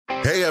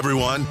Hey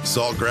everyone,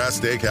 Saltgrass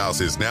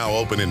Steakhouse is now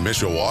open in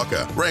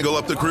Mishawaka. Wrangle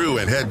up the crew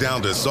and head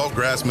down to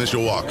Saltgrass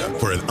Mishawaka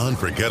for an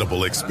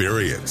unforgettable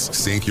experience.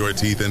 Sink your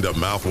teeth into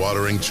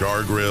mouth-watering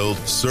char-grilled,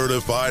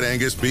 certified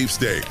Angus beef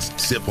steaks.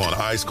 Sip on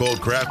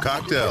ice-cold craft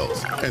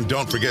cocktails. And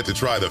don't forget to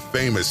try the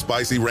famous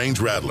spicy range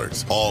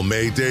rattlers, all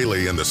made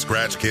daily in the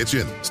Scratch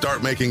Kitchen.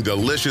 Start making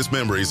delicious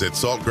memories at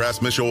Saltgrass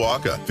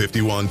Mishawaka,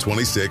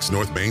 5126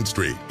 North Main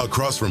Street,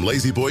 across from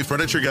Lazy Boy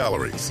Furniture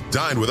Galleries.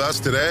 Dine with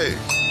us today.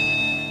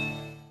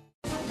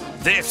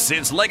 This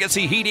is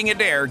Legacy Heating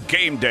and Air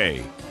Game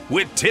Day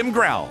with Tim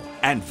Grell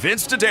and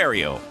Vince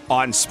D'Addario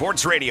on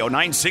Sports Radio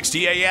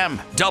 960 AM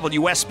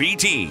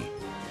WSBT.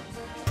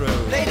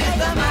 They did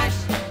the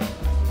mash.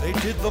 They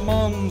did the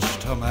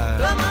monster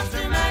mash. The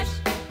monster mash.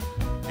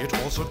 It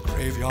was a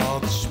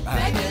graveyard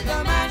smash. They did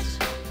the mash.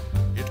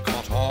 It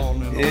caught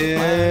on in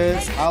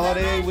It's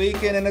holiday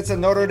weekend and it's a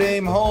Notre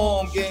Dame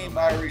home game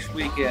Irish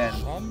weekend.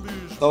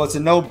 So it's a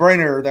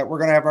no-brainer that we're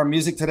going to have our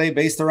music today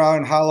based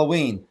around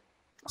Halloween.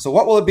 So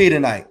what will it be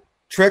tonight?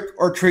 Trick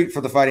or treat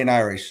for the Fighting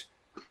Irish?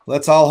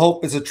 Let's all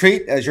hope it's a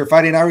treat as your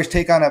Fighting Irish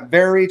take on a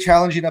very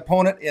challenging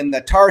opponent in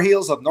the Tar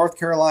Heels of North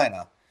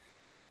Carolina.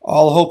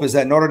 All hope is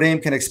that Notre Dame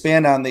can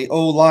expand on the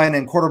O-line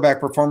and quarterback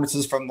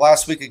performances from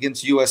last week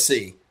against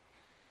USC.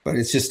 But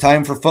it's just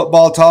time for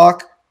football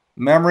talk,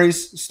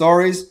 memories,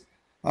 stories.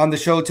 On the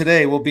show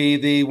today will be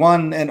the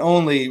one and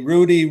only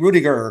Rudy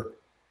Rudiger,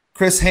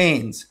 Chris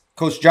Haynes,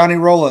 Coach Johnny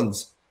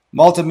Rollins,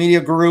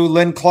 multimedia guru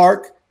Lynn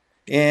Clark,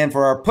 and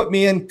for our Put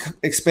Me In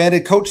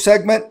expanded coach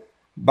segment,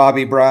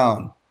 Bobby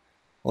Brown.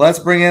 Let's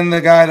bring in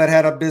the guy that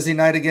had a busy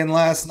night again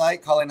last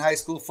night calling high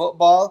school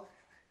football.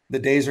 The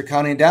days are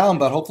counting down,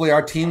 but hopefully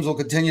our teams will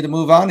continue to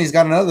move on. He's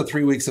got another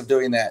 3 weeks of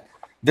doing that.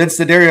 Vince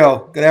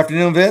D'Addario. Good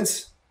afternoon,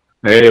 Vince.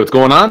 Hey, what's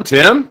going on,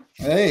 Tim?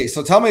 Hey,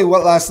 so tell me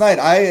what last night.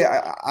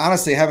 I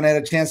honestly haven't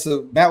had a chance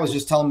to – Matt was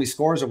just telling me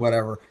scores or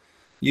whatever.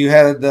 You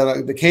had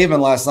the Caveman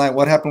last night.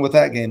 What happened with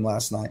that game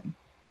last night?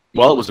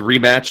 Well, it was a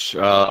rematch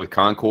with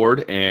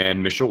Concord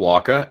and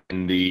Mishawaka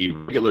in the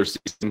regular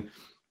season.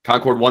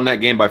 Concord won that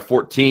game by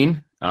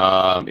 14.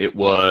 It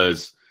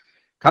was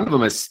kind of a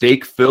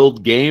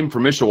mistake-filled game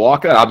for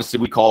Mishawaka. Obviously,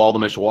 we call all the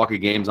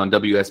Mishawaka games on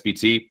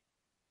WSBT.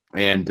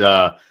 And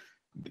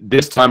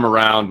this time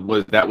around,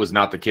 that was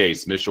not the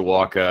case.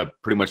 Mishawaka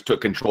pretty much took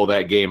control of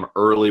that game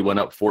early, went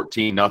up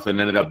 14-0,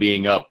 ended up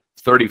being up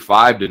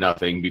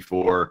 35-0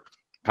 before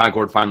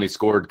Concord finally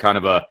scored kind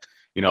of a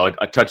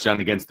touchdown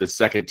against the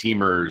second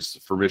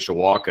teamers for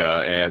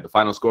Mishawaka, and the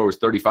final score was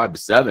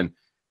 35-7,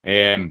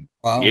 and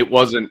wow. It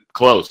wasn't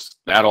close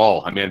at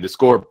all. I mean, the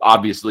score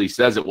obviously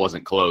says it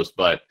wasn't close,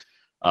 but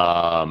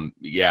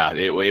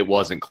it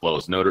wasn't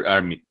close.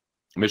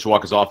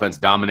 Mishawaka's offense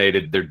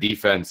dominated. Their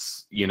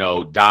defense,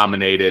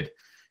 dominated.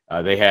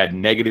 They had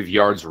negative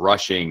yards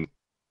rushing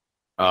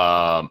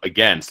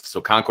against. So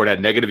Concord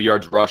had negative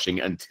yards rushing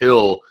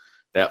until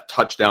that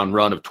touchdown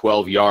run of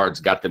 12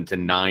 yards got them to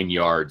 9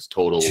 yards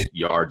total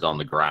yards on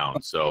the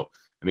ground. So,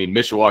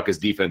 Mishawaka's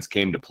defense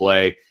came to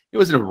play. It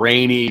was a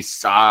rainy,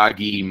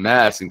 soggy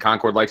mess, and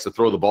Concord likes to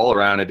throw the ball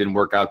around. It didn't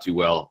work out too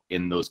well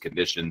in those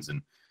conditions. And,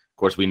 of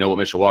course, we know what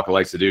Mishawaka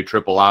likes to do,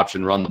 triple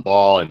option, run the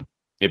ball, and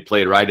it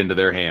played right into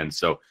their hands.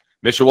 So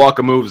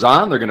Mishawaka moves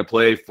on. They're going to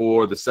play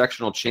for the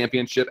sectional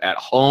championship at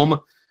home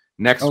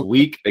next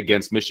week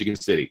against Michigan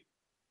City.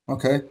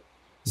 Okay.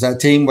 Is that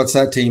team? What's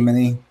that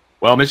team?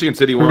 Well, Michigan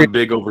City won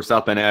big over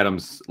South Bend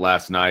Adams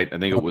last night. I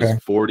think it was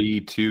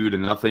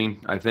 42-0.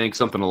 I think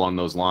something along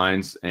those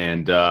lines.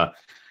 And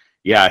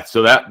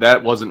so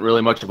that wasn't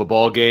really much of a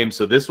ball game.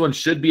 So this one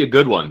should be a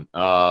good one.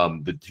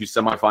 The two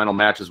semifinal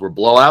matches were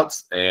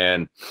blowouts,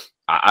 and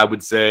I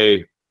would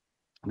say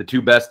the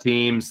two best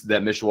teams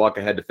that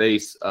Mishawaka had to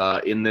face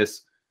in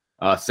this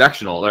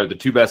sectional, or the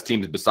two best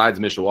teams besides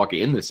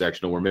Mishawaka in this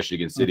sectional, were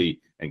Michigan City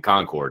and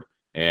Concord.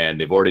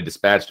 And they've already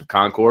dispatched of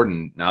Concord,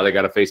 and now they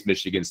got to face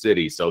Michigan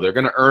City. So they're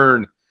going to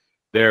earn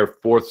their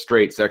fourth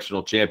straight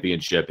sectional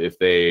championship if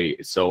they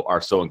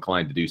are so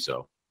inclined to do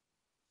so.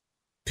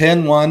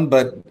 Penn won,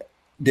 but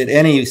did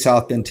any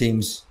South Bend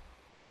teams?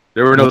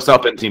 There were no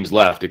South Bend teams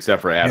left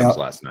except for Adams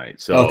last night.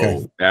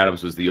 So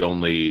Adams was the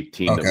only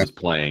team that was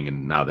playing,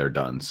 and now they're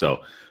done. So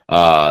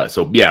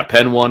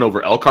Penn won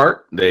over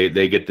Elkhart.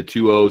 They get the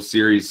 2-0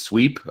 series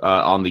sweep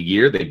on the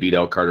year. They beat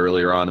Elkhart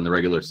earlier on in the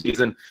regular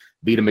season.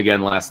 Beat him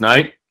again last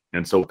night.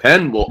 And so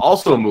Penn will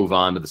also move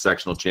on to the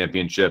sectional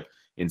championship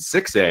in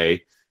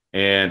 6A.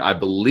 And I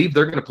believe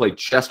they're going to play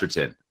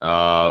Chesterton,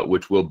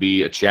 which will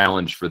be a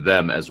challenge for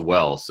them as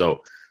well.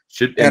 So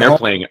they're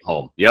playing at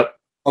home. Yep.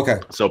 Okay.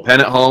 So Penn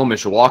at home,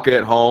 Mishawaka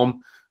at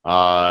home.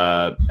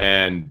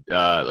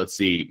 Let's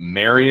see,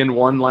 Marion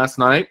won last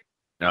night.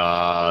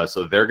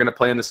 So they're going to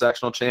play in the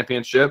sectional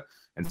championship.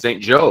 And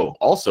St. Joe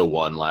also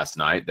won last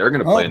night. They're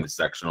going to play in the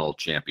sectional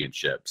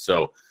championship.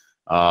 So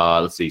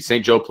let's see,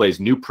 St. Joe plays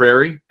New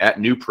Prairie at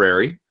New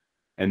Prairie.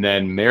 And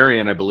then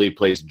Marion, I believe,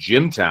 plays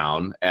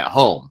Jimtown at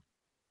home.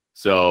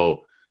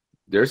 So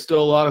there's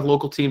still a lot of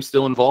local teams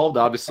still involved,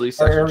 obviously,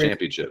 sectional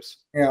championships.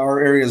 Yeah, our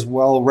area is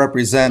well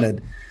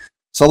represented.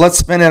 So let's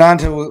spin it on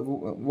to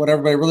what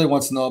everybody really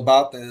wants to know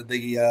about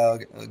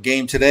the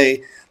game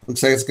today.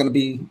 Looks like it's going to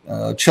be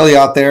chilly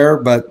out there,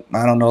 but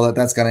I don't know that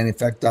that's got any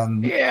effect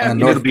on. Yeah,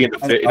 it'll be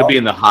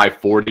in the high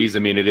 40s. I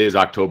mean, it is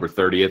October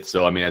 30th,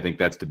 so I mean, I think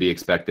that's to be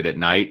expected at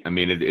night. I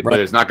mean, but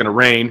it's not going to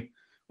rain,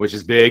 which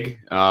is big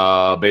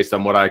based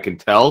on what I can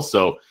tell.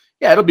 So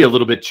yeah, it'll be a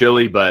little bit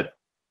chilly, but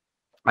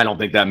I don't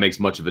think that makes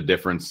much of a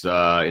difference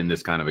in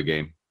this kind of a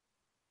game.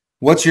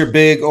 What's your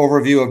big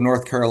overview of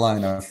North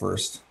Carolina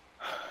first?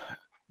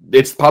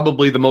 It's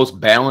probably the most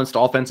balanced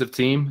offensive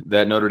team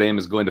that Notre Dame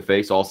is going to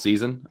face all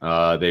season.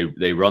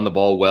 They run the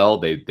ball well.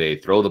 They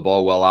throw the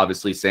ball well.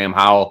 Obviously, Sam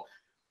Howell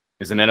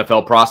is an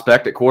NFL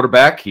prospect at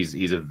quarterback.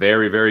 He's a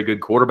very, very good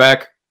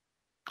quarterback,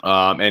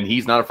 and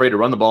he's not afraid to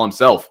run the ball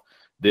himself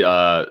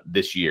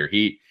this year.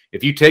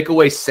 If you take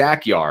away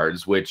sack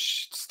yards,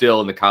 which still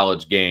in the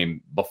college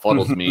game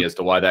befuddles me as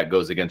to why that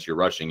goes against your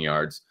rushing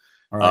yards.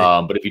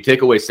 Right. But if you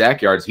take away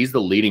sack yards, he's the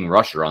leading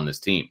rusher on this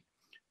team.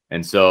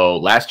 And so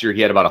last year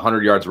he had about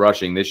 100 yards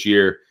rushing. This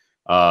year,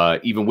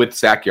 even with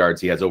sack yards,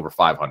 he has over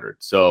 500.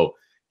 So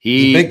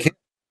he's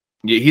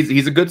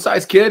a good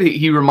sized kid.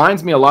 He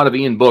reminds me a lot of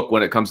Ian Book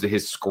when it comes to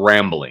his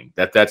scrambling.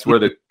 That's where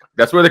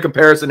the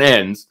comparison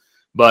ends.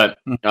 But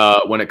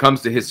when it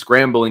comes to his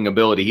scrambling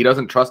ability, he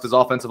doesn't trust his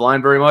offensive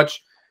line very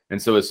much.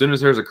 And so as soon as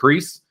there's a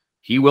crease,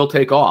 he will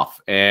take off.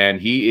 And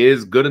he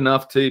is good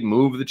enough to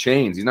move the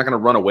chains. He's not going to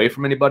run away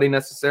from anybody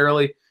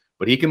necessarily,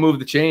 but he can move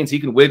the chains. He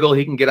can wiggle.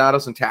 He can get out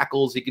of some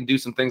tackles. He can do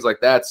some things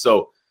like that.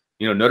 So,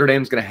 Notre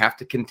Dame's going to have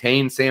to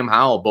contain Sam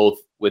Howell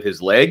both with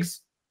his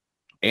legs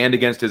and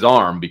against his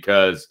arm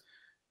because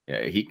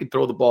he can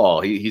throw the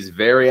ball. He's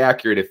very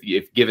accurate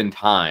if given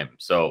time.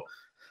 So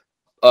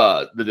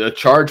the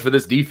charge for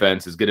this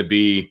defense is going to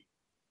be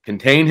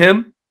contain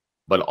him,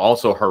 but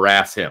also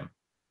harass him.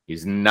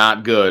 He's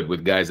not good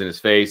with guys in his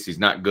face. He's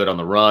not good on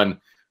the run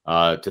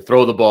to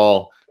throw the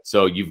ball.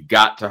 So you've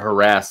got to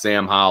harass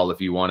Sam Howell if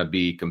you want to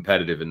be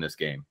competitive in this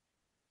game.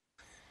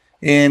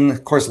 And,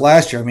 of course,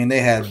 last year, I mean,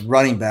 they had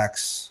running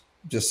backs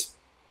just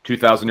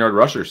 2,000-yard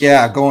rushers.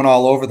 Yeah, going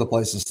all over the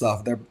place and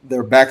stuff.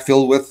 They're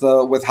backfilled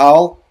with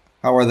Howell.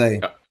 How are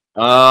they?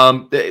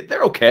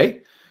 They're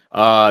okay.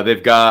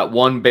 They've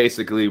got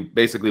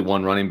basically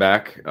one running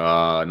back,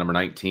 number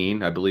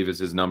 19, I believe is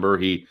his number.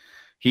 He's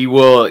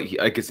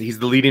the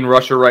leading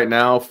rusher right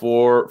now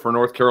for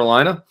North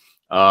Carolina.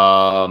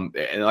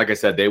 And like I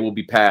said, they will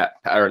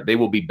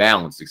be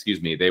balanced.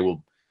 Excuse me. They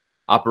will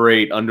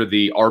operate under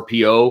the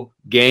RPO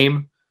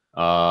game.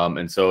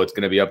 And so it's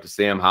going to be up to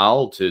Sam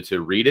Howell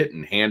to read it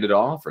and hand it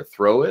off or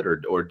throw it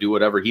or do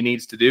whatever he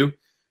needs to do.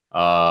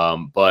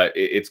 But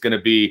it's going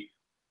to be,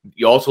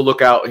 you also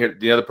look out here.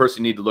 The other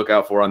person you need to look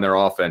out for on their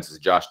offense is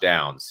Josh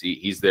Downs.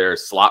 He's their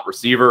slot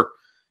receiver.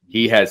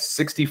 He has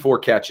 64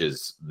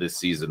 catches this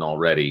season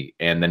already.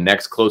 And the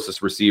next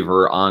closest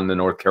receiver on the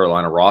North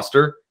Carolina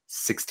roster,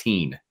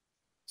 16.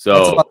 So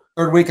that's about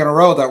the third week in a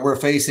row that we're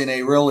facing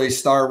a really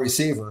star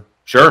receiver.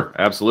 Sure,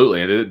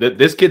 absolutely.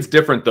 This kid's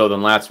different though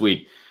than last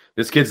week.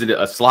 This kid's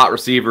a slot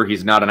receiver.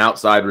 He's not an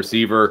outside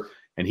receiver,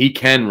 and he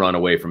can run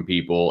away from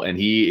people, and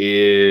he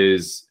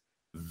is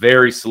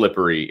very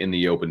slippery in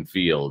the open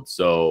field.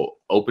 So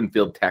open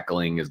field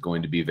tackling is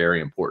going to be very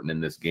important in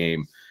this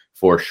game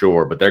for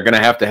sure. But they're going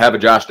to have a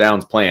Josh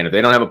Downs plan. If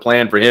they don't have a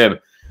plan for him,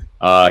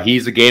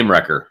 he's a game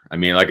wrecker. I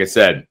mean, like I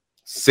said,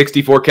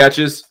 64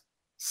 catches,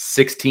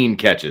 16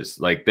 catches.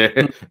 Like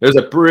there's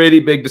a pretty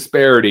big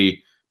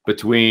disparity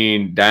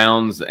between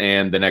Downs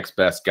and the next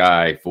best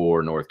guy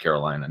for North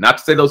Carolina. Not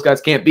to say those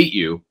guys can't beat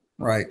you,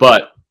 right?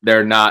 But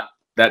they're not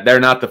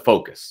the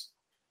focus.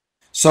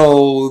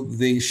 So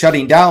the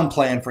shutting down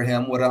plan for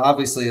him would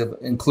obviously have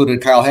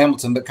included Kyle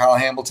Hamilton, but Kyle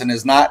Hamilton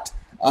is not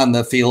on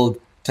the field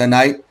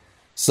tonight.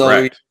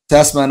 So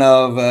assessment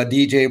of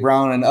DJ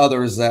Brown and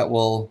others that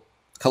will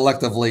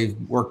collectively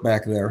work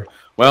back there.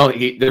 Well,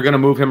 they're going to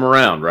move him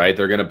around, right?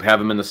 They're going to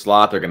have him in the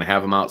slot. They're going to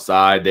have him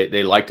outside.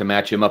 They like to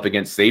match him up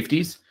against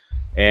safeties.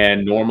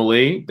 And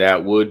normally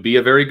that would be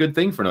a very good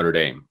thing for Notre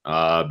Dame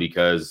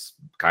because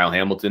Kyle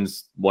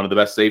Hamilton's one of the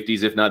best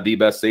safeties, if not the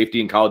best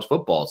safety in college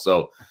football.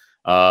 So,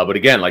 but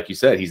again, like you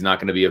said, he's not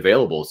going to be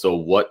available. So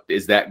what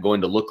is that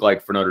going to look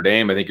like for Notre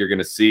Dame? I think you're going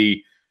to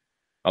see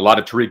a lot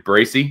of Tariq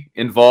Bracy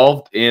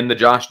involved in the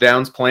Josh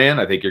Downs plan.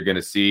 I think you're going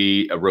to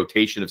see a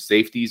rotation of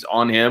safeties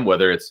on him,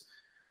 whether it's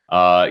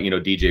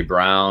DJ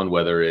Brown,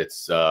 whether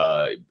it's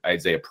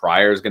Isaiah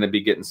Pryor is going to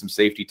be getting some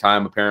safety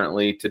time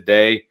apparently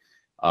today.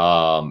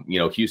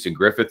 Houston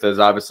Griffith is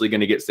obviously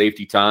going to get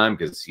safety time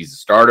because he's a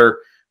starter.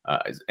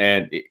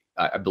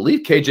 I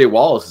believe KJ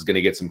Wallace is going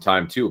to get some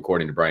time too,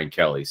 according to Brian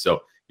Kelly.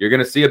 So you're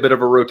going to see a bit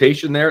of a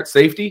rotation there at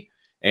safety.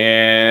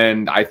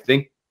 And I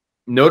think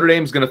Notre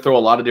Dame's going to throw a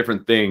lot of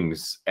different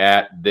things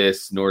at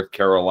this North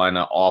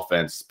Carolina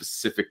offense,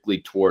 specifically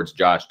towards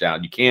Josh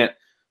Downs. You can't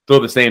throw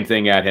the same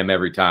thing at him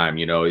every time.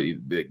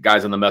 The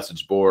guys on the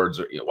message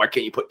boards, why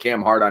can't you put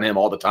Cam Hart on him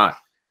all the time?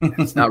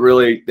 It's not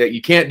really that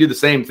you can't do the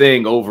same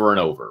thing over and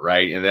over,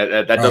 right? And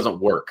that doesn't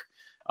work.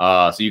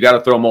 So you got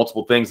to throw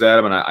multiple things at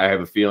him, and I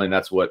have a feeling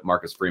that's what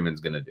Marcus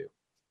Freeman's going to do.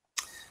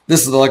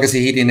 This is the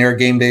Legacy Heating and Air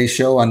Game Day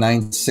Show on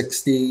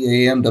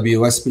 960 AM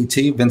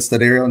WSBT. Vince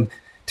D'Addario and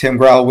Tim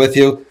Growell with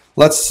you.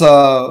 Let's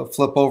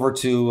flip over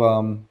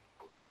to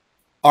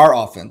our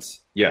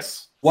offense.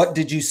 Yes. What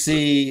did you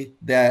see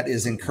that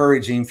is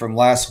encouraging from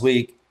last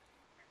week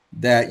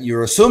that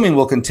you're assuming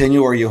will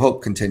continue or you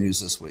hope continues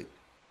this week?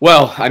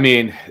 Well, I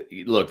mean,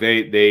 look,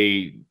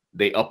 they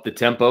upped the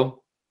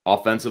tempo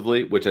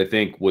offensively, which I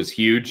think was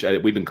huge.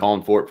 We've been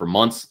calling for it for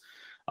months.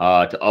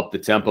 To up the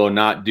tempo,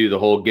 not do the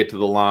whole get to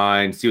the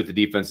line, see what the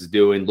defense is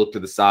doing, look to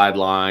the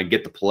sideline,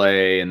 get the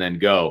play, and then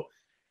go.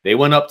 They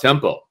went up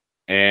tempo,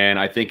 and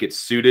I think it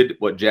suited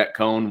what Jack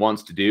Cohn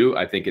wants to do.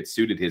 I think it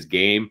suited his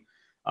game,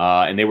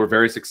 and they were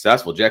very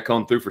successful. Jack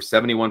Cohn threw for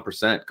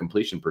 71%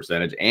 completion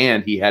percentage,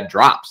 and he had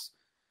drops.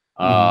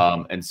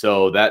 And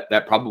so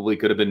that probably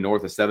could have been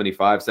north of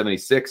 75,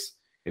 76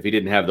 if he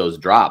didn't have those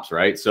drops,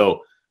 right?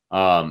 So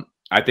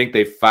I think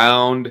they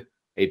found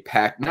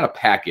not a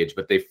package,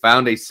 but they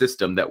found a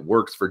system that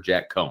works for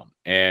Jack Cohn.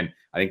 And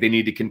I think they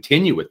need to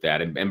continue with that.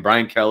 And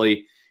Brian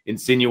Kelly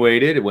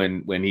insinuated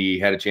when he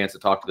had a chance to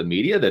talk to the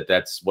media that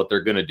that's what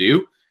they're going to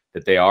do,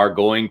 that they are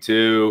going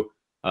to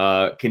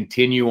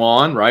continue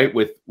on, right,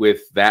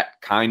 with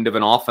that kind of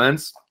an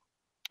offense.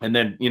 And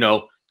then,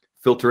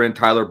 filter in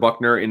Tyler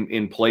Buckner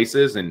in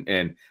places.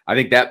 And I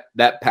think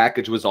that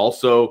package was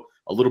also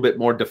a little bit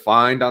more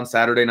defined on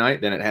Saturday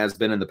night than it has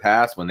been in the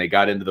past. When they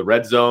got into the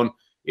red zone,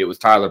 it was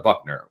Tyler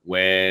Buckner.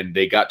 When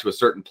they got to a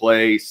certain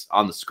place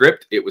on the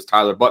script, it was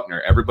Tyler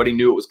Buckner. Everybody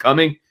knew it was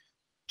coming.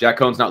 Jack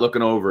Cohn's not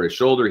looking over his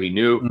shoulder. He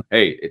knew,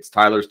 hey, it's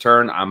Tyler's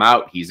turn. I'm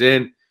out. He's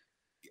in.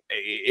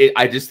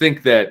 I just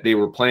think that they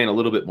were playing a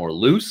little bit more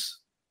loose,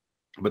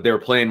 but they were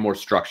playing more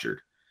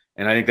structured.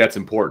 And I think that's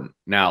important.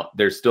 Now,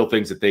 there's still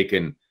things that they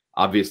can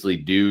obviously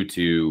do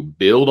to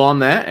build on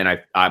that.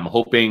 And I'm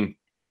hoping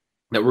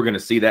that we're going to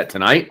see that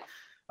tonight.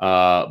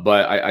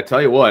 But I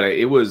tell you what,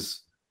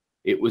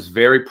 it was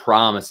very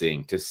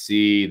promising to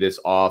see this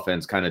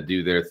offense kind of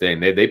do their thing.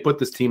 They put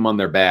this team on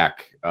their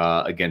back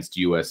against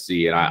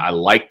USC, and I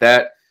like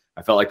that.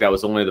 I felt like that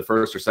was only the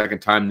first or second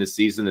time this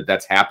season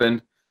that's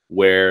happened,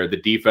 where the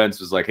defense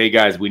was like, hey,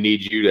 guys, we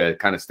need you to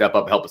kind of step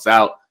up, help us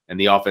out, and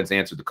the offense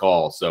answered the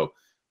call. So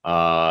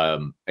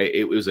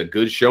it was a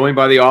good showing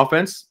by the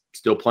offense,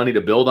 still plenty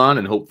to build on,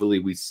 and hopefully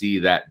we see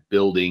that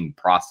building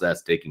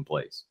process taking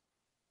place.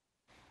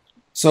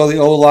 So the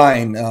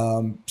O-line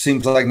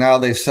seems like now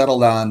they've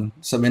settled on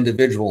some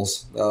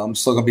individuals.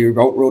 Still going to be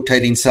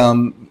rotating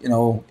some,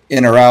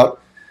 in or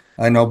out.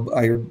 I know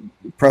our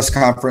press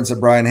conference that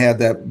Brian had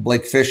that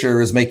Blake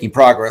Fisher is making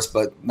progress,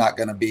 but not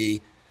going to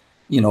be,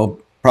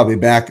 probably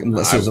back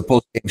unless there's a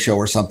post-game show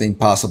or something,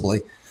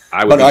 possibly.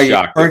 I would be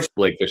shocked if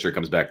Blake Fisher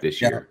comes back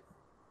this year.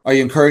 Are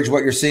you encouraged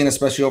what you're seeing,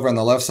 especially over on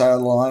the left side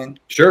of the line?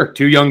 Sure.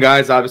 Two young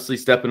guys obviously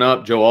stepping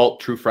up. Joe Alt,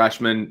 true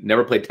freshman,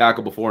 never played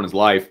tackle before in his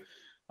life.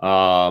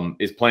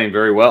 Is playing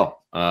very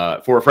well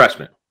for a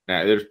freshman.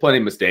 Now, there's plenty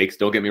of mistakes,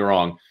 don't get me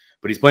wrong,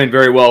 but he's playing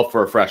very well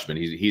for a freshman.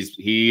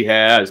 He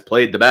has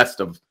played the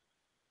best of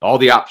all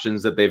the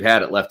options that they've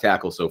had at left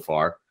tackle so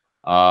far.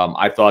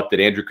 I thought that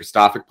Andrew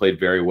Kristofic played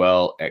very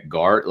well at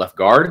left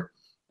guard,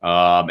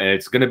 and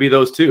it's going to be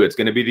those two. It's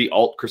going to be the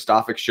Alt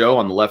Kristofic show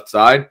on the left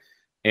side,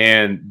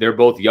 and they're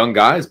both young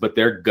guys, but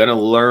they're going to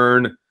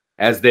learn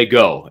as they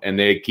go, and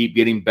they keep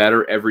getting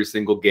better every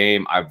single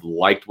game. I've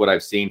liked what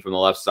I've seen from the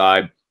left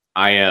side.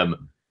 I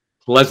am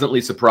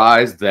pleasantly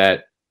surprised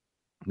that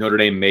Notre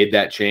Dame made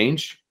that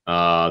change,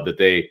 that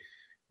they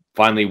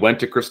finally went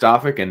to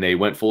Kristofic and they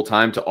went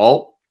full-time to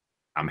Alt.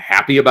 I'm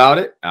happy about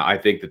it. I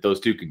think that those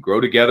two can grow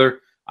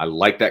together. I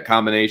like that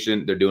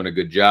combination. They're doing a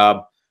good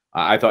job.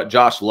 I thought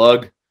Josh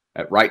Lugg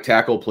at right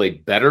tackle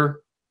played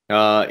better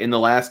in the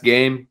last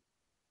game.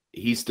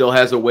 He still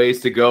has a ways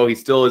to go. He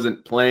still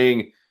isn't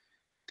playing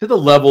to the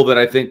level that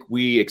I think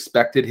we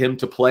expected him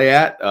to play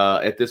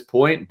at this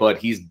point, but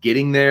he's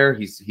getting there.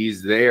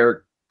 He's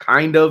there,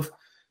 kind of.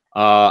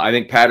 I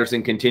think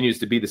Patterson continues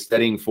to be the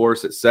steadying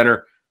force at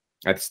center.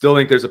 I still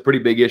think there's a pretty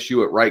big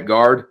issue at right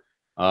guard.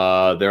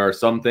 There are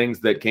some things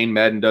that Kane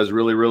Madden does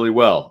really, really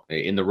well.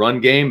 In the run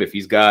game, if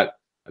he's got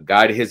a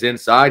guy to his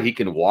inside, he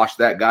can wash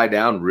that guy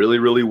down really,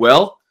 really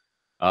well.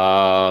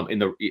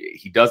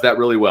 He does that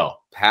really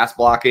well. Pass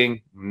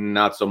blocking,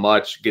 not so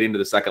much. Getting to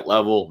the second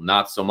level,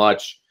 not so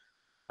much.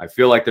 I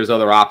feel like there's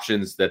other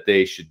options that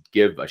they should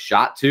give a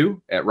shot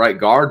to at right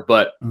guard,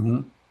 but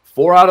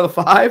 4 out of the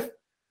 5,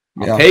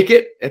 I'll take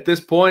it at this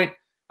point.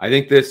 I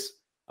think this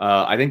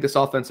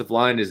offensive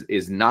line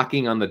is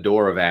knocking on the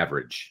door of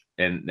average,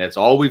 and that's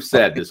all we've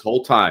said this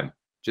whole time.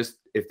 Just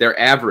if they're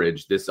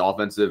average, this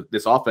offense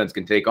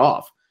can take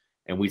off,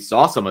 and we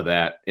saw some of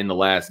that in the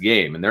last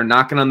game. And they're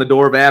knocking on the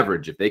door of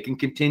average. If they can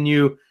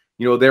continue,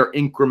 their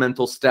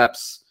incremental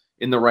steps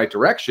in the right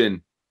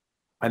direction,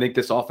 I think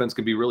this offense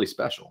can be really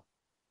special.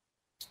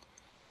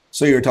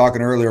 So you were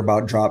talking earlier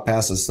about drop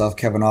passes stuff.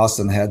 Kevin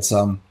Austin had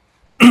some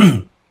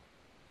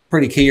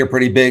pretty key or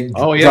pretty big.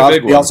 Oh yeah,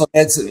 big one.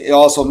 He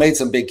also made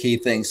some big key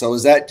things. So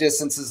is that just,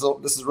 since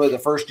this is really the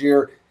first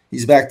year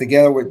he's back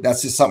together,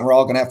 that's just something we're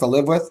all going to have to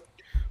live with?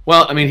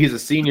 Well, I mean, he's a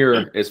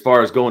senior as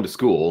far as going to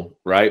school,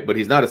 right? But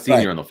he's not a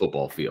senior on the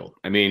football field.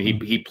 I mean,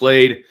 he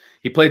played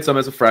some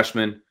as a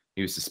freshman.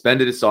 He was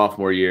suspended his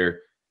sophomore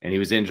year, and he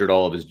was injured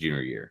all of his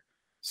junior year.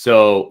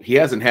 So he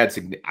hasn't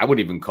had, I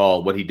wouldn't even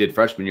call what he did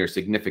freshman year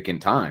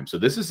significant time. So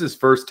this is his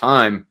first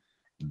time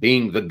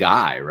being the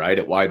guy, right,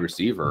 at wide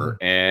receiver.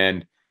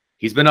 And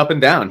he's been up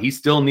and down. He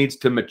still needs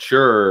to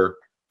mature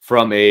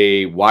from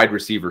a wide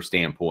receiver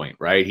standpoint,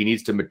 right? He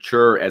needs to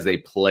mature as a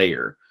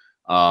player.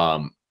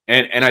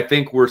 And I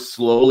think we're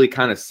slowly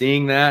kind of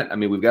seeing that. I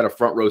mean, we've got a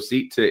front row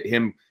seat to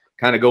him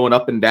kind of going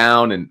up and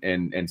down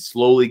and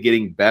slowly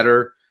getting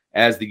better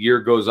as the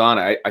year goes on.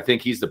 I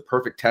think he's the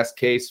perfect test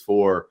case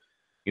for,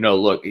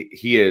 look,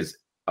 he is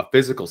a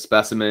physical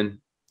specimen.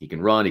 He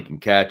can run, he can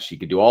catch, he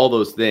can do all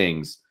those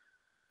things,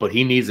 but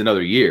he needs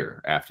another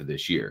year after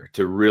this year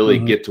to really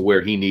get to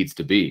where he needs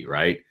to be,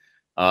 right?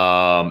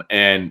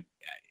 And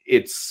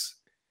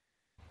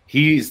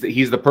he's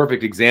the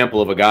perfect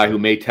example of a guy who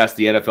may test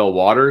the NFL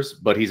waters,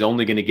 but he's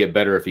only going to get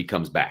better if he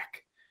comes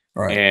back.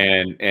 Right.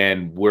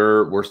 And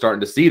we're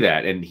starting to see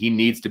that, and he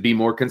needs to be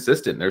more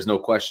consistent. There's no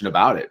question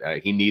about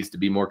it. He needs to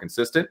be more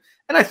consistent,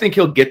 and I think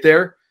he'll get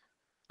there.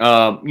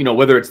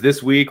 Whether it's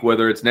this week,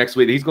 whether it's next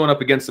week, he's going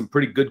up against some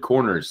pretty good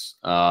corners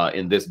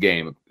in this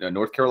game.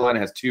 North Carolina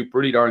has two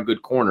pretty darn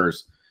good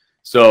corners.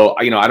 So,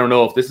 I don't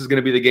know if this is going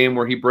to be the game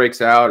where he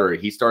breaks out or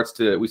we start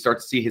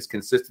to see his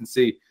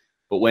consistency.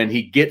 But when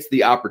he gets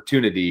the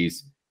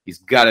opportunities, he's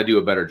got to do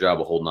a better job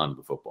of holding on to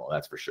the football.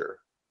 That's for sure.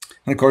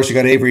 And, of course, you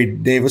got Avery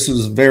Davis,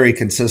 who's very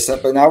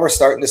consistent. But now we're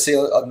starting to see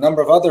a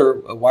number of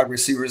other wide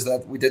receivers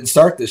that we didn't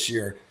start this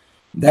year.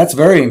 That's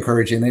very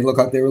encouraging. They look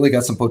like they really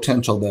got some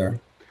potential there.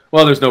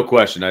 Well, there's no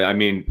question. I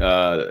mean,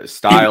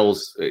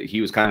 Styles,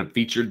 he was kind of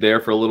featured there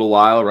for a little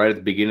while right at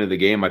the beginning of the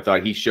game. I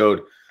thought he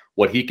showed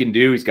what he can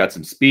do. He's got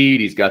some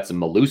speed. He's got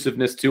some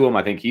elusiveness to him.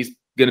 I think he's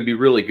going to be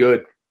really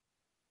good.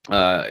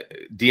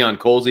 Deion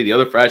Colsey, the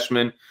other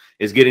freshman,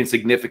 is getting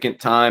significant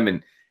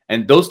time.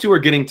 And those two are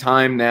getting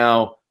time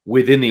now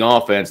within the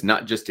offense,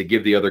 not just to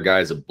give the other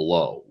guys a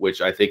blow, which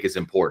I think is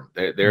important.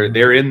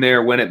 They're in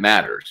there when it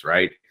matters,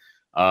 right?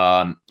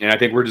 And I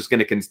think we're just going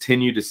to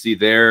continue to see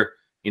their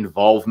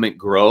involvement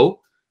grow.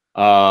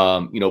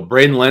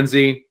 Braden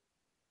Lenzy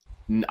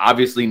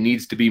obviously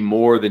needs to be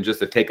more than just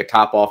to take a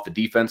top off the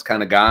defense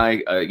kind of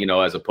guy,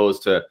 as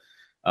opposed to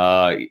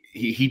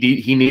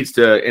he needs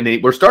to,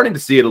 and we're starting to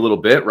see it a little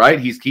bit, right?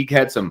 He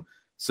had some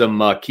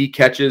key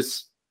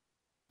catches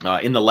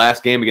in the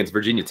last game against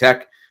Virginia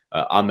Tech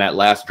on that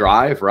last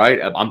drive,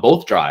 right? On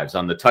both drives,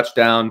 on the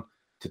touchdown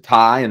to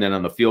tie and then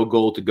on the field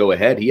goal to go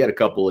ahead. He had a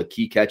couple of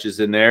key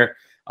catches in there.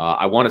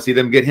 I want to see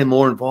them get him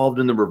more involved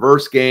in the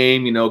reverse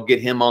game,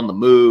 get him on the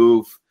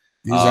move.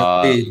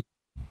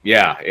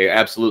 Yeah,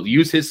 absolutely.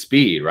 Use his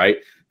speed, right?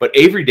 But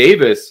Avery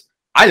Davis,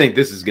 I think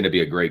this is going to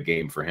be a great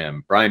game for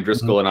him. Brian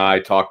Driscoll and I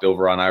talked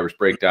over on Irish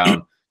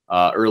Breakdown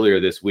earlier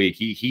this week.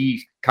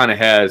 He kind of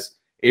has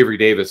Avery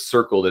Davis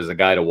circled as a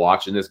guy to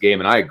watch in this game,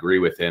 and I agree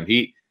with him.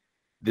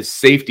 The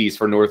safeties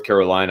for North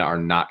Carolina are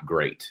not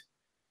great.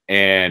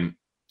 And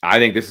I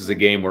think this is a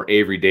game where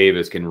Avery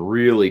Davis can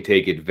really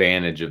take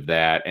advantage of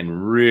that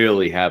and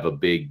really have a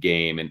big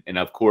game. And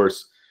of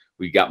course,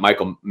 we got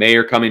Michael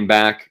Mayer coming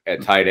back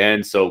at tight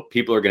end. So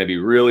people are going to be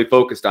really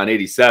focused on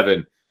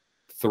 87.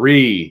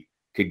 3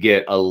 could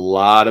get a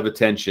lot of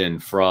attention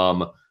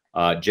from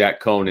Jack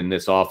Cohn in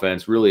this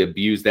offense, really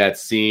abuse that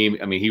seam.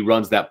 I mean, he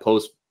runs that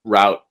post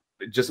route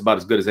just about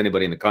as good as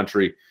anybody in the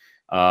country.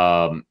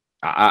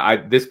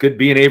 This could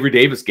be an Avery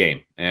Davis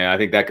game, and I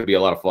think that could be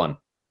a lot of fun.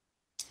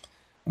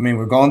 I mean,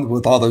 we're going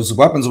with all those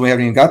weapons. We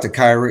haven't even got to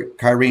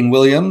Kyrene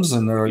Williams,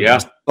 and they're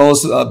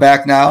both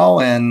back now.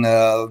 And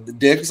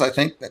Diggs, I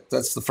think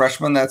that's the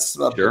freshman that's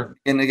going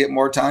to get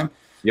more time.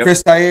 Yep.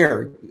 Chris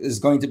Dyer is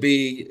going to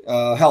be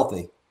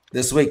healthy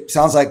this week.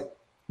 Sounds like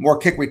more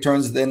kick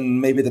returns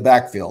than maybe the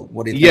backfield.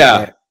 What do you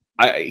think?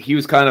 Yeah, he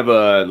was kind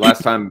of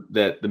last time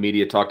that the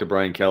media talked to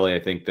Brian Kelly, I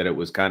think that it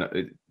was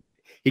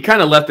he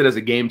kind of left it as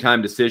a game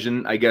time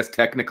decision, I guess,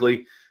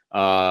 technically.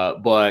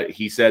 But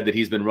he said that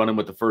he's been running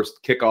with the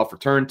first kickoff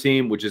return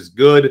team, which is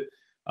good.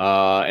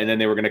 And then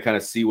they were going to kind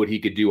of see what he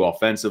could do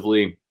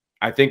offensively.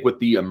 I think with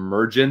the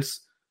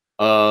emergence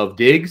of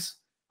Diggs,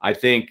 I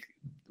think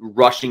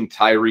rushing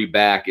Tyree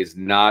back is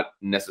not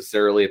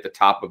necessarily at the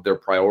top of their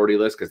priority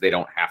list because they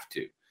don't have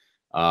to.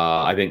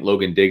 I think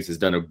Logan Diggs has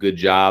done a good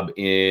job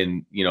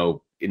in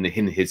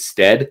his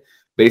stead,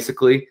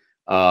 basically.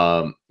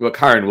 But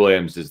Kyren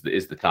Williams is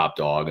the top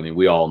dog. I mean,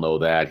 we all know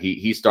that.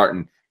 He's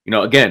starting.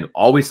 Again,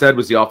 all we said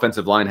was the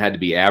offensive line had to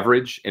be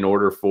average in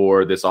order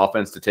for this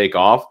offense to take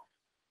off.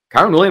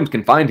 Kyren Williams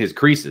can find his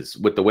creases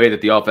with the way that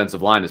the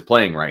offensive line is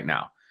playing right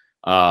now.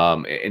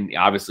 And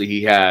obviously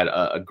he had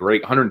a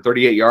great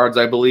 138 yards,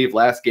 I believe,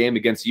 last game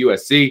against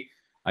USC.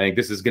 I think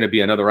this is going to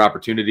be another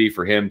opportunity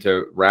for him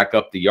to rack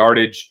up the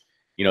yardage.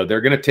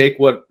 They're going to take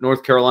what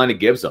North Carolina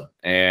gives them.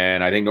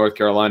 And I think North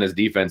Carolina's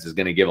defense is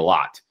going to give a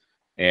lot.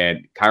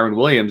 And Kyren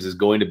Williams is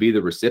going to be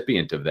the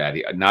recipient of that,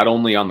 not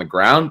only on the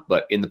ground,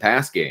 but in the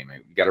pass game.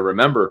 You got to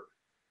remember,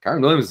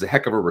 Kyren Williams is a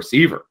heck of a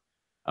receiver.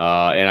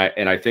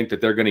 And I think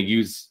that they're going to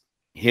use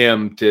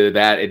him to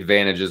that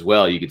advantage as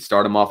well. You could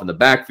start him off in the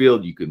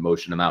backfield. You could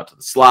motion him out to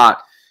the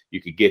slot.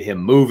 You could get him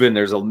moving.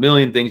 There's a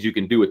million things you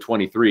can do with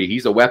 23.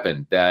 He's a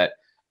weapon that,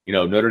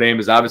 Notre Dame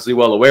is obviously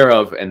well aware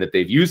of, and that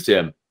they've used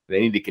him.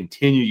 They need to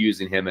continue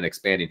using him and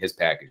expanding his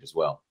package as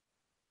well.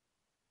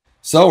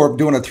 So we're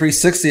doing a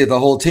 360 of the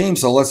whole team.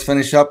 So let's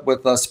finish up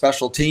with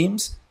special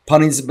teams.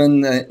 Punting's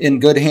been in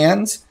good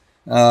hands.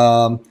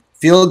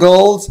 Field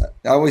goals,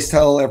 I always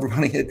tell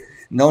everybody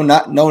no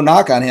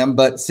knock on him,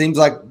 but seems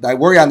like I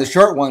worry on the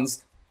short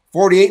ones.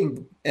 48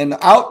 and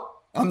out,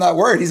 I'm not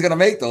worried he's going to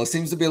make those.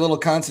 Seems to be a little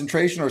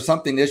concentration or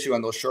something issue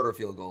on those shorter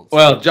field goals.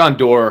 Well, John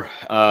Doerr,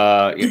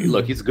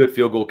 look, he's a good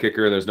field goal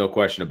kicker. There's no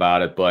question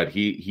about it, but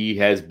he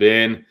has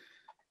been,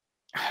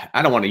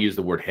 I don't want to use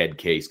the word head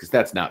case because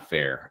that's not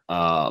fair,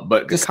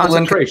 but just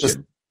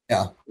concentration.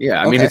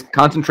 Yeah. I mean, his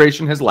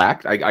concentration has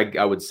lacked,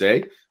 I would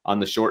say, on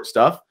the short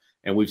stuff.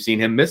 And we've seen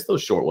him miss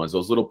those short ones,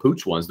 those little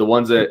pooch ones, the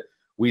ones that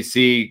we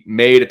see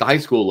made at the high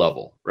school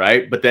level,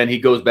 right? But then he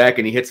goes back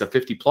and he hits a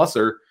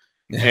 50-pluser,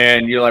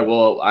 and you're like,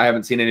 well, I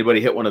haven't seen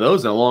anybody hit one of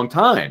those in a long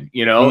time,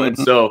 Mm-hmm. And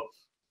so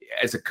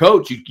as a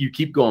coach, you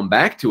keep going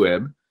back to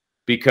him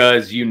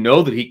because you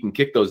know that he can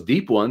kick those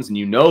deep ones, and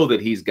you know that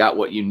he's got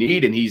what you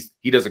need, and he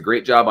does a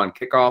great job on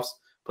kickoffs,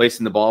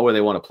 placing the ball where they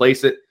want to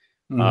place it.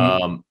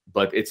 Mm-hmm.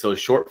 But it's those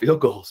short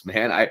field goals,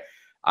 man.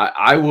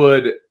 I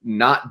would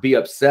not be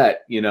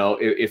upset,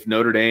 if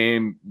Notre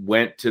Dame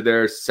went to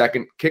their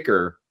second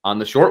kicker on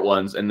the short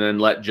ones and then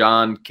let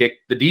John kick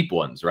the deep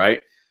ones,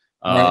 right?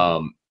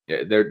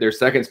 Their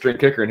second string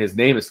kicker, and his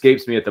name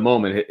escapes me at the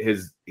moment.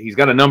 He's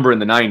got a number in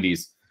the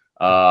 90s.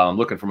 I'm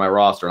looking for my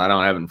roster, and I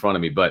don't have it in front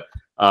of me, but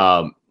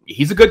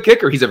he's a good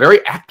kicker. He's a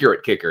very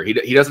accurate kicker.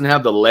 He doesn't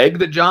have the leg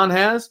that John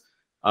has,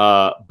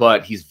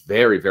 but he's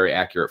very, very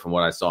accurate from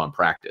what I saw in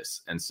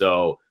practice. And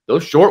so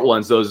those short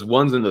ones, those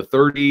ones in the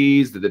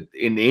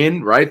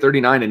 30s, right?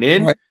 39 and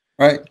in.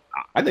 Right.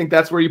 I think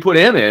that's where you put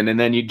him in. And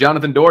then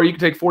Jonathan Doerr, you can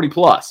take 40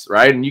 plus,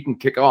 right? And you can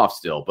kick off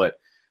still. But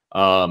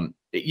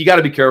you got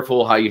to be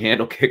careful how you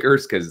handle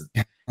kickers because,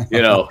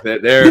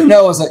 they're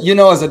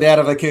as a dad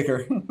of a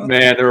kicker.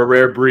 Man, they're a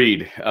rare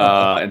breed.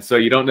 And so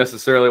you don't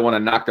necessarily want to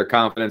knock their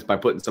confidence by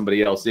putting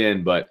somebody else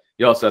in, but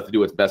you also have to do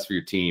what's best for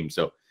your team.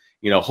 So,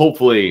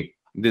 hopefully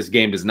this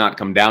game does not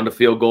come down to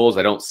field goals.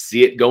 I don't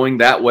see it going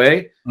that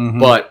way,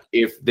 but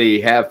if they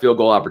have field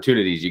goal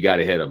opportunities, you got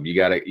to hit them. You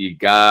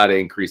got to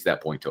increase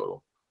that point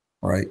total.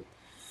 Right.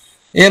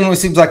 And it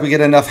seems like we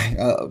get enough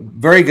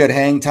very good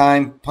hang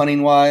time,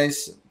 punting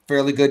wise,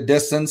 fairly good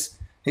distance.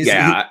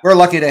 We're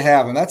lucky to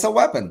have him. That's a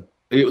weapon.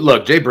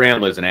 Look, Jay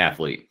Bramlett is an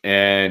athlete,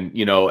 and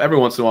every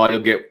once in a while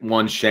he'll get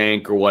one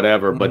shank or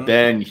whatever, but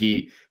then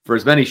for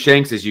as many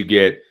shanks as you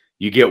get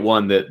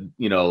one that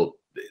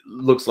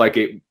looks like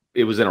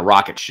it was in a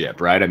rocket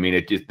ship, right? I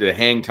mean, the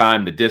hang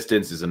time, the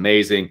distance is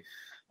amazing.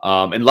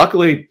 And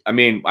luckily, I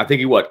mean, I think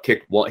he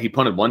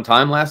punted one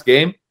time last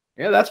game.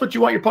 Yeah, that's what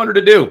you want your punter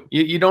to do.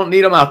 You don't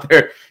need him out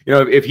there.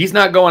 If he's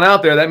not going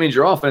out there, that means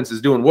your offense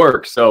is doing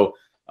work. So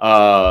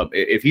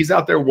if he's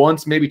out there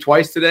once, maybe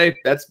twice today,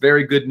 that's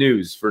very good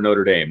news for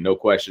Notre Dame. No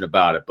question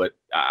about it. But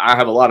I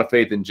have a lot of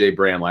faith in Jay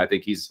Bramlett. I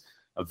think he's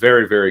a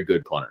very, very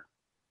good punter.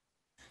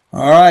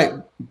 All right.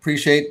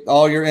 Appreciate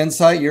all your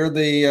insight. You're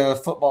the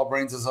football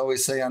brains, as I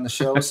always say on the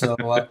show. So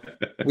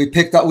we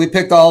picked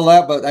all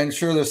that, but I'm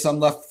sure there's some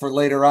left for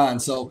later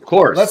on. So of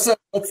course, let's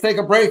take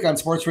a break on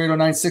Sports Radio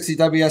 960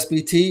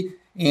 WSBT,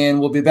 and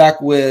we'll be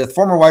back with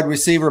former wide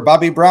receiver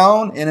Bobby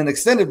Brown in an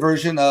extended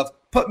version of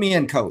Put Me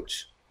In,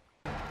 Coach.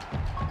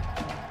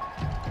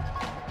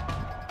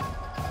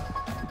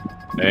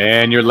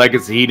 And your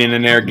Legacy Heating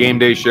and Air Game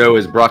Day Show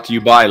is brought to you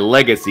by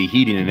Legacy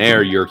Heating and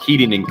Air, your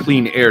heating and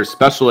clean air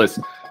specialists.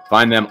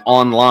 Find them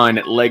online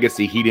at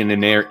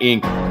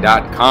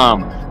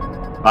legacyheatingandairinc.com.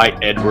 By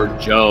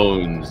Edward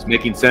Jones.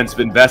 Making sense of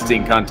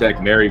investing.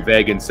 Contact Mary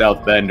Veg in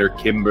South Bend or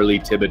Kimberly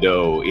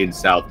Thibodeau in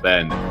South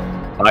Bend.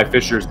 By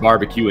Fisher's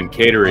Barbecue and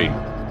Catering.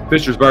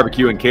 Fisher's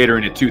Barbecue and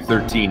Catering at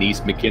 213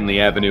 East McKinley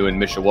Avenue in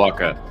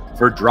Mishawaka.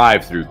 For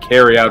drive-through,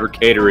 carry-out, or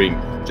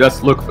catering,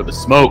 just look for the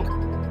smoke.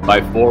 By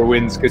Four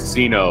Winds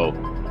Casino.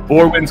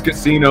 Four Winds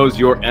Casino is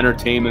your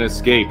entertainment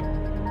escape.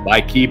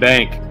 By Key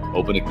Bank.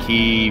 Open a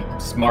Key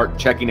Smart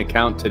checking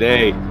account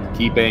today.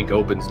 Key Bank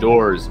opens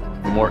doors.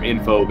 For more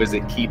info,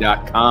 visit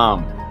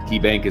key.com. Key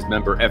Bank is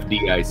member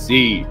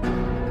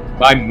FDIC.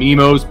 By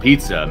Mimo's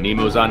Pizza.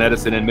 Mimo's on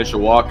Edison and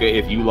Mishawaka.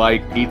 If you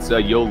like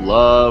pizza, you'll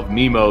love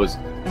Mimo's.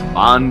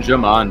 Manja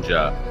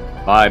Manja.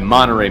 By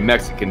Monterey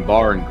Mexican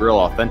Bar and Grill.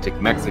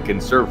 Authentic Mexican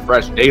served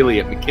fresh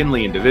daily at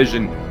McKinley and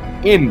Division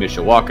in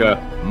Mishawaka.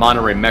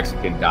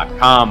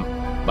 MontereyMexican.com.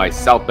 By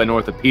South Bend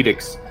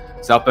Orthopedics.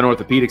 South Bend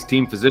Orthopedics,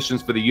 team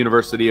physicians for the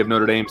University of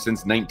Notre Dame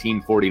since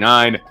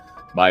 1949.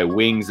 By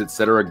Wings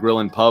Etc. Grill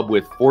and Pub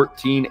with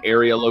 14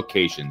 area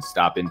locations.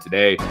 Stop in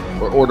today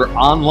or order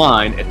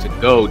online at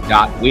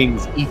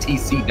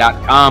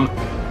to-go.wingsetc.com.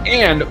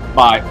 And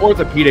by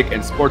Orthopedic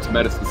and Sports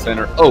Medicine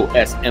Center,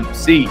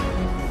 OSMC,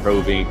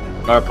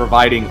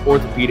 providing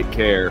orthopedic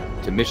care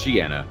to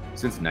Michiana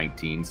since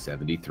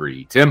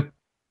 1973. Tim?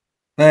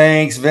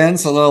 Thanks,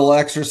 Vince. A little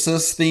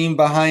Exorcist theme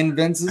behind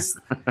Vince's.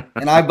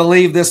 And I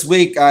believe this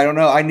week, I don't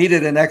know, I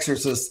needed an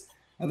exorcist.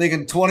 I think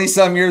in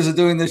 20-some years of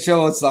doing the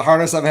show, it's the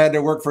hardest I've had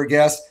to work for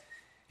guests.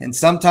 And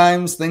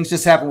sometimes things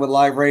just happen with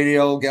live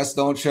radio. Guests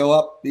don't show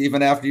up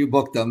even after you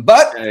book them.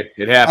 But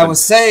it happens. I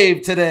was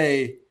saved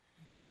today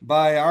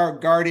by our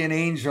guardian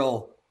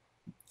angel,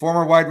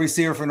 former wide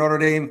receiver for Notre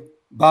Dame,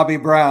 Bobby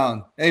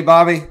Brown. Hey,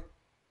 Bobby.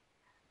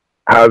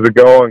 How's it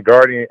going,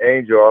 guardian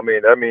angel? I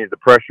mean, that means the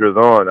pressure is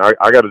on.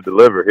 I got to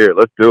deliver here.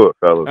 Let's do it,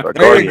 fellas. A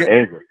guardian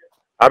angel.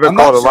 I've been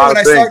called a lot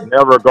of things,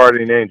 never a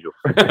guardian angel.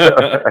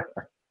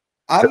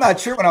 I'm not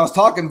sure when I was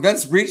talking,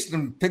 Vince reached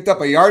and picked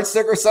up a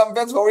yardstick or something.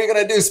 Vince, what were you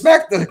going to do?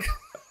 Smack the...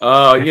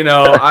 Oh,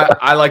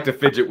 I like to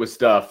fidget with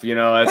stuff,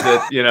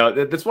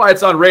 that's why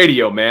it's on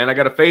radio, man. I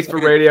got a face for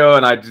radio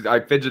and I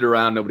fidget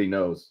around. Nobody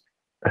knows.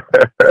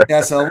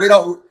 Yeah. So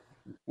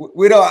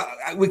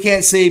we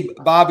can't see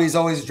Bobby's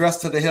always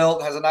dressed to the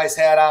hilt, has a nice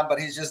hat on, but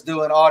he's just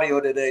doing audio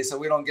today. So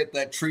we don't get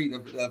that treat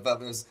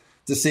of his,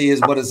 to see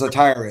what his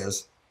attire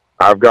is.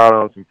 I've got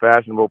on some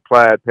fashionable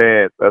plaid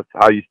pants. That's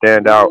how you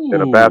stand out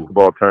in a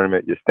basketball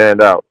tournament. You stand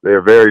out.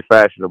 They're very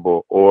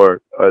fashionable,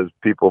 or as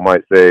people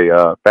might say,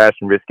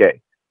 fashion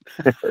risque.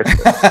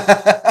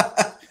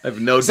 I have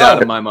no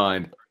doubt in my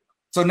mind.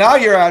 So now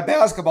you're at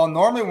basketball.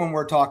 Normally when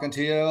we're talking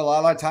to you, a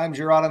lot of times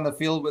you're out on the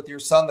field with your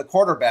son, the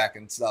quarterback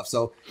and stuff.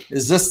 So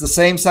is this the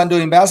same son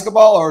doing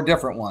basketball or a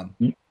different one?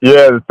 Yeah,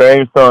 the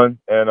same son.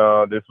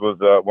 And this was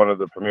one of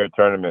the premier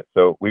tournaments.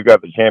 So we've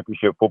got the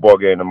championship football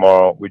game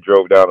tomorrow. We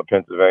drove down to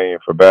Pennsylvania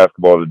for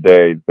basketball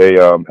today. They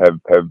have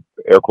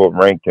air quote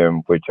ranked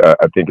him, which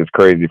I think is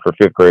crazy for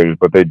fifth graders,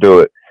 but they do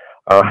it.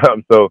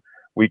 So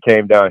we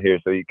came down here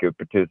so he could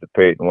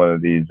participate in one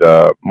of these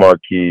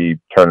marquee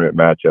tournament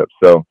matchups.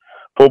 So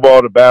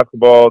football to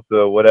basketball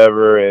to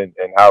whatever and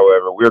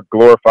however, we're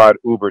glorified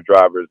Uber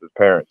drivers as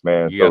parents,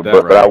 man. So,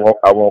 but I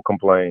won't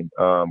complain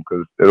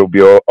because it'll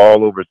be all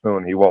over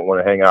soon. He won't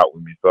want to hang out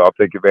with me, so I'll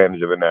take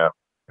advantage of it now.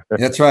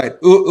 That's right.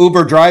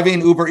 Uber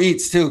driving, Uber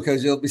Eats too,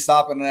 because you'll be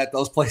stopping at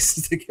those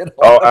places to get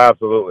home.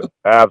 Oh,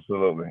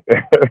 absolutely.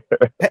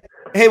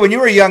 Hey, when you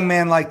were a young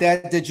man like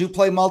that, did you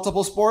play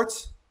multiple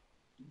sports?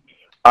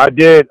 I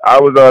did. I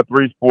was a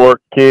 3-sport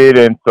kid,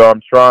 and so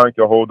I'm trying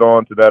to hold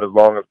on to that as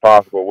long as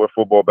possible with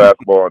football,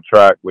 basketball, and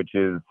track, which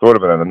is sort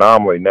of an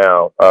anomaly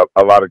now.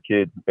 A lot of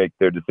kids make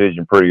their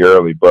decision pretty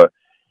early, but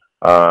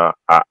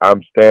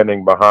I'm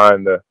standing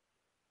behind the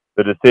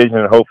decision,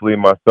 and hopefully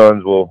my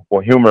sons will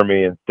humor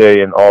me and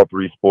stay in all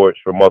 3 sports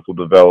for muscle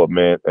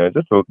development and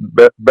just a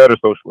better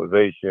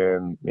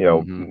socialization,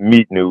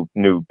 meet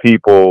new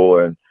people,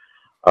 and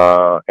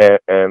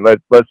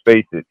let's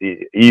face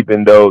it,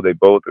 even though they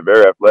both are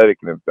very athletic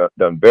and have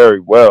done very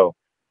well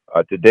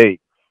to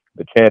date,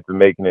 the chance of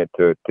making it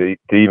to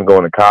even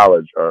going to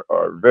college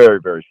are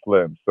very, very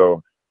slim.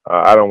 So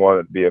I don't want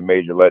it to be a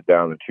major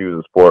letdown to choose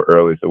a sport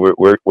early. So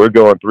we're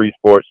going 3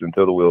 sports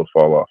until the wheels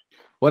fall off.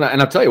 Well,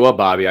 and I'll tell you what,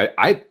 Bobby,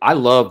 I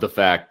love the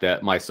fact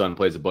that my son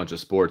plays a bunch of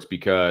sports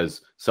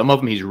because some of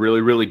them he's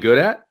really, really good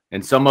at,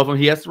 and some of them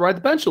he has to ride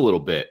the bench a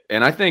little bit.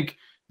 And I think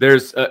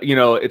there's,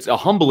 it's a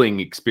humbling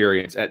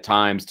experience at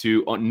times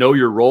to know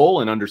your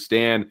role and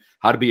understand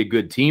how to be a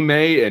good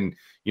teammate and,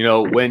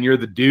 when you're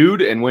the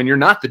dude and when you're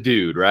not the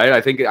dude, right?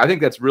 I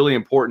think that's really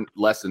important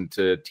lesson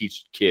to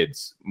teach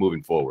kids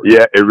moving forward.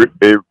 Yeah,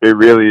 it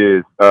really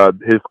is.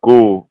 His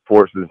school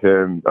forces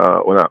him,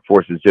 not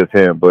forces just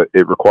him, but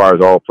it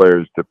requires all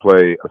players to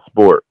play a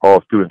sport,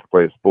 all students to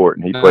play a sport.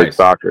 And he played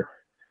soccer,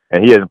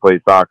 and he hasn't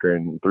played soccer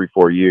in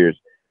 3-4 years.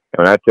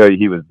 And when I tell you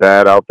he was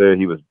bad out there,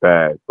 he was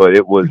bad. But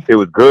it was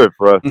good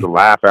for us to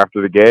laugh after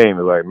the game.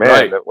 It's like,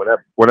 man, right.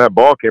 when that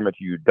ball came at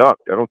you, you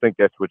ducked. I don't think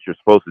that's what you're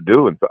supposed to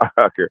do in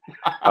soccer.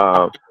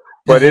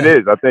 But it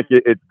is. I think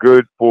it's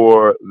good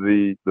for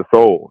the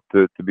soul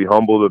to be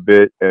humbled a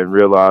bit and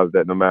realize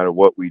that no matter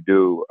what we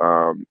do,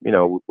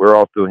 we're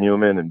all still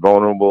human and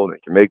vulnerable and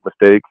can make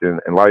mistakes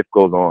and life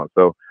goes on.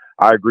 So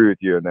I agree with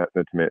you in that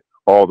sentiment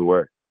all the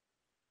way.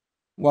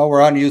 While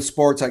we're on youth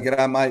sports, I get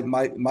on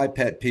my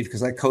pet peeve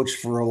because I coached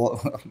for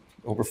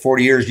over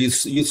 40 years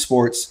youth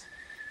sports.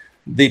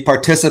 The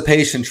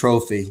participation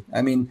trophy.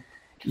 I mean,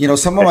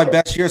 some of my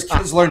best years,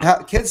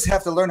 kids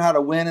have to learn how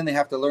to win and they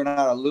have to learn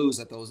how to lose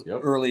at those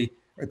early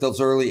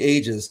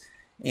ages.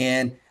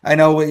 And I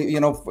know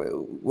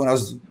when I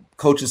was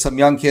coaching some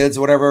young kids,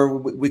 or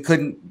whatever,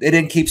 they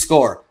didn't keep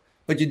score.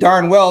 But you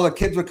darn well, the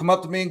kids would come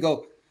up to me and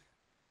go,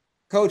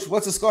 "Coach,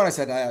 what's the score?" And I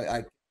said,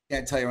 I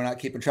can't tell you, we're not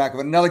keeping track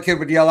of it. Another kid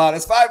would yell out,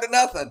 "It's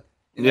 5-0."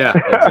 Yeah,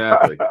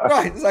 exactly.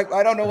 Right. It's like,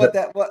 I don't know what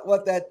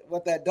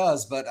that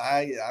does, but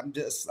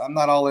I'm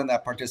not all in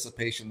that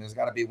participation. There's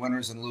got to be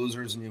winners and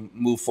losers, and you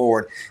move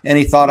forward.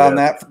 Any thought on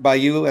that by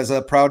you as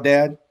a proud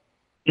dad?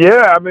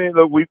 Yeah, I mean,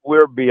 look,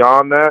 we're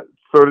beyond that.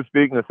 so to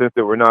speak, in the sense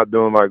that we're not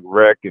doing like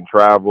rec and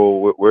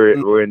travel.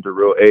 We're into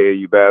real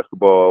AAU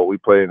basketball. We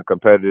play in a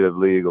competitive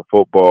league of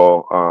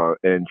football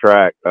and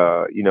track.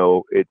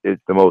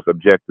 It's the most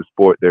objective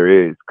sport there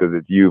is because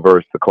it's you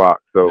versus the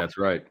clock. So that's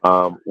right.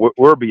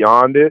 We're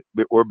beyond it.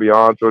 We're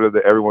beyond sort of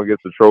the everyone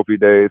gets a trophy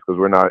days because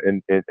we're not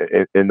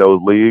in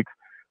those leagues.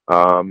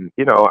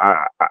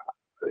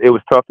 It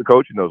was tough to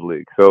coach in those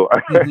leagues. So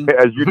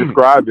as you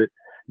described it,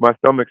 my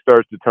stomach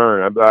starts to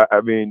turn.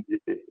 I mean,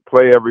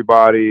 play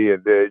everybody,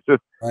 and it's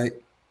just, right.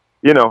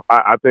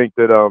 I think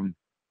that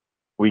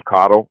we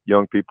coddle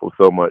young people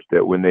so much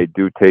that when they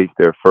do taste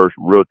their first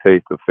real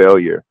taste of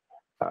failure,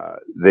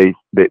 they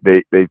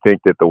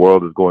think that the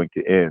world is going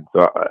to end.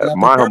 So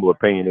my humble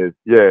opinion is,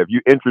 if you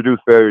introduce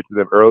failure to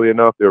them early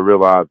enough, they'll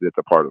realize it's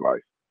a part of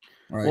life.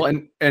 Right. Well,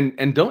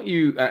 and don't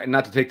you,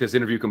 not to take this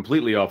interview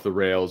completely off the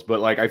rails, but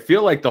like I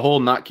feel like the whole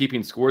not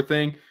keeping score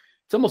thing,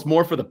 it's almost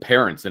more for the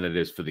parents than it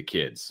is for the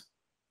kids.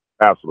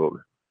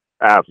 Absolutely.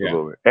 Yeah.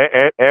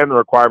 And the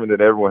requirement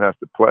that everyone has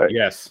to play.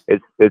 Yes.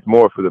 It's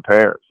more for the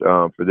parents,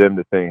 for them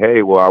to think,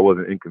 hey, well, I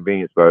wasn't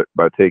inconvenienced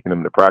by taking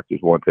them to practice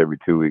once every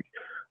 2 weeks.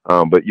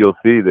 But you'll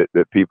see that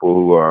people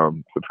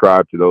who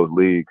subscribe to those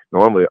leagues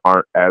normally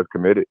aren't as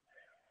committed.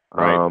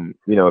 Right.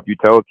 If you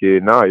tell a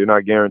kid, no, you're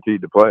not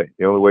guaranteed to play.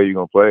 The only way you're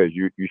going to play is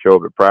you show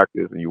up at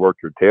practice and you work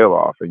your tail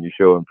off and you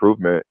show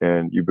improvement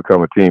and you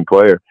become a team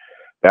player.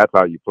 That's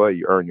how you play.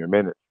 You earn your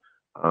minutes.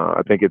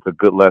 I think it's a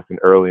good lesson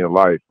early in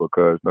life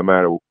because no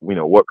matter,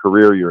 what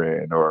career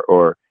you're in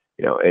or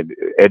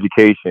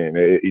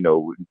education,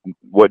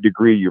 what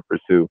degree you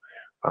pursue,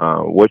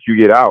 what you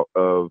get out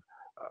of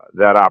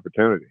that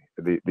opportunity,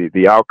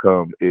 the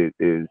outcome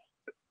is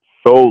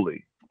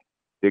solely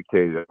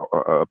dictated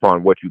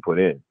upon what you put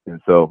in.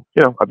 And so,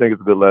 I think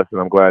it's a good lesson.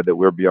 I'm glad that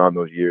we're beyond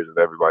those years of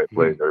everybody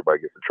plays,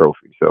 everybody gets a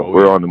trophy. So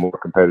we're on the more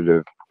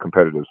competitive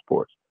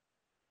sports.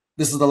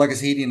 This is the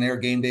Legacy Heating and Air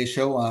Game Day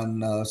Show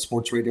on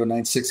Sports Radio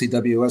 960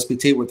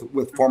 WSBT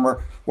with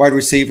former wide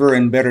receiver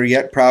and better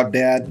yet, proud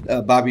dad,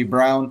 Bobby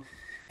Brown.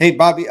 Hey,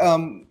 Bobby,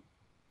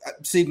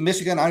 see,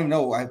 Michigan, I don't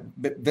know.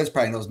 Vince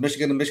probably knows.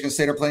 Michigan and Michigan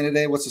State are playing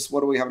today. What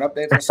do we have an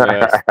update?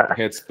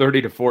 It's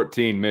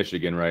 30-14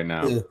 Michigan right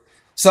now.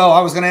 So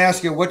I was going to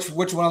ask you which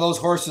one of those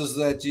horses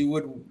that you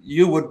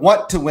would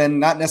want to win,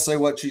 not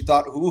necessarily what you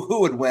thought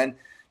who would win,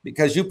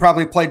 because you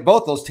probably played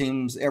both those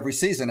teams every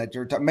season at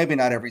your time. Maybe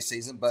not every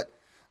season, but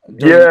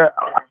it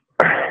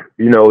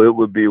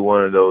would be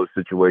one of those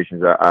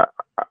situations.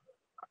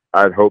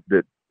 I'd hope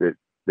that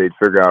they'd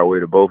figure out a way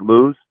to both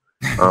lose.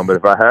 But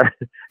if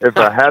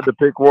I had to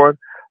pick one,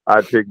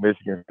 I'd pick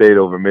Michigan State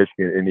over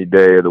Michigan any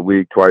day of the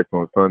week, twice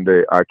on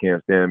Sunday. I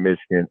can't stand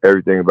Michigan.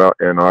 Everything about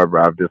Ann Arbor,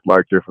 I've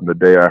disliked her from the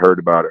day I heard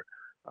about her.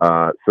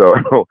 So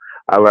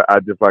I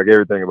dislike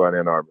everything about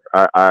Ann Arbor.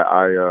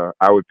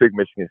 I would pick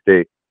Michigan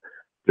State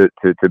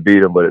to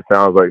beat them, but it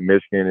sounds like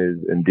Michigan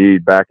is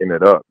indeed backing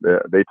it up.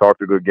 They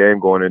talked a good game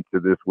going into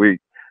this week.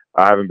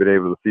 I haven't been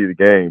able to see the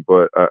game,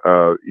 but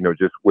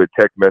just with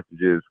text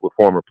messages with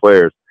former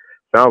players,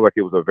 sounds like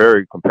it was a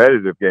very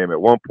competitive game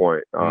at one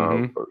point.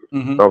 Sounds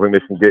like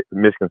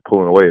Michigan's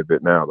pulling away a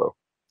bit now, though.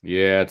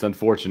 Yeah, it's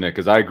unfortunate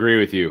because I agree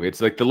with you.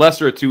 It's like the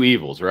lesser of two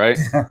evils, right?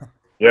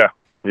 Yeah,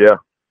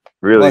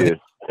 really is.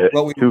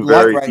 Two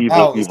very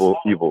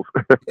evils.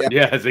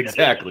 Yes,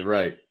 exactly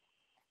right.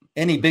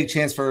 Any big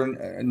chance for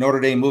Notre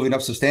Dame moving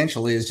up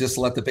substantially is just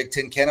to let the Big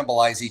Ten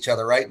cannibalize each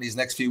other, right? In these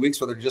next few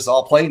weeks where they're just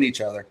all playing each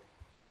other.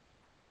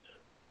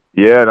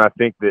 Yeah, and I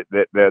think that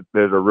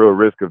there's a real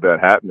risk of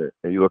that happening.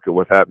 And you look at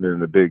what's happening in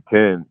the Big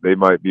Ten, they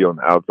might be on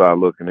the outside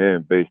looking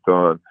in based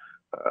on,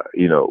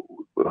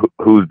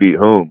 who's beat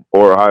whom.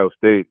 Or Ohio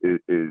State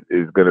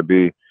is going to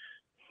be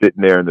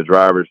sitting there in the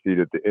driver's seat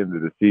at the end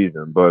of the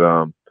season. But,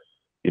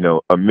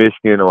 a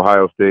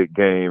Michigan-Ohio State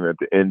game at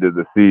the end of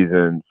the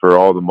season for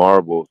all the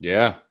marbles.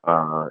 Yeah.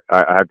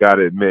 I got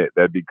to admit,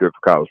 that'd be good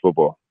for college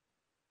football.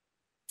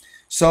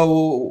 So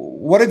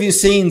what have you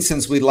seen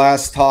since we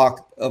last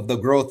talked of the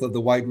growth of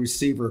the wide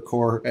receiver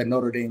core at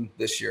Notre Dame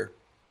this year?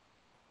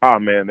 Oh,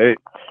 man, their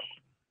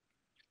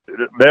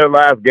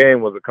last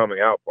game was a coming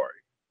out party,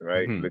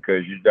 right? Mm-hmm.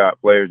 Because you got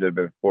players that have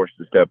been forced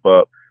to step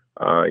up.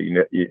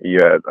 You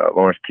had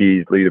Lawrence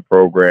Keys lead the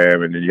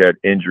program, and then you had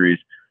injuries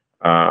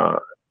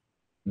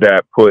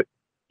that put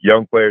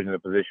young players in a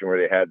position where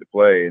they had to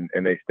play, and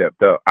they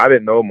stepped up. I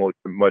didn't know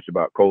much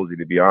about Colsey,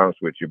 to be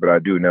honest with you, but I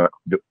do now.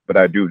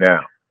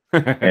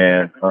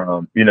 And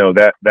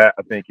that I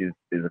think is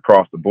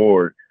across the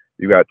board.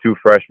 You got two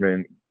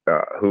freshmen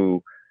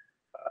who,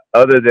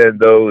 other than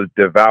those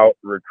devout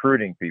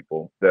recruiting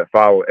people that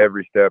follow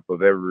every step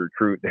of every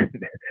recruit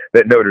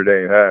that Notre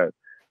Dame has,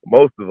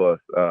 most of us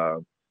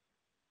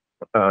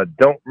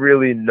don't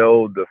really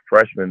know the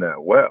freshmen that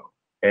well.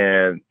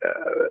 And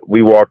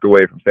we walked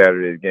away from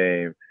Saturday's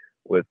game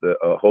with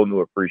a whole new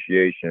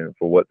appreciation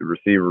for what the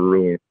receiver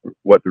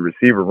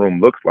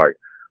room looks like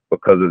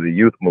because of the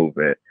youth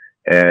movement.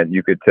 And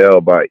you could tell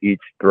by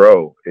each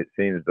throw, it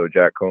seems as though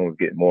Jack Combs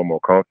getting more and more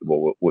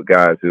comfortable with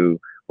guys who,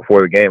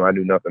 before the game, I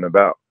knew nothing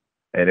about,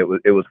 and it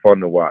was fun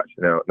to watch.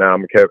 Now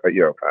I'm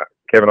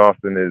Kevin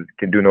Austin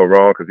can do no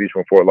wrong because he's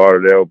from Fort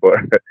Lauderdale, but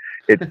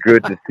it's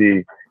good to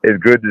see.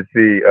 It's good to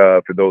see.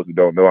 For those who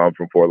don't know, I'm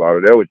from Fort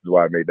Lauderdale, which is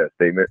why I made that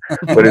statement.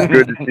 But it's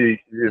good to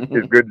see.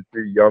 It's good to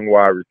see young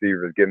wide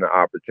receivers getting the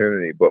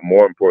opportunity. But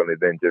more importantly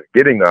than just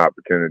getting the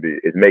opportunity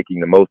is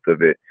making the most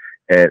of it.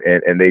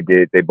 And they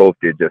did. They both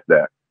did just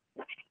that.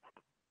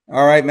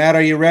 All right, Matt,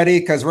 are you ready?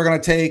 Because we're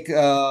going to take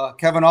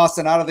Kevin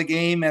Austin out of the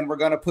game, and we're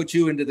going to put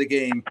you into the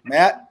game.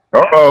 Matt?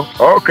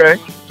 Uh-oh. Okay.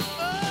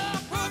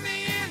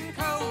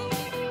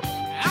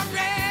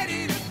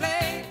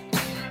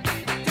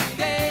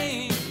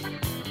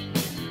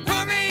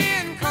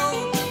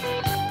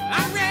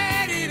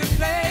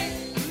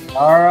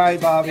 All right,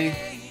 Bobby,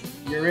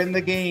 you're in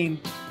the game.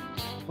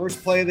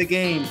 First play of the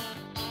game,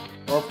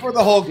 or for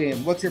the whole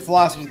game. What's your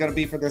philosophy going to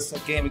be for this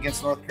game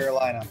against North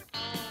Carolina?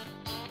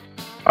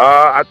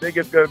 I think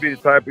it's going to be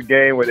the type of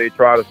game where they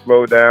try to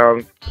slow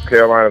down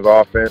Carolina's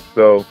offense.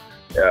 So,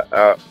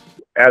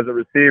 as a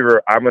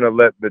receiver, I'm going to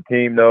let the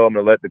team know. I'm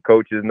going to let the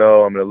coaches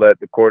know. I'm going to let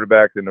the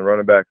quarterbacks and the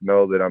running backs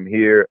know that I'm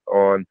here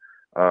on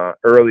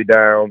early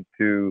down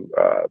to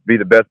be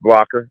the best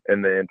blocker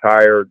in the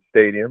entire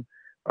stadium.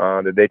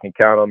 That they can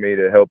count on me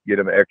to help get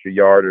them an extra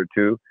yard or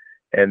two.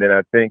 And then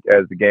I think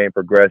as the game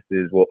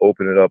progresses, we'll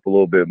open it up a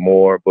little bit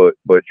more. But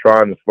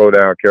trying to slow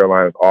down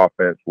Carolina's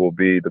offense will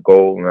be the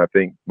goal. And I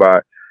think by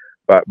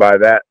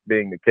that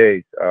being the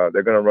case,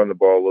 they're going to run the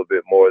ball a little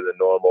bit more than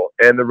normal.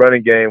 And the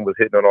running game was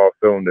hitting on all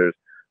cylinders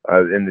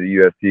in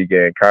the USC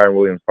game. Kyron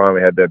Williams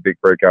finally had that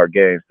big breakout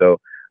game. So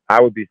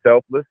I would be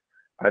selfless.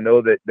 I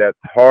know that that's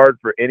hard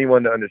for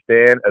anyone to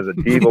understand as a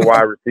diva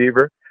wide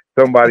receiver,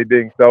 somebody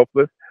being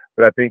selfless.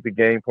 But I think the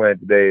game plan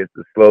today is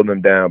to slow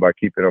them down by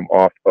keeping them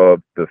off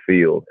of the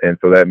field. And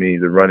so that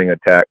means the running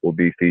attack will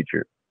be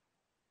featured.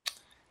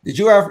 Did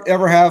you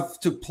ever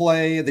have to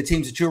play the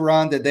teams that you were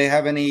on? Did they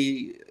have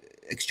any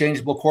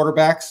exchangeable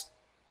quarterbacks?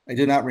 I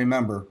do not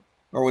remember.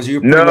 Or was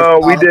you? No,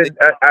 we did.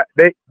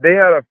 They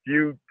had a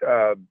few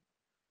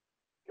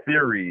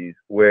series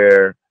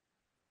where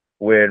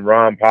when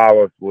Ron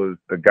Powers was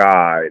the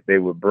guy, they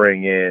would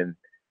bring in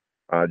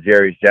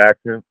Jerry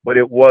Jackson, but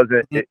it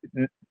wasn't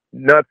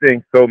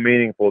nothing so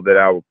meaningful that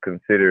I would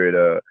consider it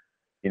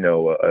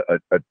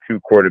a two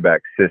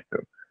quarterback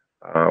system.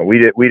 We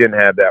didn't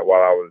have that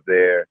while I was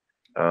there,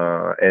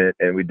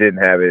 and we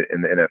didn't have it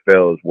in the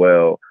NFL as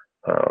well.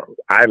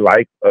 I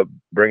like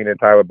bringing in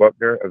Tyler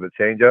Buchner as a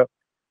changeup,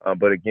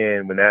 but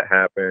again, when that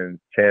happens,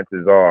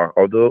 chances are,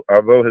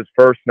 although his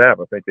first snap,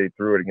 I think they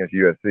threw it against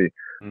USC,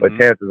 but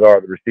chances are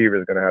the receiver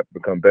is going to have to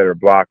become better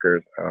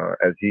blockers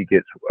as he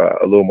gets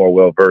a little more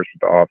well versed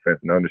with the offense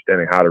and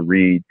understanding how to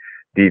read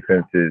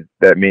defenses.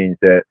 That means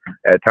that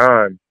at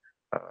times,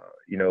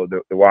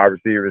 the wide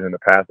receivers in the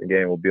passing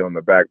game will be on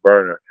the back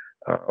burner.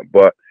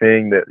 But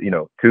seeing that,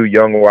 two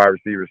young wide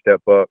receivers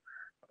step up,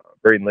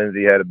 Braden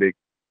Lindsey had a big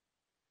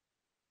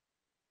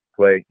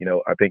play.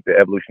 I think the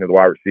evolution of the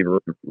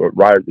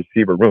wide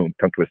receiver room,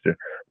 tongue twister,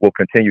 will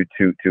continue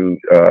to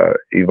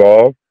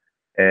evolve.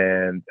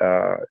 And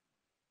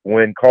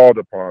when called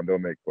upon, they'll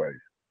make plays.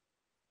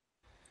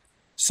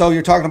 So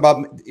you're talking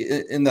about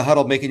in the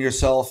huddle, making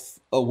yourself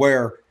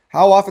aware.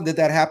 How often did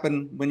that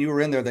happen when you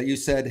were in there that you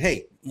said,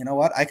 hey, you know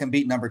what, I can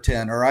beat number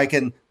 10 or I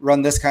can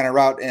run this kind of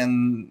route,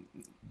 and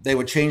they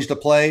would change the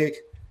play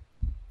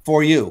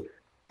for you?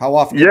 How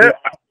often? Yeah,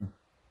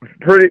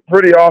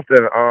 pretty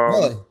often.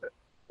 Really?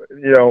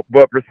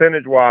 But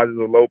percentage-wise is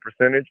a low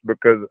percentage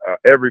because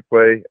every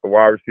play, the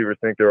wide receivers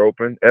think they're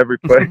open. Every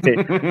play,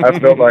 I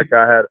felt like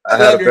I had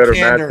a better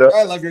matchup.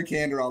 I love your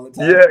candor all the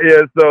time.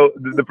 Yeah. So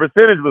the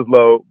percentage was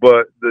low,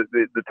 but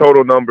the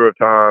total number of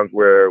times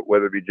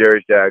whether it be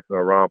Jerry Jackson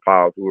or Ron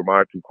Powell, who were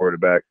my two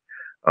quarterbacks,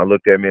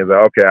 looked at me and was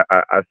like, okay,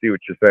 I see what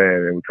you're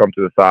saying. And we come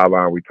to the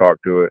sideline, we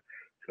talk to it.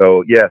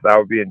 So, yes, I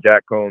would be in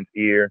Jack Cohn's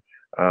ear.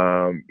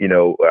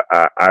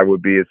 I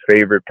would be his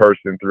favorite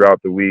person throughout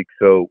the week.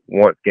 So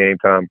once game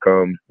time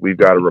comes, we've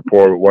got a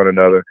rapport with one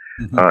another.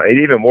 And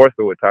even more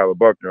so with Tyler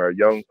Buchner, a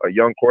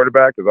young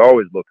quarterback is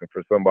always looking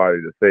for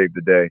somebody to save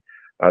the day.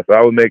 So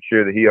I would make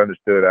sure that he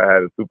understood I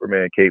had a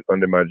Superman cape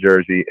under my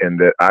jersey and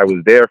that I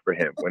was there for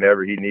him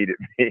whenever he needed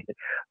me.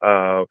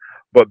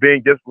 But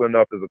being disciplined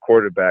enough as a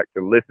quarterback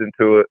to listen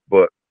to it,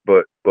 but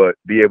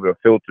be able to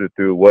filter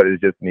through what is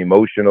just an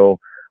emotional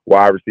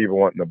wide receiver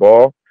wanting the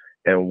ball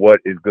and what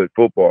is good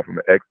football from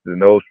an X to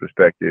the O's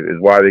perspective is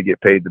why they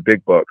get paid the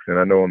big bucks. And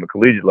I know on the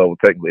collegiate level,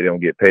 technically they don't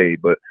get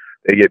paid, but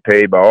they get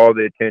paid by all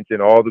the attention,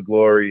 all the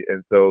glory.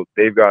 And so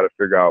they've got to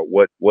figure out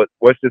what's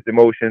just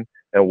emotion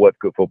and what's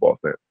good football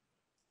sense.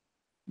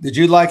 Did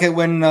you like it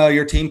when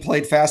your team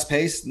played fast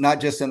paced,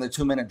 not just in the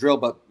 2-minute drill,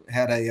 but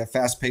had a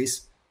fast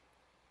pace?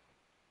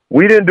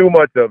 We didn't do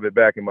much of it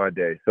back in my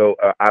day. So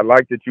I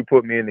like that you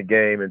put me in the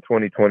game in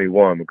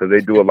 2021 because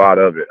they do a lot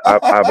of it.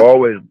 I've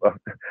always loved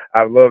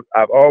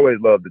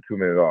the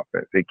 2-minute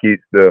offense. It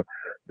keeps the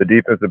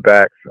defensive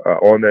backs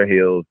on their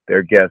heels.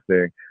 They're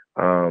guessing.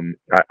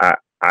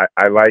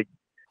 I like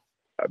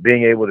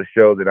being able to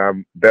show that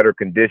I'm better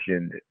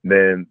conditioned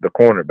than the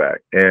cornerback.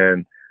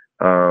 And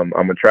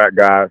I'm a track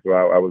guy, so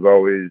I was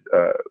always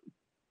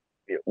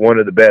one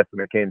of the best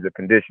when it came to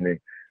conditioning.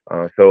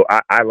 So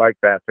I like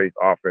fast-paced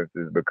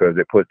offenses because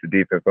it puts the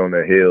defense on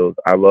their heels.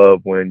 I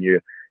love when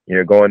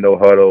you're going no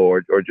huddle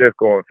or just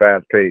going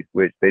fast-paced,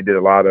 which they did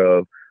a lot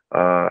of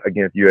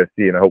against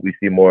USC, and I hope we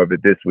see more of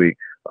it this week.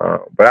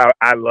 But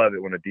I love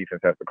it when a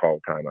defense has to call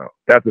a timeout.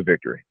 That's a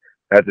victory.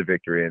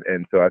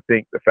 And so I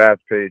think the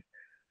fast-paced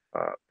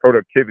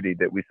productivity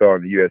that we saw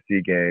in the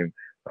USC game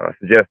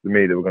suggests to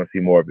me that we're going to see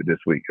more of it this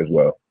week as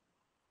well.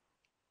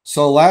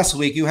 So last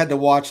week you had to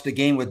watch the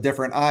game with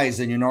different eyes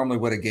than you normally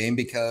would a game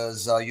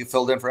because you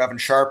filled in for Evan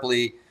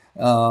Sharpley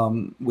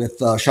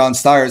with Sean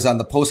Stiers on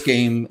the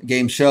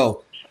post-game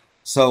show.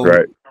 So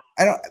right.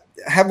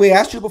 Have we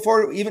asked you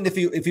before, even if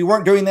you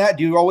weren't doing that,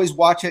 do you always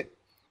watch it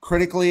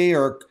critically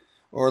or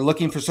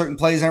looking for certain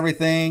plays and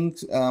everything?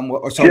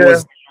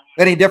 Was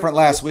any different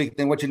last week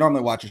than what you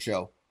normally watch a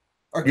show?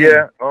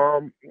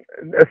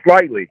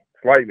 Slightly.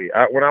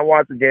 When I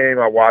watch a game,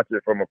 I watch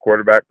it from a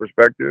quarterback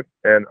perspective.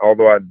 And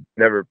although I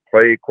never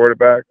played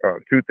quarterback,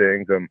 two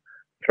things. I'm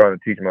trying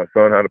to teach my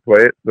son how to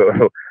play it.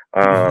 So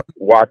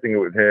watching it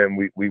with him,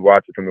 we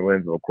watch it from the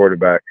lens of a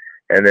quarterback.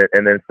 And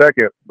then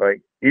second,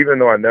 like, even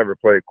though I never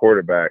played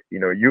quarterback,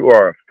 you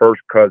are a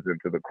first cousin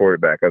to the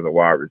quarterback as a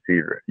wide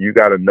receiver. You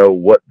got to know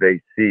what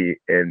they see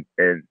and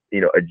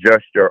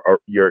adjust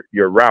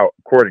your route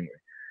accordingly.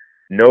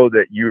 Know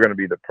that you're going to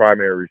be the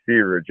primary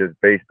receiver just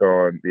based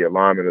on the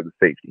alignment of the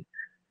safety.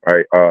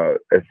 Right.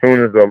 As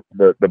soon as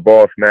the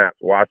ball snaps,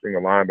 watching the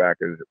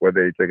linebackers,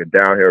 whether they take a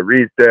downhill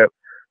read step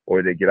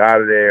or they get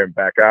out of there and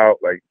back out,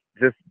 like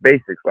just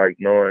basics, like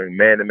knowing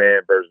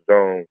man-to-man versus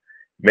zone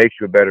makes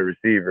you a better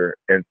receiver.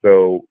 And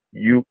so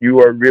you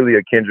are really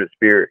a kindred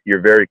spirit.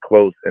 You're very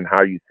close in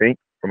how you think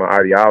from an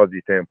ideology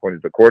standpoint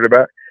as a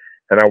quarterback.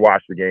 And I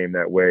watch the game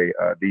that way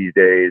these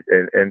days.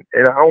 And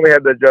I only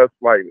had to adjust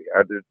slightly. I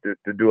had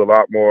to do a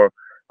lot more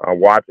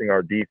watching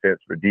our defense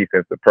for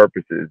defensive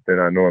purposes than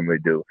I normally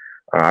do.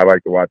 I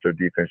like to watch our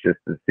defense just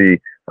to see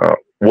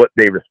what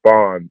they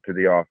respond to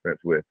the offense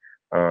with.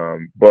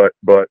 But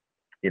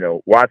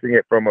watching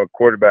it from a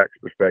quarterback's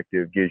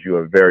perspective gives you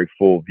a very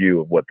full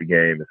view of what the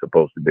game is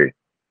supposed to be.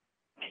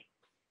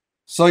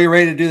 So you're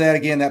ready to do that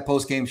again, that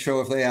post-game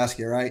show, if they ask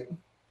you, right?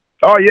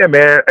 Oh, yeah,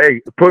 man.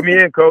 Hey, put me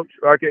in, Coach.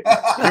 Okay,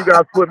 you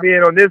guys put me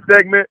in on this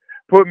segment.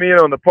 Put me in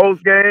on the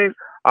post-game.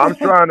 I'm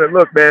trying to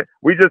look, man.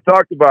 We just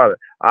talked about it.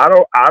 I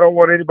don't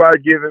want anybody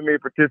giving me a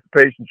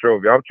participation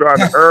trophy. I'm trying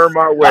to earn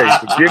my way.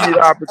 So give me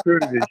the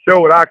opportunity to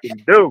show what I can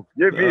do.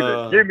 Give me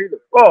the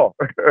ball.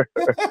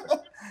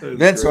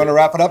 Vince, you want to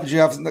wrap it up? Did you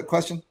have a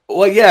question?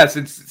 Well, yeah.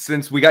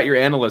 Since we got your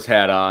analyst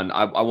hat on,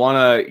 I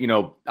want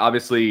to,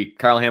 obviously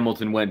Kyle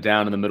Hamilton went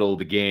down in the middle of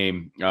the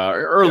game,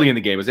 early in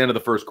the game. It was the end of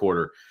the first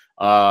quarter.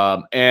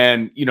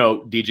 And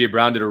DJ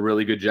Brown did a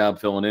really good job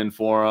filling in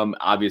for him.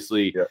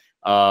 Obviously,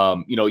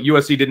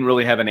 USC didn't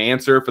really have an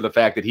answer for the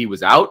fact that he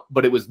was out,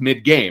 but it was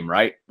mid-game,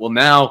 right? Well,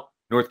 now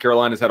North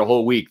Carolina's had a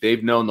whole week.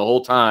 They've known the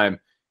whole time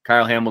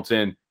Kyle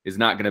Hamilton is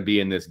not going to be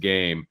in this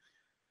game.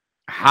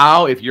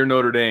 How, if you're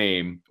Notre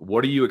Dame,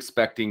 what are you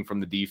expecting from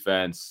the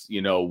defense,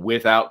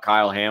 without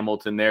Kyle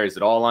Hamilton there? Is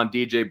it all on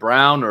DJ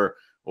Brown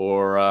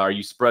or are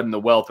you spreading the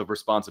wealth of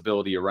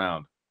responsibility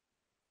around?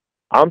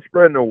 I'm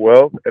spreading the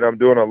wealth, and I'm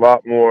doing a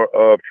lot more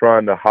of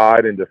trying to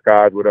hide and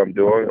disguise what I'm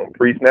doing on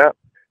pre-snap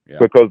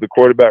because the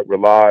quarterback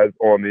relies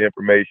on the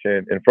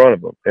information in front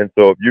of him. And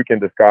so if you can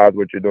disguise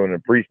what you're doing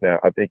in pre-snap,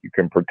 I think you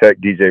can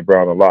protect DJ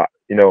Brown a lot.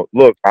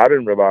 Look, I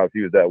didn't realize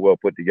he was that well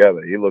put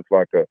together. He looks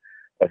like a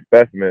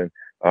specimen,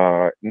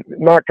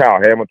 not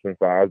Kyle Hamilton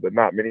size, but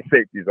not many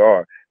safeties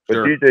are. But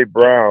sure. DJ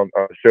Brown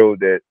showed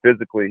that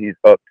physically he's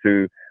up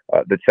to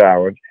the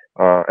challenge.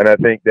 And I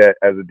think that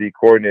as a D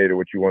coordinator,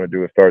 what you want to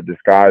do is start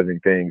disguising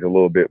things a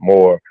little bit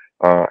more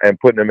and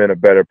putting them in a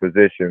better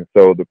position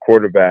so the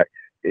quarterback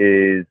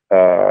is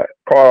caught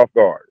off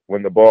guard.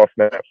 When the ball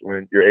snaps,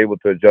 when you're able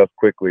to adjust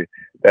quickly,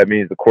 that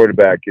means the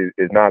quarterback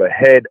is not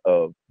ahead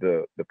of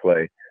the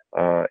play.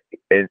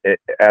 And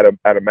at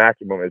a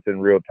maximum, it's in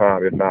real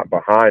time, if not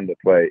behind the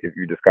play, if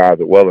you disguise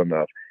it well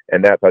enough.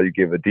 And that's how you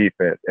give a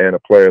defense and a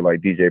player like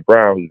DJ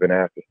Brown, who's been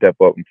asked to step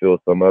up and fill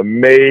some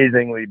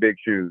amazingly big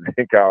shoes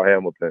in Kyle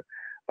Hamilton.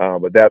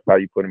 But that's how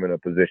you put him in a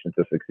position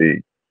to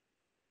succeed.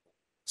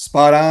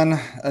 Spot on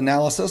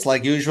analysis,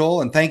 like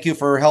usual. And thank you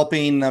for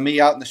helping me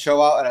out in the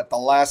show out and at the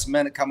last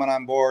minute coming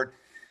on board.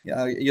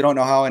 You don't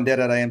know how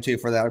indebted I am to you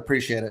for that. I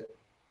appreciate it.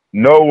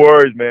 No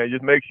worries, man.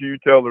 Just make sure you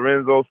tell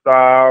Lorenzo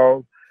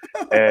Styles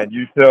and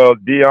you tell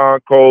Deion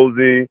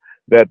Colzie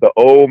that the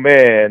old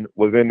man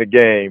was in the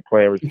game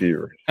playing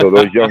receiver. So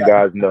those young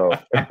guys know.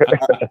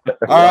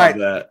 All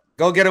right.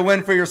 Go get a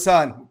win for your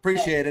son.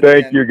 Appreciate it.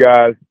 Thank you,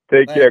 guys.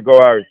 Take care. Go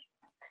Irish.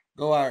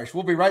 Go Irish.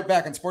 We'll be right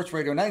back on Sports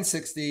Radio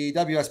 960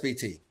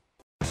 WSBT.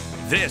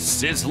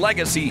 This is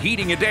Legacy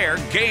Heating and Air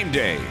Game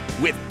Day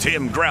with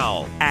Tim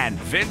Grell and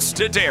Vince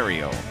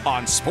D'Addario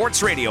on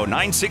Sports Radio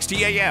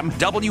 960 AM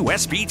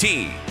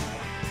WSBT.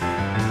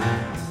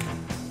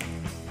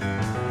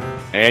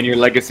 And your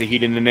Legacy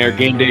Heating and Air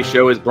Game Day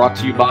show is brought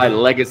to you by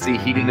Legacy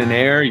Heating and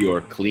Air,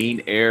 your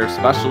clean air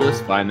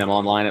specialist. Find them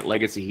online at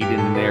Legacy Heating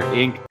and Air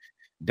Inc.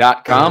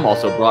 SportsRadio960am.com.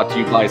 Also brought to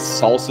you by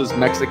Salsa's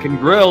Mexican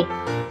Grill.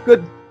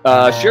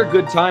 Share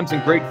good times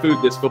and great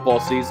food this football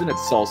season at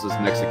Salsa's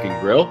Mexican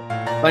Grill.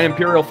 By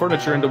Imperial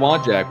Furniture in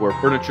Dowagiac, where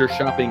furniture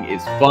shopping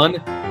is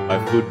fun.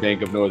 By Food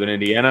Bank of Northern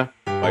Indiana.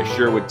 By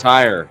Sherwood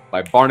Tire.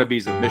 By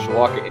Barnaby's of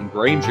Mishawaka and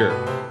Granger.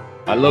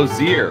 By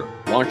Lozier.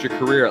 Launch your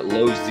career at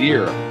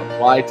Lozier.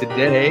 Apply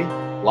today.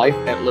 Life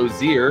at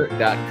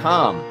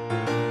Lozier.com.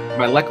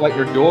 By Lecklight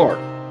Your Door.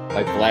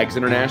 By Flags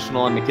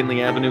International on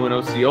McKinley Avenue in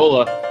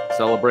Osceola.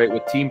 Celebrate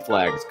with team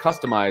flags,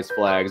 customized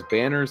flags,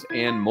 banners,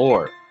 and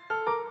more.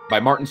 By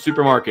Martin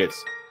Supermarkets.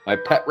 By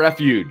Pet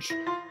Refuge.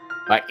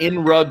 By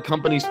In-Rug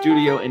Company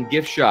Studio and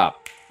Gift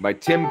Shop. By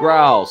Tim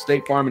Growl,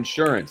 State Farm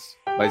Insurance.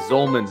 By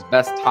Zolman's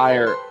Best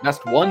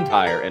One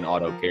Tire and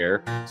Auto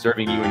Care,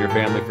 serving you and your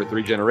family for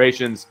 3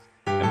 generations.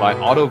 And by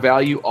Auto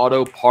Value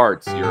Auto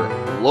Parts, your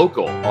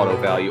local Auto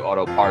Value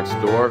Auto Parts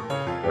store,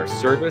 where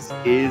service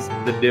is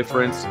the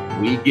difference.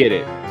 We get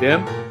it.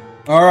 Tim?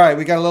 All right,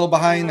 we got a little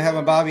behind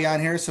having Bobby on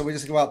here, so we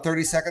just go about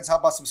 30 seconds. How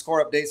about some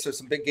score updates? There's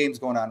some big games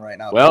going on right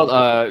now.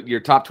 Well, your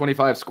top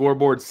 25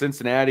 scoreboard,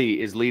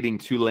 Cincinnati is leading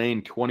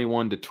Tulane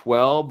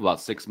 21-12,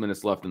 about 6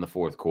 minutes left in the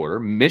fourth quarter.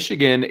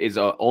 Michigan is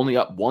only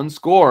up 1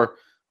 score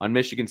on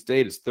Michigan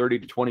State. It's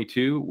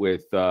 30-22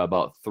 with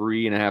about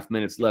 3.5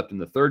 minutes left in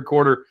the third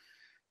quarter.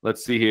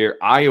 Let's see here.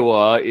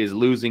 Iowa is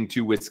losing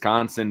to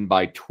Wisconsin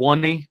by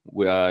 20.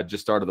 We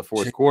just started the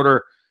fourth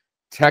quarter.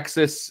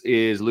 Texas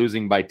is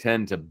losing by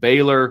 10 to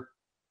Baylor.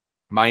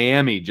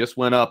 Miami just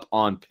went up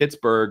on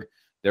Pittsburgh.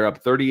 They're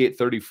up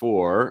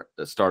 38-34 at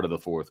the start of the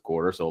fourth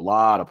quarter. So a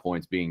lot of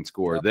points being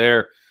scored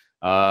there.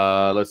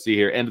 Let's see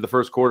here. End of the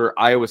first quarter,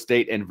 Iowa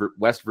State and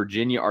West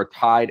Virginia are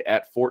tied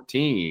at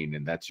 14.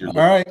 And that's your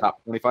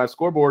top 25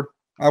 scoreboard.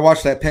 I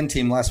watched that Penn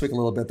team last week a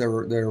little bit. They're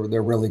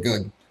really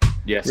good.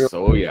 Yes. Really?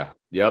 Oh yeah.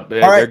 Yep.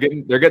 They're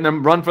getting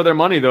them run for their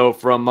money though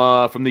from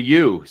the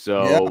U.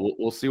 So yeah.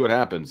 We'll see what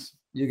happens.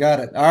 You got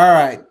it. All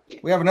right.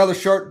 We have another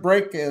short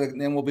break, and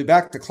then we'll be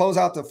back to close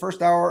out the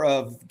first hour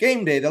of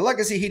Game Day, the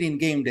Legacy Heating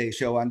Game Day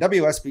show on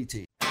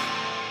WSBT.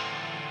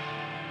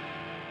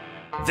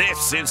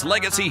 This is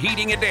Legacy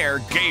Heating and Air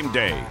Game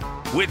Day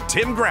with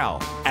Tim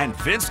Growl and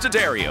Vince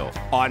D'Addario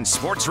on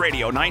Sports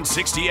Radio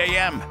 960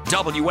 AM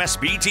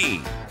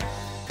WSBT.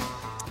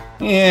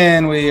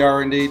 And we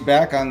are indeed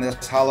back on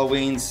this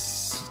Halloween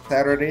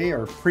Saturday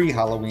or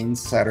pre-Halloween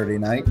Saturday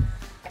night.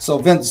 So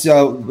Vince,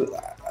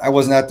 I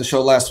wasn't at the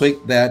show last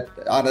week. That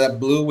out of that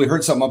blue, we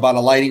heard something about a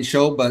lighting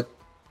show, but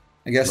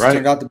I guess it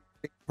turned out to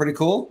be pretty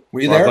cool.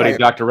 Were you there? Our buddy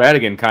Dr.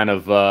 Radigan kind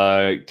of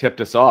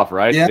tipped us off,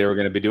 right? Yeah. They were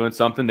going to be doing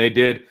something. They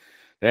did.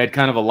 They had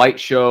kind of a light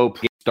show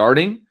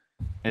starting,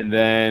 and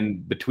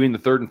then between the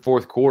third and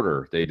fourth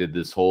quarter, they did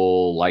this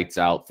whole lights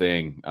out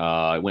thing.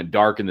 It went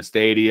dark in the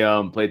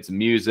stadium, played some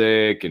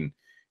music, and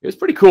it was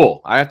pretty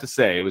cool. I have to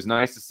say, it was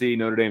nice to see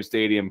Notre Dame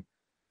Stadium,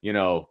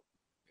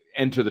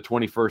 enter the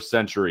 21st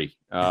century,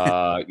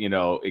 in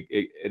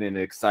an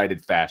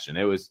excited fashion.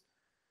 It was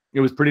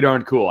pretty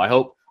darn cool.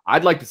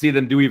 I'd like to see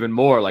them do even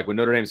more. Like when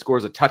Notre Dame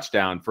scores a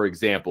touchdown, for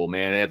example,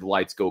 man, they had the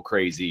lights go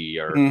crazy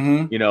or,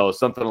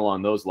 something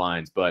along those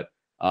lines. But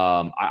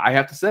I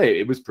have to say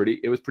it was pretty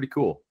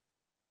cool.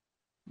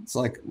 It's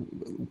like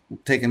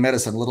taking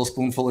medicine, a little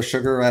spoonful of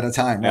sugar at a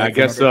time. Right? I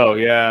guess so.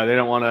 Yeah. They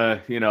don't want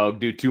to,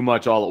 do too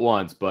much all at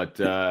once,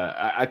 but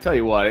I tell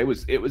you what, it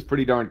was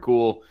pretty darn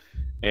cool.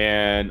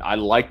 And I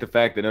like the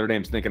fact that Notre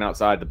Dame's thinking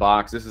outside the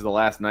box. This is the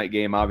last night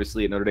game,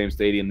 obviously, at Notre Dame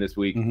Stadium this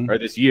week or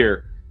this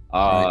year.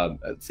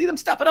 See them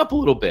step it up a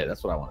little bit.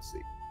 That's what I want to see.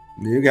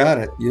 You got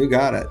it.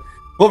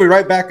 We'll be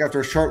right back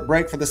after a short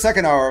break for the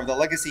second hour of the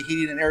Legacy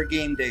Heating and Air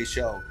Game Day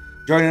show.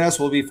 Joining us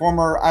will be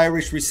former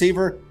Irish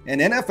receiver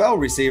and NFL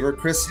receiver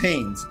Chris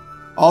Haynes.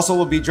 Also,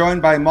 we'll be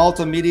joined by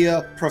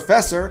multimedia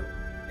professor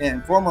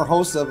and former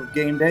host of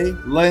Game Day,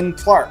 Len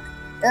Clark.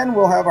 And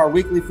we'll have our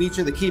weekly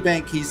feature, the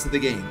KeyBank Keys to the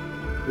Game.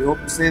 We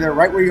hope to stay there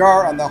right where you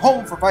are on the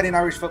home for Fighting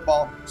Irish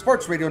football,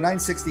 Sports Radio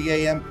 960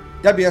 AM,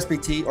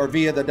 WSBT, or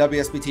via the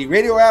WSBT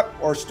radio app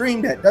or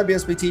streamed at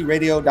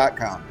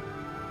WSBTradio.com.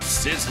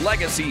 This is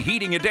Legacy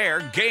Heating and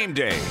Air Game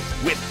Day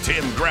with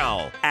Tim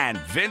Growl and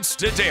Vince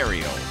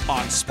D'Addario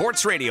on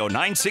Sports Radio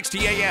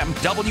 960 AM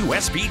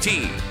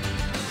WSBT.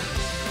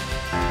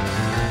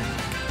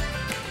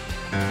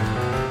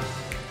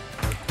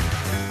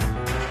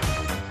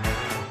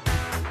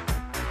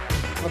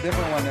 A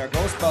different one there,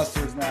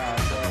 Ghostbusters now.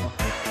 So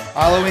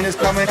Halloween is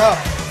coming up.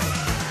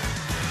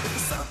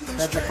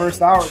 That's the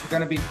first hour. It's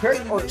going to be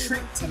trick or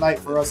treat tonight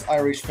for us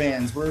Irish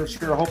fans. We're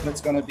sure hoping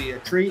it's going to be a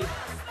treat.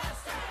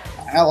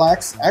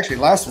 Alex, actually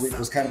last week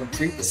was kind of a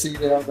treat to see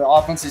the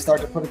offense start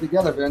to put it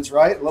together, Vince,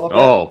 right? A little bit.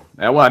 Oh,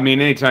 well, I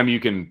mean, anytime you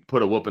can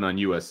put a whooping on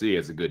USC,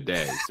 it's a good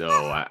day. So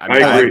I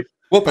agree.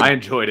 I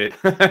enjoyed it.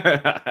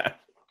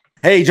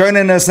 Hey,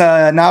 joining us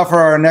now for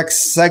our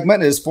next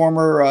segment is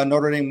former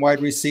Notre Dame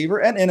wide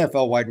receiver and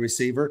NFL wide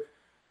receiver,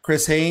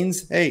 Chris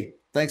Haynes. Hey,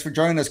 thanks for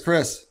joining us,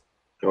 Chris.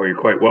 Oh, you're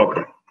quite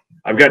welcome.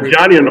 I've got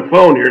Johnny on the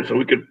phone here, so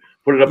we could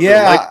put it up.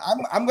 Yeah,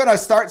 I'm going to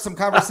start some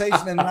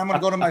conversation, and then I'm going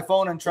to go to my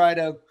phone and try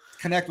to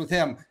connect with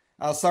him.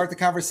 I'll start the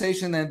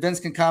conversation, and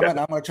Vince can comment.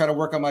 I'm going to try to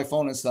work on my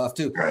phone and stuff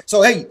too.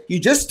 So, hey, you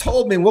just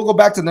told me, we'll go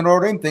back to the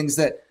Notre Dame things,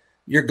 that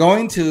you're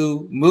going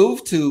to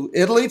move to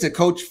Italy to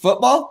coach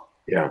football?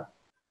 Yeah.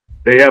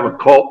 They have a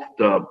cult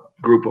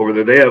group over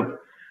there. They have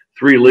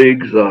 3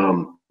 leagues,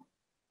 3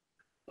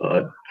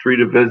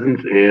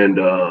 divisions, and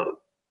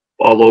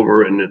all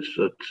over. And it's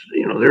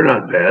they're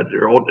not bad.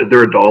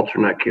 They're adults.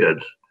 They're not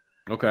kids.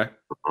 Okay.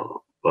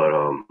 But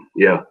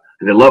yeah,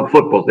 and they love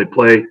football. They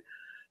play.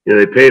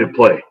 They pay to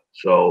play.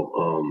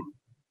 So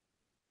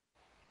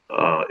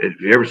if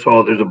you ever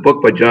saw, there's a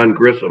book by John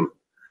Grisham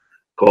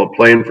called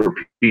 "Playing for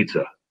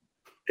Pizza,"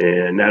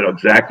 and that's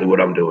exactly what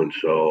I'm doing.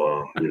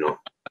 So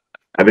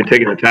I've been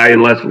taking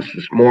Italian lessons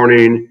this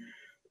morning,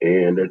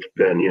 and it's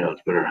been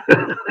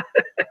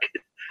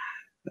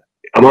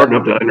I'm hard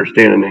enough to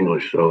understand in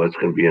English, so it's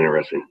going to be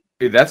interesting.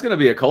 That's going to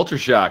be a culture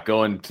shock,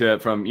 going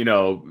from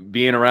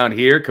being around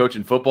here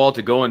coaching football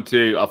to going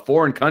to a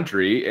foreign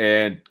country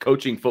and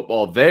coaching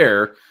football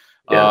there.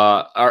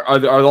 Yeah.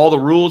 Are all the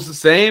rules the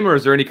same, or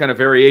is there any kind of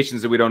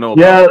variations that we don't know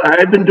about? Yeah,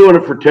 I've been doing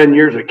it for 10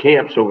 years at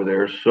camps over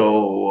there.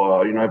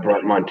 So I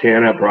brought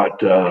Montana, I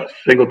brought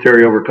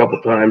Singletary over a couple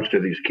of times to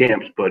these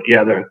camps. But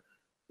yeah,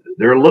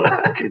 they're a little.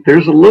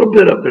 There's a little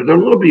bit of they're a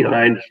little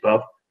behind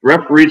stuff.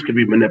 Referees can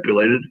be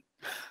manipulated,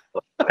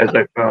 as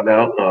I found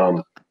out.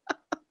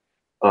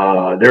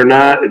 They're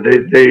not.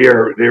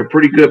 They're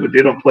pretty good, but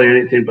they don't play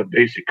anything but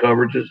basic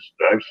coverages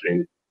that I've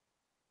seen.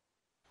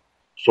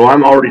 So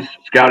I'm already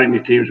scouting the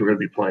teams we're going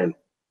to be playing.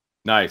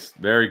 Nice,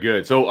 very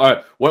good.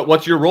 So,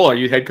 what's your role? Are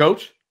you head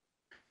coach?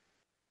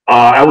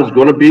 I was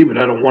going to be, but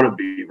I don't want to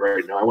be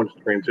right now. I want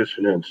to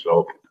transition in.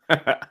 So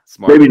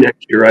Smart. Maybe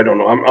next year. I don't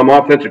know. I'm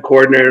offensive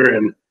coordinator,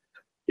 and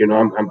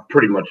I'm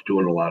pretty much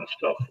doing a lot of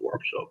stuff for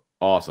him. So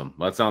awesome.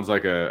 That sounds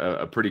like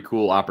a pretty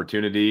cool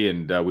opportunity,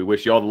 and we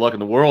wish you all the luck in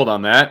the world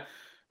on that.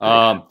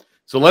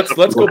 So let's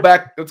go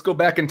back. Let's go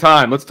back in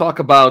time. Let's talk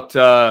about.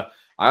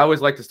 I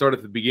always like to start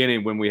at the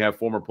beginning when we have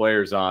former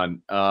players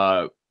on.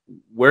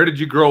 Where did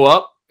you grow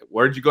up?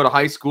 Where did you go to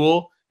high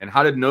school? And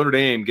how did Notre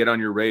Dame get on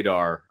your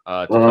radar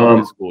to come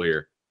to school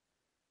here?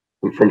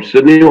 I'm from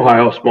Sidney,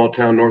 Ohio, a small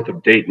town north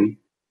of Dayton.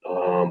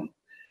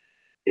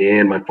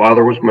 And my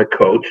father was my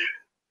coach.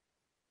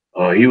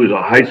 He was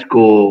a high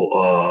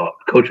school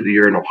coach of the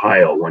year in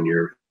Ohio one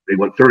year. They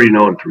went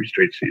 30-0 in 3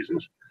 straight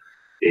seasons.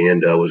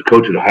 And was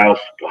coach of the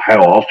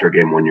Ohio All-Star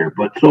game one year.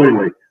 But so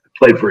anyway, I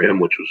played for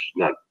him, which was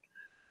not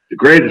the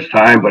greatest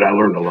time, but I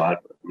learned a lot.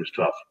 It was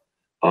tough.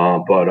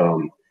 But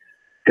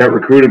got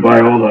recruited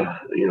by all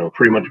the,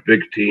 pretty much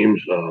big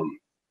teams,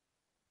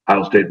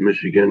 Ohio State,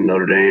 Michigan,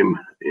 Notre Dame.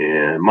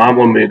 And Mom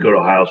wanted me to go to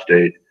Ohio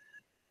State.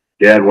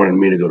 Dad wanted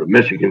me to go to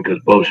Michigan because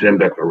Bo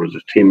Schembechler was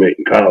his teammate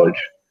in college.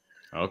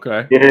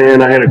 Okay.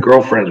 And I had a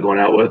girlfriend I was going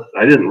out with.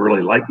 I didn't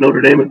really like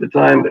Notre Dame at the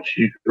time, but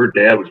her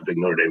dad was a big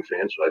Notre Dame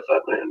fan, so I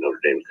thought, man, Notre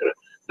Dame's gonna.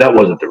 That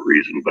wasn't the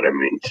reason, but I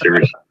mean,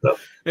 seriously,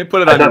 they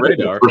put it on your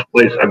radar. First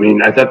place. I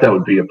mean, I thought that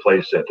would be a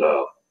place that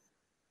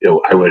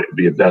I would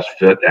be a best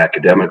fit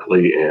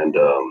academically and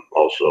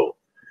also,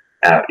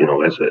 as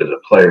a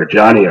player.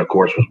 Johnny, of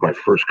course, was my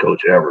first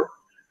coach ever,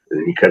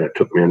 and he kind of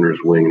took me under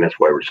his wing, and that's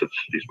why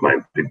he's my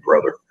big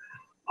brother.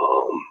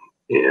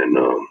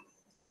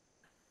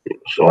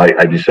 So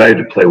I decided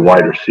to play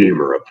wide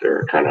receiver up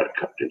there.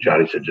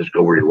 Johnny said, just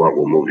go where you want.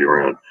 We'll move you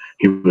around.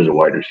 He was a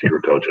wide receiver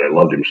coach, and I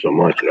loved him so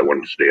much that I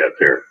wanted to stay out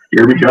there. You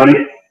hear me,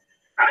 Johnny?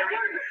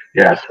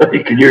 Yeah. So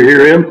can you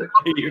hear him?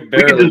 We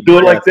can just do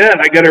it like that.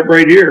 I got it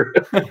right here.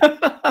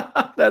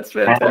 That's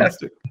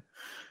fantastic.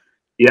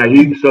 Yeah.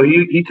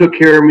 He took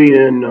care of me,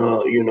 and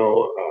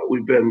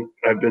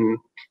I've been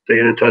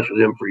staying in touch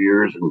with him for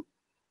years, and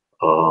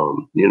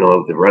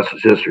the rest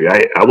is history.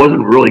 I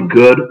wasn't really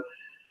good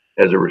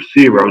as a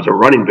receiver. I was a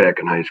running back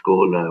in high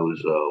school, and I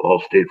was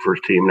all-state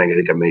first team, and I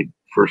think I made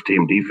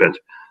first-team defense.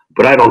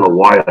 But I don't know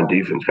why on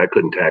defense. I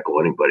couldn't tackle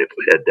anybody,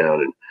 put head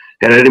down,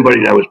 and anybody.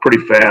 And I was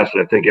pretty fast,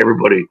 and I think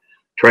everybody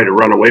tried to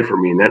run away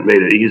from me, and that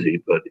made it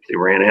easy. But if they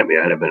ran at me,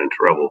 I'd have been in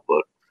trouble.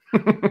 But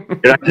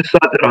and I just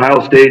thought that Ohio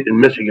State and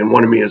Michigan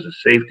wanted me as a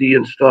safety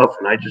and stuff,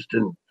 and I just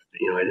didn't.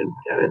 I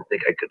didn't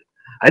think I could.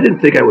 I didn't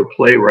think I would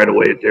play right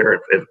away there,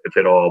 if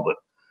at all. But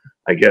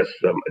I guess,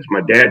 as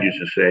my dad used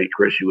to say,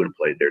 Chris, you would have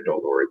played there.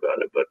 Don't worry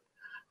about it. But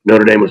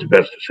Notre Dame was the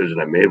best decision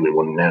I made. We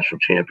won the national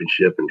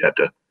championship and got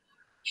to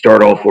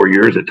start all 4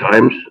 years at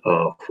times.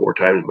 4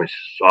 times my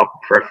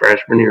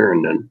freshman year,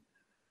 and then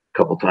a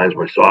couple times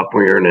my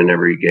sophomore year, and then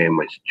every game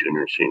my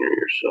junior and senior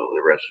year. So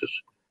the rest is.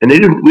 And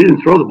we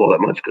didn't throw the ball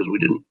that much because we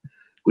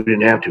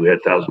didn't have to. We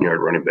had 1,000-yard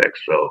running backs.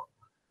 So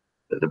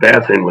the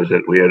bad thing was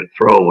that we had to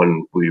throw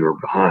when we were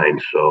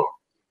behind. So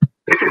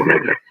that's when I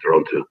got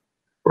thrown to.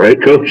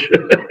 Right, Coach?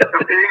 Every week,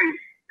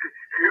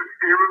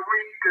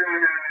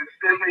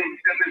 Semi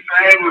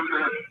was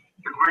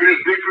the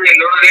greatest victory in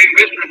Notre Dame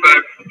history by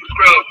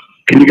Scrubs.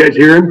 Can you guys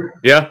hear him?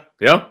 Yeah.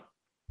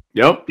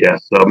 Yep. Yeah,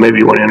 so maybe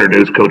you want to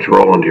introduce Coach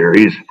Rowland here.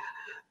 He's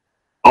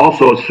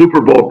also a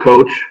Super Bowl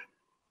coach.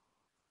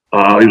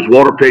 He was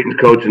Walter Payton's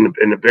coach in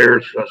the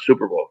Bears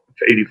Super Bowl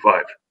for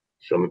 '85.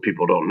 Some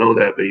people don't know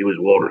that, but he was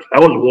Walter's. I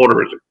was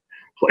Walter as a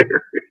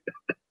player.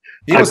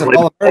 He was an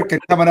All-American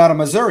coming out of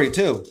Missouri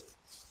too.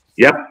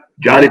 Yep,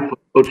 Johnny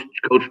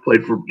coach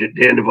played for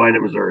Dan Devine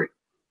at Missouri,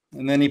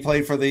 and then he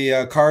played for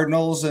the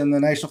Cardinals in the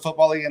National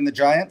Football League and the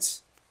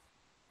Giants.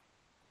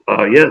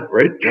 Yeah,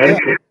 right. Johnny.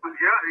 Yeah.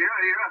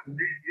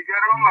 You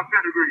got all my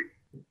pedigree.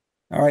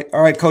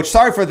 All right, Coach.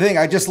 Sorry for the thing.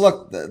 I just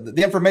looked.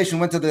 The information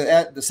went to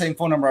the same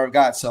phone number I've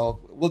got, so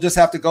we'll just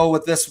have to go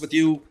with this with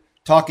you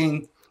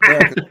talking.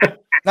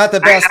 Not the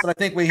best, but I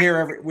think we hear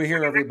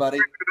everybody.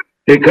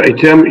 Hey,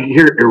 Tim,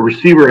 here a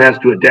receiver has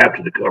to adapt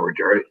to the coverage.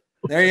 All right.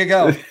 There you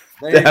go.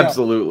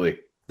 Absolutely.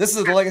 This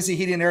is the Legacy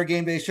Heating and Air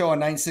Game Day Show on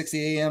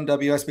 960 AM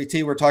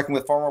WSBT. We're talking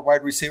with former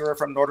wide receiver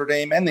from Notre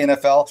Dame and the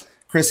NFL,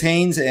 Chris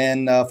Haynes,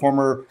 and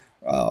former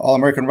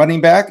All-American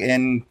running back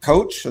and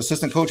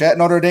assistant coach at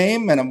Notre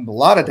Dame and a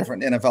lot of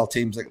different NFL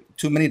teams, like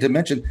too many to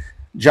mention,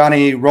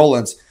 Johnny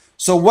Rollins.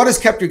 So what has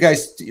kept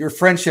your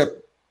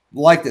friendship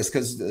like this?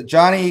 Because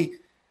Johnny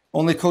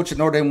only coached at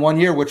Notre Dame 1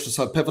 year, which was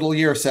a pivotal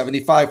year,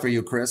 75 for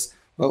you, Chris.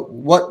 But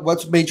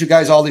what's made you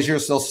guys all these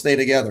years still stay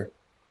together?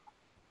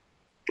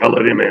 I'll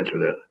let him answer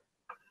that.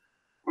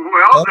 Well,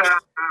 I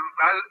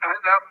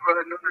left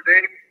Notre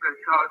Dame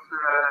because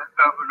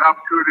of an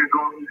opportunity to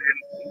go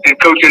and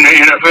coach in the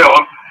NFL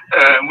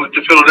with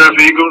the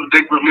Philadelphia Eagles.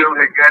 Dick Vermeil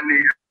had gotten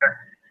the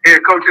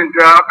head coaching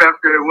job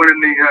after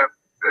winning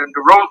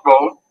the Rose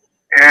Bowl.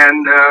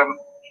 And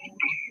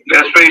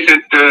let's face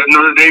it,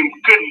 Notre Dame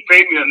couldn't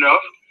pay me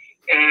enough.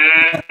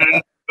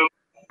 And,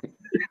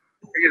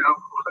 you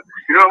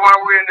know why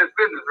we're in this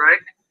business,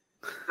 right?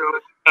 So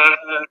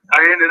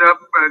I ended up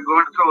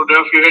going to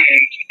Philadelphia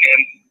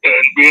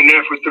and being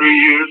there for 3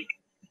 years.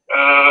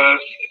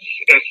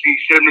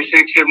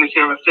 76,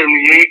 77,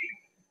 78.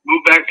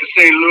 Moved back to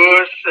St.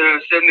 Louis,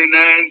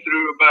 79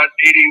 through about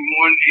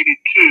 81,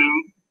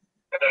 82.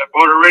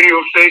 Bought a radio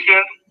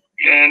station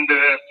and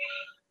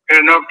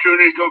had an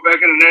opportunity to go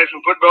back in the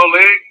National Football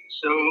League.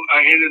 So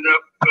I ended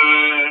up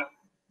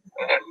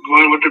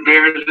going with the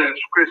Bears, as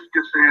Chris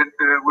just said,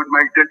 with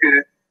Mike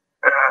Ditka.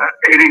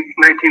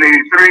 1983,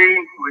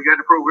 we got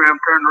the program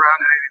turned around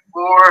in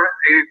 84,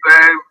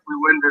 85, we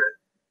win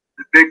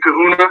the Big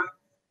Kahuna,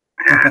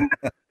 and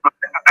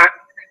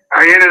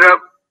I ended up,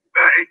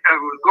 I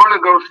was going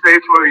to go stay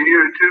for a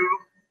year or two,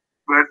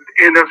 but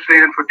ended up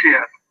staying for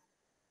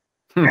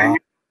 10. And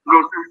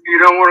you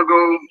don't want to go,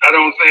 I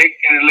don't think,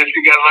 unless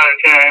you got a lot of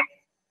time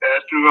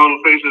through all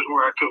the places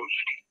where I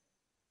coached.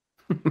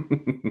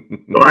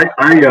 So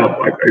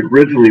I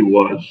originally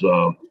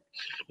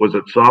was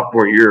at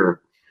sophomore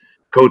year.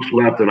 Coach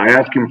left, and I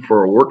asked him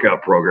for a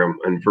workout program,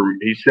 and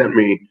he sent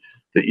me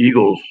the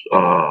Eagles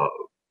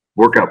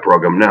workout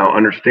program. Now,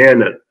 understand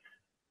that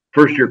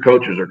first-year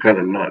coaches are kind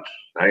of nuts.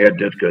 I had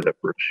Ditka the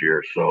first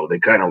year, so they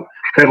kind of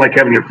like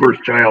having your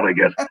first child, I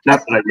guess.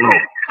 Not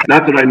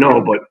that I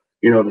know, but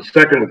the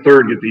second and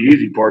third get the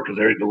easy part because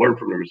they had to learn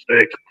from their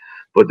mistakes.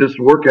 But this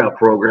workout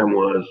program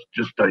was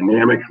just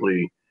dynamic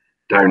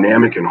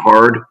and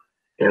hard,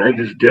 and I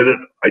just did it.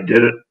 I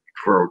did it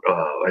for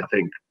I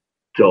think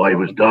till I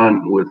was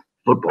done with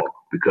football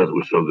because it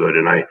was so good.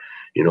 And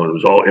it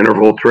was all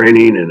interval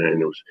training and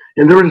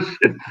there was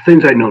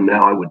things I know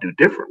now I would do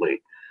differently,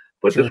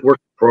 but this work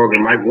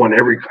program, I won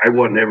every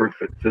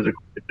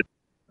physical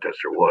test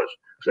there was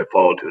because I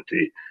followed to a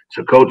T.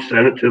 So Coach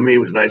sent it to me. It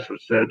was nice to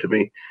send it to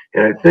me.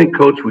 And I think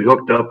Coach, we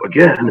hooked up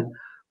again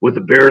with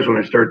the Bears when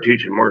I started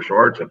teaching martial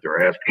arts up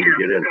there, asking me to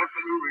get in,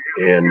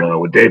 and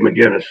with Dave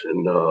McGinnis.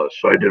 And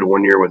so I did a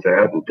 1 year with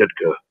that, and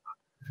Ditka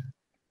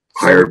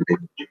hired me.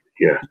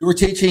 Yeah. You were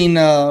teaching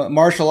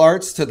martial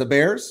arts to the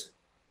Bears?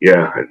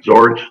 Yeah, at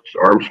Zords,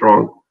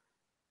 Armstrong.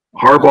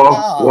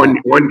 Harbaugh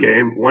one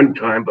game, one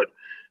time, but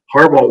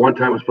Harbaugh one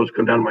time was supposed to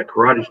come down to my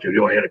karate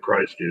studio. I had a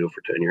karate studio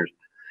for 10 years.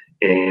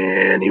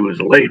 And he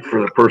was late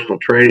for the personal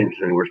training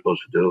thing we were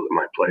supposed to do at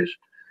my place.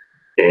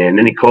 And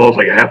then he calls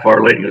like a half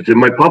hour late. He goes, "Did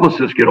my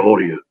publicist get a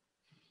hold of you?"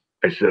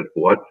 I said,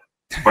 "What?"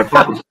 "My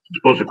publicist was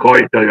supposed to call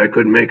you, tell you I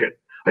couldn't make it."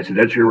 I said,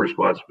 "That's your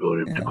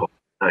responsibility to call.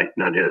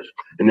 Not his."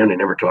 And then I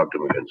never talked to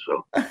him again.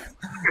 So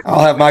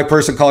I'll have my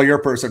person call your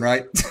person,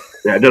 right?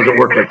 Yeah, it doesn't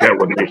work like that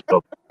with me.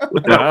 So,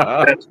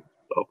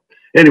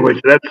 anyway,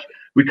 so that's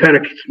we kind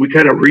of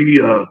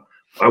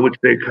I would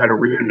say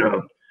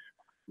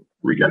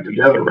we got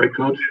together, right,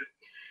 Coach?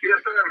 Yes,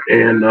 sir.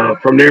 And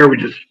from there, we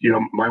just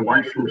my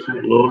wife's from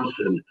St. Louis,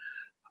 and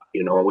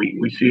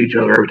we see each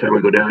other every time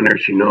we go down there.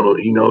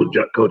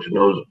 Coach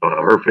knows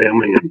her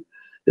family, and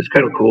it's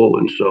kind of cool.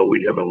 And so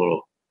we've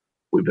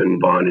been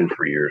bonding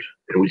for years,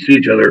 and we see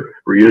each other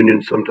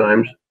reunions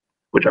sometimes,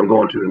 which I'm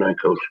going to tonight,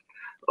 Coach.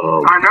 I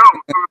know.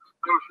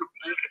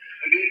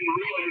 I didn't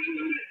realize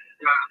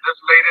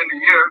that's late in the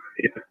year,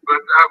 but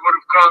I would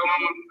have come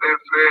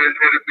if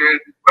had it been.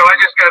 Well, I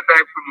just got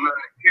back from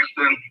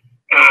Houston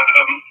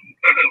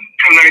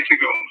 2 nights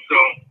ago, so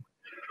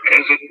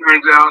as it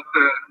turns out,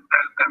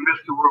 I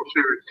missed the World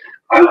Series.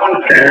 I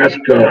wanted to ask.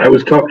 I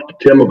was talking to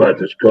Tim about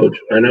this, Coach.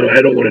 I know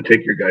I don't want to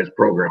take your guys'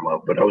 program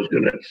up, but I was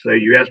going to say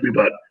you asked me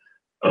about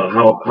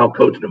how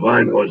Coach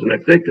Devine was, and I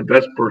think the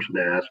best person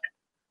to ask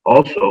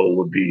also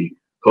would be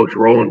Coach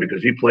Rowland,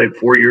 because he played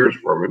 4 years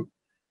for him.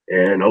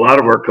 And a lot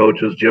of our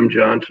coaches, Jim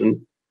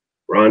Johnson,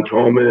 Ron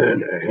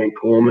Tolman, Hank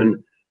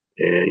Coleman,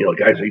 and,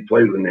 guys he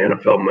played with in the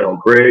NFL, Mel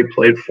Gray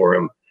played for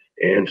him.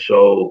 And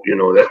so,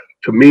 that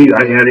to me,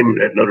 I had him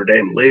at Notre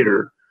Dame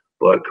later,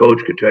 but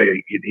Coach could tell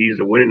you he's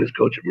the winningest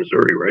coach at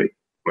Missouri, right?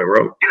 Am I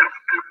wrong? Yeah,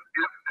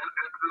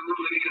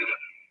 absolutely.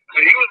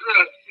 He was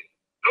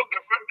no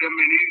different. I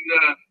mean,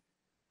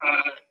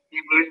 he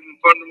believes in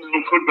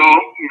fundamental football.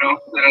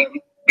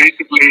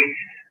 Basically,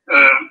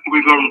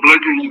 we're going to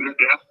bludgeon you to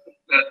death.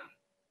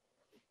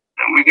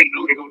 And we go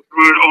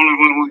through it only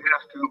when we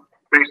have to,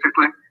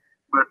 basically.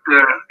 But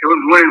it was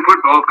winning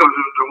football because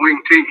it was a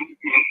wing team.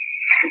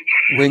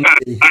 Wing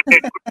team. I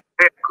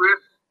had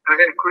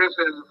Chris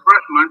as a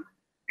freshman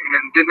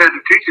and didn't have to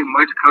teach him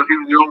much because he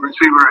was the only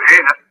receiver I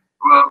had.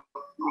 Well,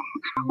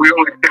 we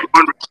only had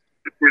one.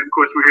 And of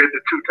course, we had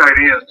the 2 tight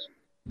ends.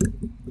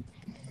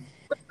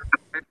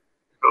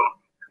 So,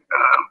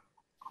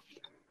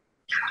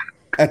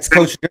 that's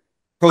Coach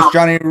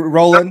Johnny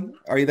Rowland.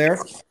 Are you there?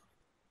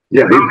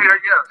 Yeah. I'm here,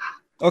 yes.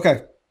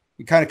 Okay.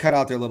 You kind of cut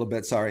out there a little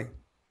bit. Sorry.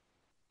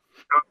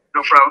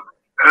 No problem.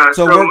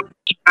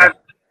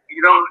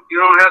 You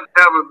don't have to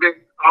have a big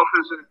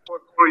offensive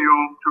portfolio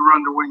to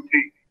run the wing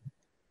team.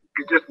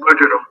 You just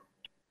budget them.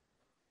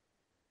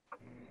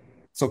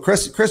 So,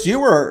 Chris, you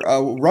were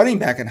a running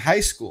back in high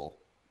school,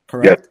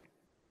 correct? Yep.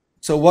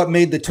 So, what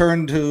made the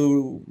turn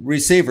to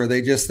receiver?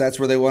 That's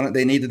where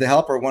they needed the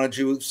help, or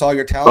saw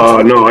your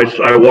talent? No,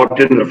 I walked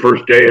in the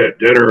first day at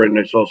dinner and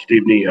I saw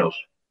Steve Niehaus.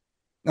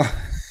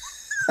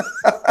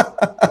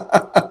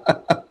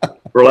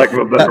 For lack of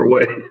a better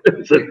way.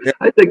 So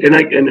I think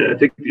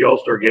the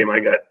All-Star game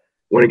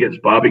went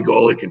against Bobby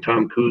Golick and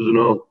Tom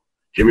Cousineau,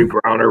 Jimmy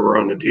Browner were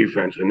on the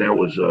defense, and that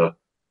was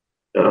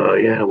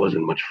it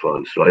wasn't much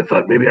fun. So I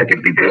thought maybe I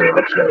could be better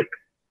outside.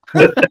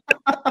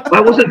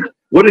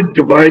 What did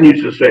Devine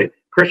used to say?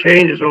 Chris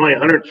Haynes is only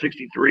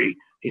 163.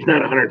 He's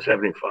not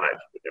 175.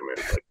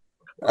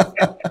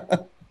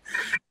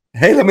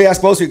 Hey, let me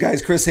ask both of you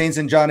guys, Chris Haynes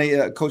and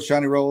Coach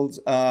Johnny Rowland.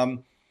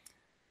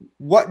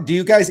 What do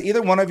you guys,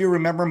 either one of you,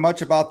 remember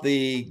much about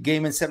the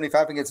game in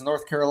 75 against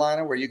North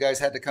Carolina where you guys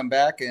had to come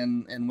back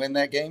and win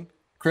that game?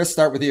 Chris,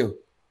 start with you.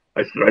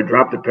 I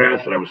dropped the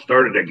pass and I was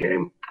started that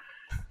game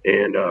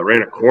and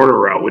ran a corner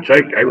route, which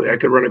I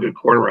could run a good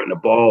corner route, and the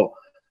ball,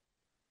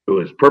 it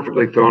was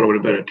perfectly thrown. It would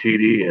have been a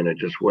TD, and it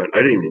just went.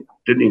 I didn't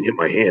even hit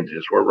my hands. It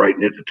just went right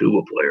and hit the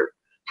tuba player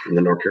from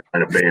the North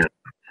Carolina band,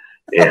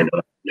 and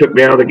took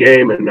me out of the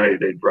game. And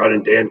they brought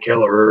in Dan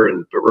Kelleher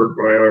and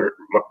Bergmeyer,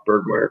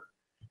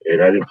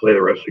 and I didn't play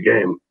the rest of the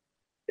game.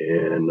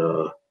 And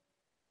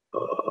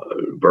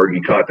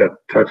Bergie caught that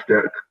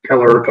touchdown.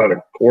 Kelleher caught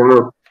a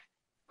corner,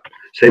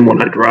 same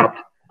one I dropped,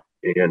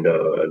 and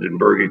then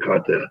Bergie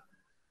caught the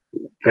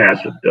pass.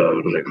 It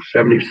was like a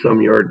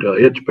 70-some yard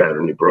hitch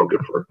pattern. He broke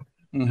it for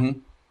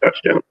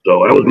touchdown.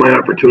 So that was my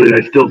opportunity.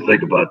 I still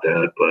think about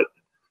that, but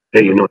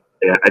hey,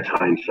 that's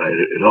hindsight.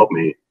 It helped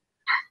me.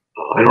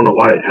 I don't know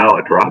how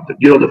I dropped it.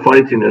 The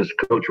funny thing is,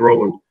 Coach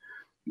Rowland,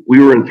 we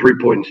were in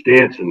 3-point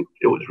stance, and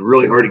it was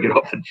really hard to get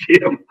off the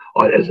gym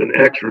as an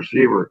X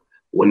receiver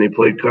when they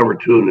played cover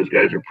 2, and those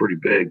guys are pretty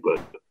big, but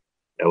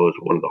that was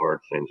one of the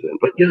hard things then.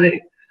 But you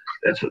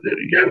got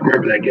to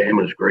remember that game.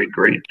 It was a great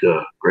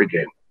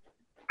game.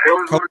 It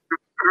was earlier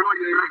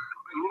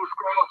in Lewis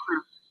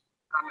Cross's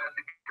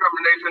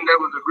determination that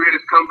was the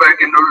greatest comeback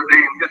in Notre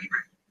Dame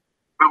history.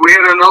 But we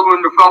had another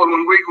one the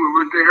following week. We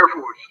went to Air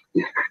Force.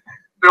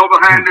 Fell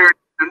behind there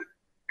and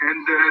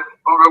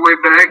on our way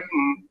back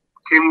and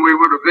came away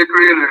with a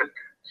victory in the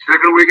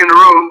second week in a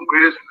row.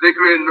 Greatest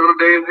victory in Notre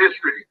Dame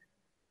history.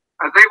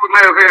 I think we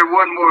may have had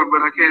one more,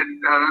 but I can't.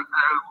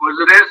 Was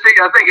it SC?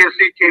 I think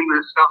SC came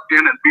to South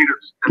Bend and beat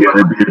us. Yeah,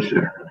 they beat us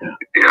there.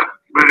 Yeah,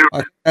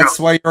 but that's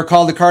why you were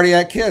called the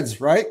Cardiac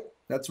Kids, right?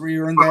 That's where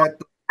you were in that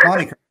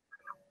moniker.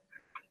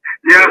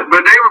 Yeah,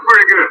 but they were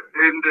pretty good,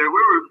 and we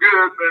were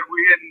good, but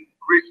we hadn't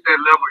reached that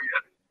level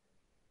yet.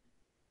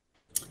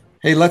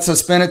 Hey, let's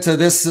spin it to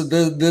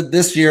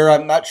this year.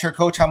 I'm not sure,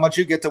 Coach, how much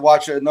you get to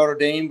watch at Notre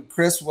Dame.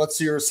 Chris,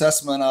 what's your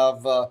assessment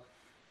of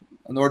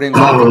Notre Dame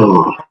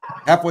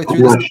halfway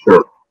through I'm not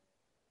sure.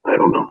 I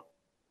don't know.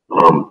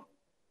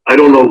 I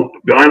don't know. To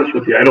be honest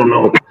with you, I don't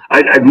know.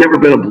 I've never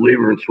been a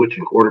believer in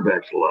switching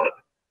quarterbacks a lot.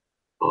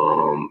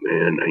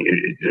 And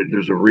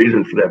there's a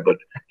reason for that, but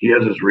he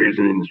has his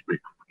reasonings.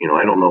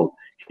 I don't know.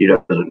 He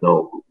doesn't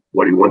know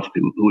what he wants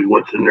to, who he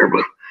wants in there,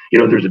 but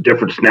there's a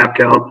different snap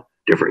count,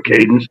 different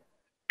cadence.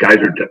 Guys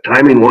are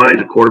timing wise.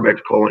 The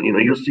quarterback's calling.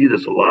 You'll see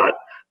this a lot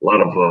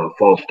of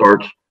false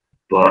starts.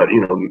 But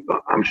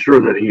I'm sure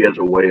that he has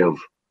a way of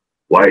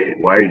why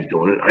he's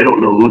doing it. I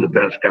don't know who the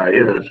best guy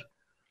is.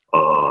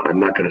 I'm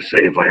not going to say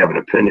if I have an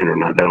opinion or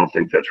not. I don't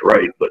think that's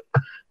right. But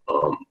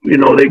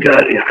they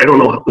got. I don't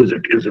know. Is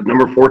it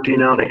number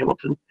 14 out of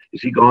Hamilton?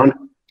 Is he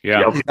gone?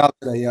 Yeah, he's out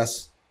today.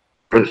 Yes.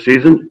 For the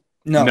season?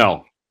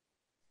 No.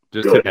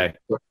 Just Good. today.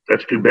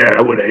 That's too bad.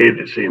 I would have hated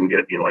to see him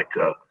get like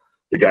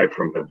the guy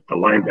from the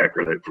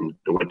linebacker that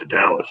went to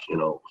Dallas.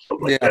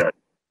 Something like that.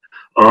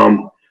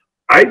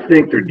 I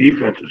think their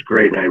defense is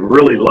great, and I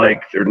really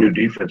like their new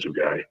defensive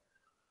guy.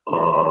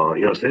 So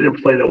they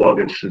didn't play that well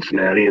against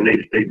Cincinnati, and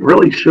they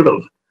really should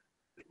have.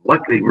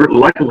 Luckily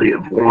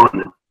have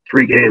won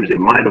 3 games. They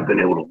might have been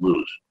able to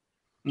lose.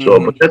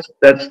 So, but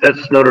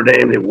that's Notre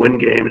Dame. They win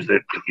games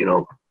that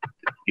you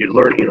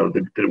learn.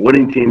 The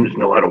winning teams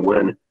know how to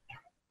win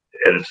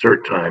at a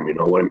certain time. And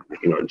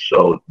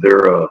so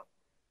there's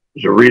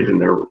a reason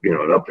they're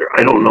up there.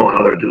 I don't know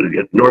how they're doing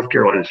it. North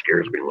Carolina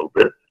scares me a little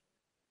bit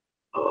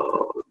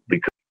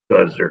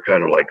because they're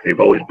kind of like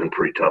they've always been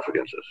pretty tough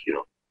against us.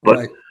 But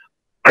right.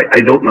 I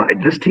don't know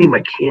this team.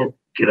 I can't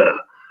get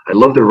I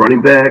love their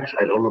running backs.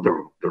 I don't know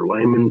their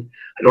linemen.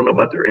 I don't know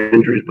about their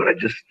injuries, but I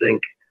just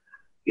think,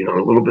 a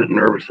little bit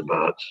nervous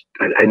about.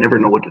 I never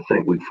know what to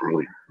think week from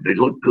week. They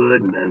look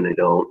good and then they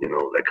don't.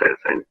 That kind of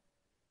thing.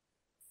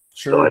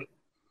 Sure.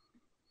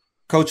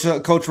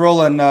 So Coach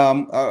Rowland,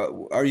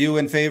 are you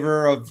in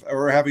favor of,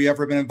 or have you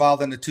ever been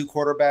involved in the 2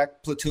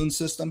 quarterback platoon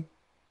system?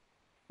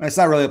 It's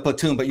not really a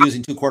platoon, but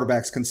using 2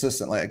 quarterbacks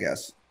consistently, I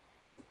guess.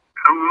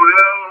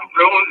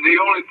 Well, the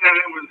only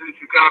time was in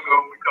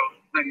Chicago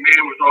because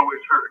McMahon was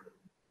always hurt.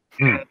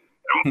 And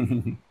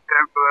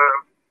have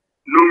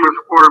numerous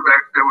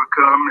quarterbacks that would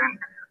come,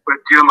 but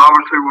Jim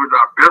obviously was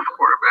our best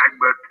quarterback,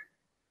 but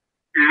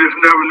you just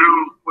never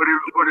knew what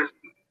his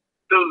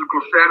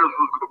physical status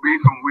was going to be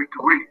from week to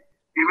week.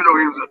 Even though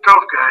he was a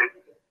tough guy,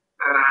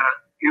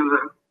 he was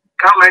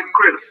kind of like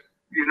Chris.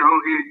 He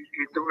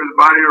threw his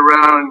body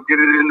around and get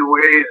it in the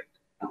way.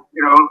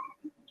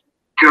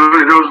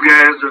 Generally those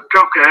guys are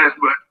tough guys,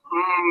 but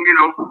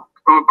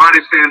from a body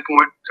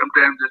standpoint,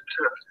 sometimes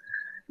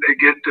they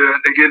get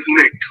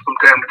nicked from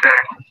time to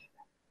time.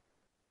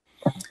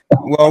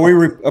 Well, we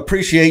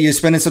appreciate you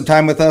spending some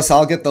time with us.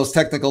 I'll get those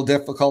technical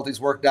difficulties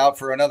worked out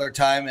for another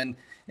time.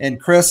 And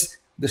Chris,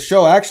 the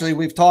show, actually,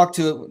 we've talked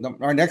to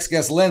our next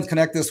guest, Lynn,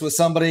 connect us with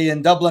somebody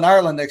in Dublin,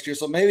 Ireland next year.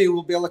 So maybe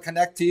we'll be able to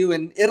connect to you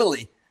in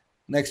Italy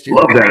next year.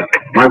 Love that.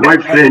 My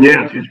wife's saying,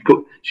 yeah,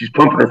 she's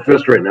pumping her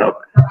fist right now.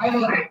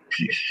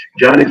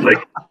 Johnny's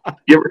like,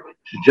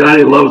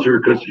 Johnny loves her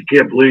because Coach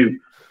can't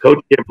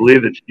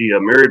believe that she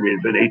married me.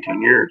 It's been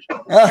 18 years.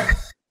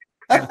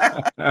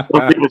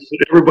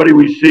 Everybody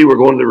we see, we're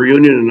going to the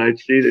reunion, and I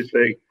see they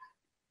say,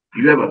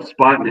 "You have a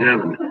spot in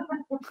heaven."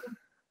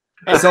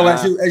 So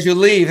as you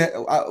leave,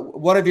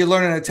 what have you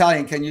learned in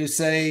Italian? Can you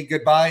say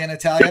goodbye in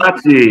Italian?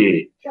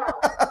 Grazie.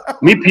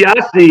 Mi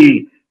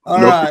piace. All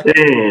right.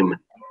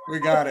 We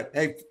got it.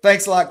 Hey,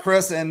 thanks a lot,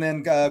 Chris, and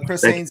then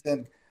Chris Haynes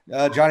and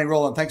Johnny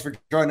Rowland. Thanks for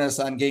joining us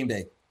on Game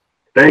Day.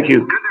 Thank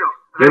you.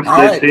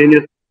 Nice seeing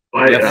you.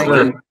 Bye.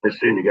 Nice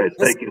seeing you guys.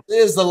 Thank you.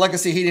 This is the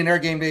Legacy Heating and Air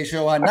Game Day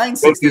show on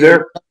 960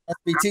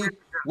 SBT.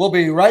 We'll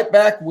be right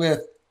back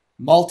with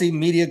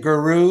multimedia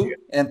guru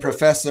and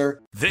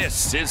professor.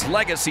 This is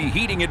Legacy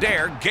Heating and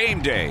Air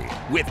Game Day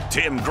with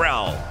Tim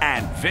Grell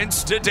and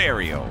Vince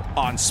D'Addario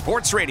on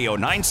Sports Radio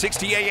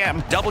 960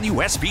 AM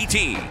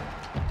WSBT.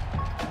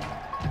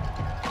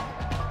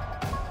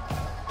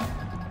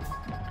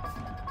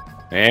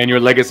 And your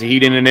Legacy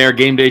Heating and Air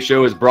Game Day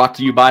show is brought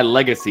to you by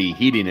Legacy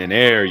Heating and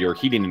Air, your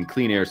heating and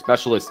clean air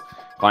specialist.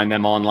 Find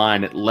them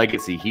online at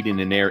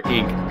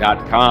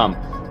legacyheatingandairinc.com.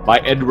 By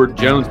Edward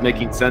Jones,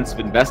 Making Sense of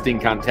Investing.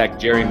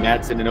 Contact Jerry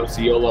Madsen in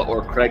Osceola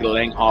or Craig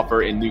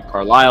Langhofer in New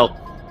Carlisle.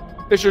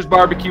 Fisher's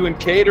Barbecue and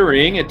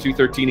Catering at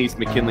 213 East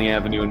McKinley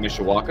Avenue in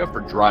Mishawaka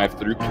for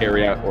drive-through,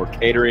 carry-out, or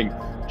catering.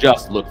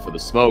 Just look for the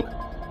smoke.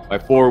 By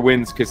Four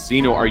Winds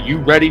Casino, are you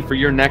ready for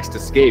your next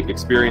escape?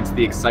 Experience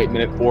the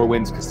excitement at Four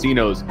Winds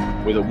Casinos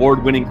with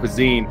award-winning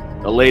cuisine,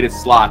 the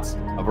latest slots,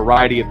 a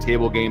variety of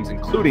table games,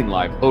 including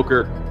live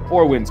poker.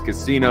 Four Winds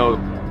Casino,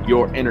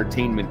 your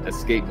entertainment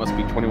escape. Must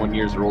be 21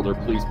 years or older.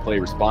 Please play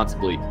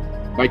responsibly.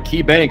 By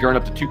Key Bank, earn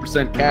up to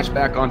 2% cash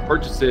back on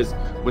purchases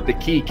with the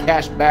Key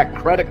Cashback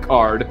credit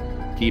card.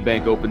 Key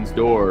Bank opens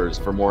doors.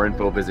 For more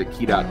info, visit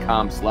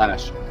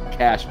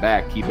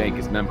key.com/cashback. Key Bank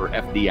is member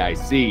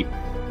FDIC.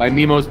 By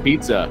Mimo's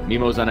Pizza.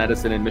 Mimo's on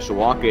Edison and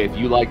Mishawaka. If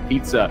you like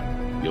pizza,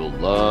 you'll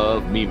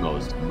love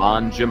Mimo's.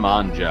 Manja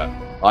Manja.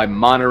 By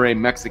Monterey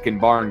Mexican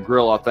Bar and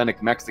Grill.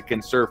 Authentic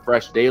Mexican served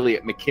fresh daily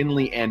at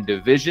McKinley and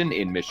Division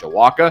in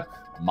Mishawaka.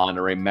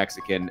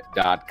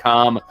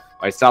 MontereyMexican.com.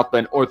 By South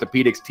Bend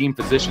Orthopedics, team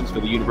physicians for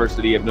the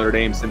University of Notre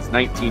Dame since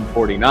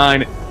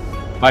 1949.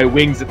 By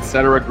Wings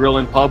Etc. Grill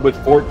and Pub with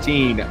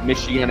 14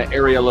 Michiana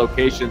area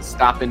locations.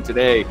 Stop in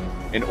today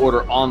and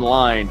order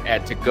online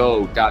at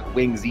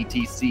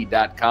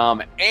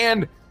togo.wingsetc.com.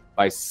 And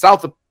by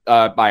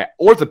by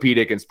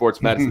Orthopedic and Sports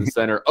Medicine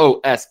Center,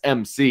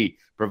 OSMC,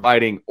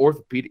 providing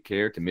orthopedic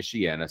care to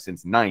Michiana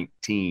since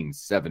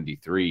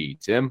 1973.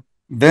 Tim?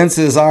 Vince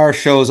is our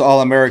show's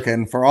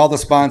All-American for all the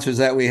sponsors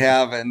that we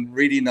have, and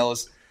reading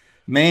those,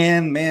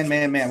 man.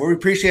 We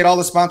appreciate all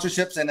the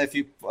sponsorships, and if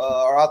you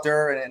are out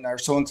there and are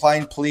so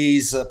inclined,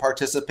 please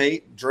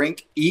participate,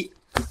 drink, eat,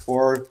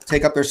 or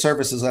take up their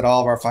services at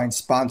all of our fine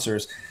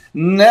sponsors.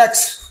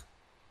 Next,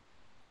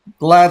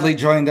 gladly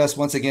joined us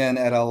once again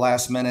at a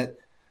last minute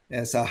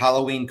as a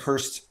Halloween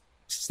Cursed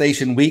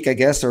Station week, I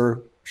guess,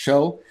 or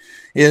show,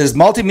 is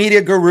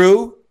multimedia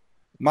guru,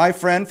 my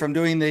friend from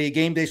doing the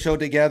Game Day show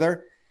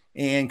together.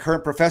 and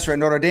current professor at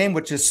Notre Dame,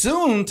 which is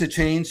soon to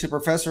change to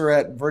professor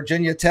at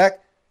Virginia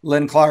Tech,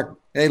 Lynn Clark.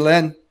 Hey,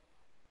 Lynn.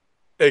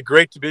 Hey,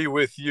 great to be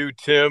with you,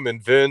 Tim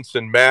and Vince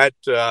and Matt.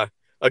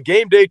 A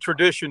game day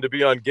tradition to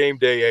be on Game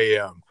Day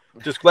AM.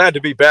 Just glad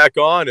to be back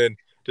on and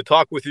to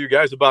talk with you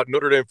guys about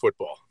Notre Dame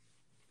football.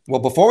 Well,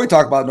 before we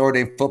talk about Notre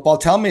Dame football,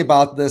 tell me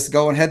about this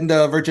heading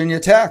to Virginia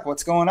Tech.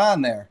 What's going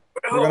on there?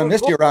 We're going to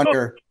miss you around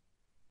here.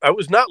 I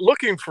was not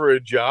looking for a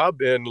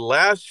job, and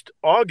last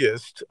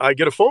August, I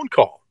get a phone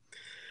call.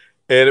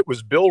 And it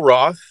was Bill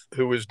Roth,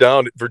 who was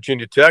down at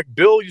Virginia Tech.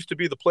 Bill used to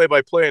be the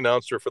play-by-play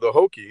announcer for the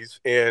Hokies,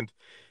 and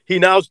he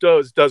now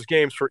does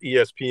games for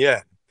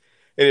ESPN.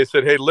 And he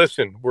said, hey,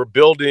 listen,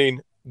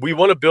 we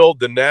want to build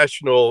the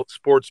national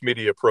sports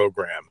media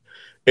program.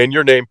 And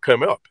your name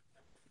came up.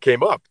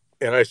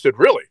 And I said,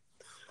 really?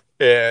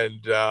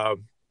 And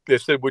they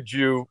said, would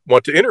you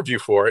want to interview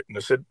for it? And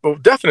I said, well,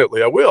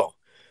 definitely, I will.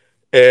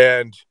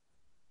 And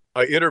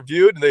I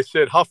interviewed, and they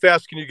said, how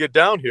fast can you get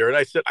down here? And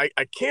I said, I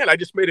can't. I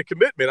just made a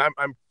commitment.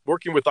 I'm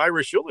working with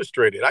Irish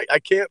Illustrated. I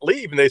can't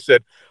leave. And they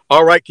said,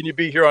 all right, can you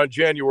be here on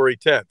January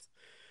 10th?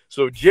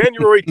 So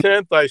January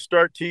 10th, I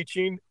start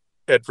teaching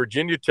at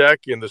Virginia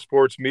Tech in the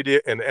sports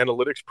media and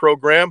analytics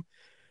program.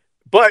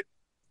 But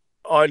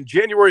on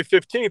January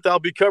 15th, I'll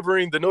be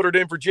covering the Notre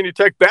Dame Virginia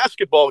Tech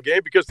basketball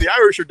game because the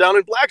Irish are down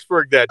in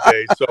Blacksburg that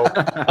day. So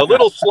a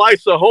little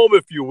slice of home,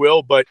 if you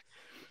will, but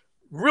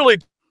really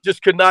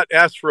just could not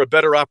ask for a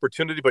better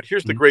opportunity. But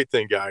here's the great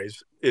thing,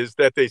 guys, is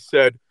that they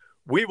said,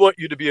 we want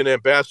you to be an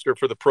ambassador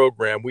for the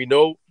program. We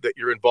know that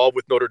you're involved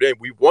with Notre Dame.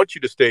 We want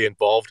you to stay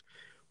involved.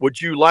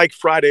 Would you like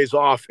Fridays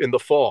off in the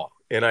fall?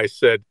 And I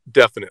said,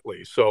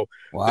 definitely. So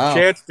the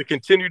chance to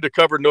continue to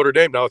cover Notre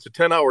Dame. Now it's a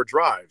 10-hour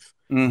drive.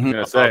 Mm-hmm.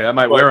 That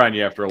might wear on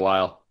you after a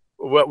while.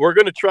 Well, we're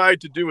going to try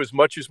to do as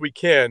much as we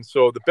can.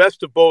 So the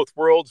best of both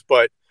worlds,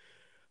 but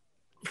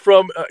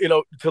from,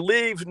 to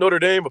leave Notre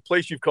Dame, a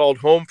place you've called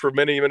home for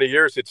many, many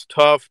years, it's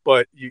tough,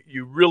 but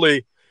you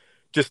really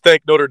just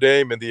thank Notre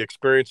Dame and the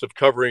experience of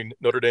covering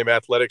Notre Dame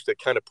athletics that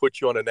kind of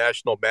puts you on a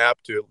national map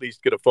to at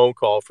least get a phone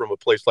call from a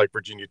place like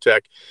Virginia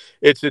Tech.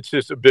 It's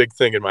just a big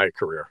thing in my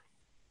career.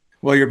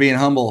 Well, you're being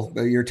humble.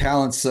 Your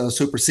talents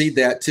supersede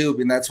that too.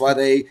 And that's why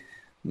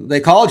they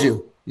called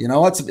you.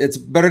 It's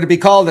better to be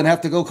called than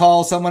have to go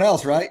call someone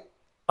else, right?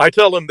 I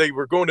tell them they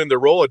were going in their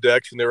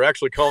Rolodex and they were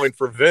actually calling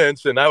for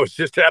Vince, and I was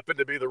just happened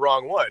to be the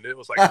wrong one. It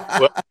was like,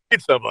 well, I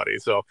need somebody.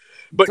 So,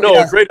 but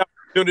no, a great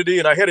opportunity.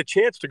 And I had a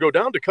chance to go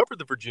down to cover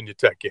the Virginia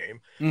Tech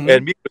game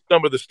and meet with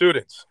some of the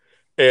students.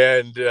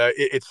 And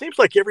it seems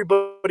like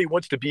everybody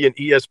wants to be an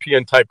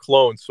ESPN type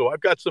clone. So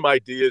I've got some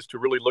ideas to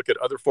really look at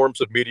other forms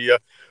of media,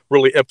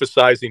 really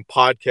emphasizing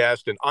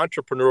podcast and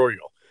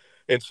entrepreneurial.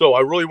 And so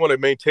I really want to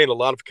maintain a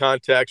lot of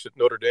contacts at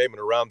Notre Dame and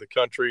around the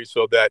country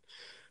so that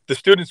the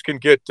students can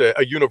get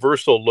a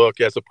universal look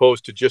as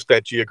opposed to just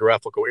that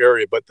geographical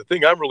area. But the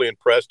thing I'm really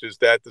impressed is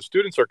that the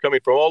students are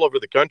coming from all over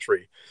the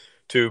country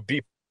to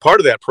be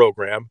part of that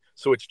program.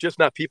 So it's just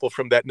not people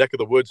from that neck of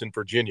the woods in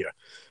Virginia.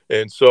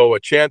 And so a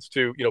chance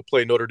to,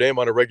 play Notre Dame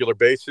on a regular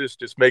basis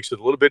just makes it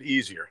a little bit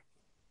easier.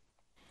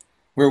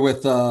 We're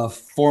with a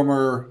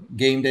former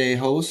game day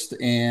host,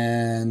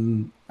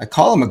 and I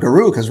call him a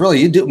guru because really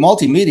you do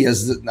multimedia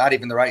is not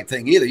even the right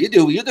thing either. You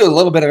do a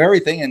little bit of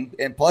everything,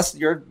 and plus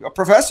you're a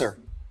professor.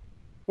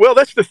 Well,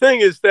 that's the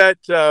thing is that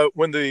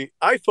when the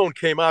iPhone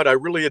came out, I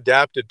really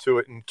adapted to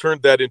it and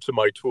turned that into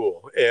my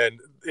tool. And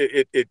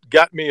it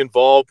got me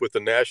involved with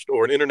an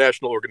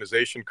international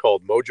organization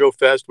called Mojo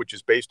Fest, which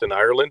is based in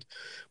Ireland,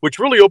 which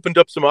really opened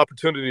up some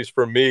opportunities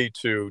for me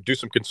to do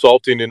some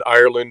consulting in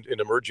Ireland in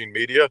emerging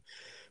media.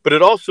 But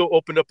it also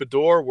opened up a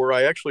door where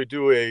I actually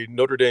do a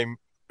Notre Dame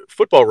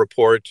football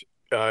report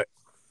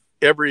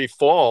every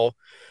fall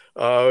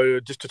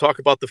just to talk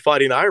about the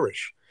Fighting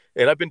Irish.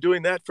 And I've been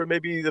doing that for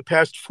maybe the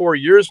past 4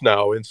 years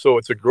now. And so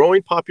it's a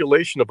growing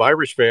population of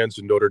Irish fans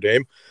in Notre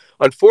Dame.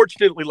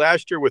 Unfortunately,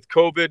 last year with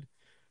COVID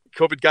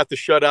got the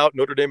shutout.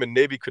 Notre Dame and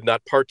Navy could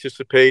not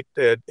participate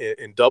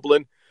in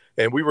Dublin.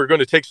 And we were going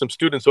to take some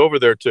students over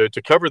there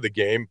to cover the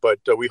game. But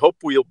we hope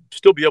we'll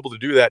still be able to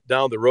do that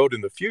down the road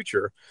in the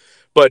future.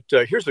 But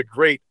here's a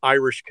great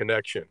Irish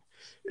connection,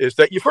 is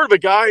that you've heard of a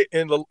guy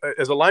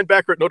as a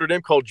linebacker at Notre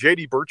Dame called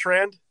J.D.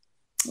 Bertrand?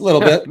 A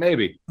little bit.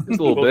 Maybe. Just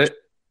a little bit.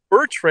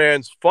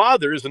 Bertrand's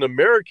father is an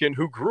American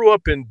who grew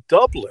up in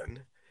Dublin.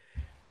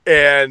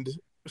 And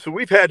so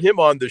we've had him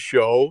on the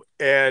show,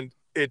 and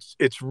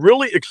it's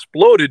really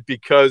exploded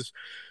because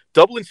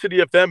Dublin City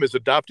FM has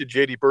adopted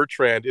J.D.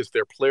 Bertrand as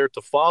their player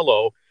to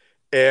follow.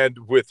 And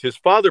with his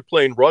father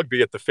playing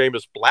rugby at the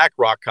famous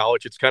Blackrock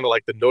College, it's kind of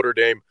like the Notre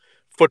Dame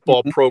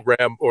football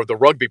program or the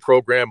rugby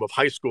program of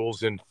high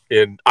schools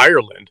in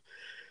Ireland.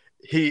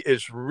 He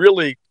has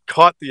really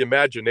caught the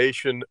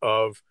imagination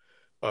of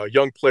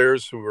young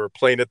players who are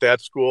playing at that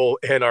school,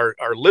 and our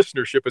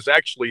listenership has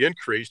actually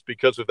increased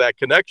because of that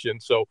connection.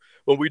 So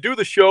when we do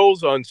the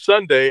shows on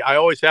Sunday, I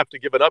always have to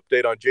give an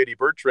update on J.D.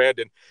 Bertrand.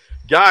 And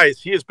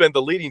guys, he has been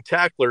the leading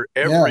tackler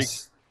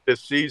this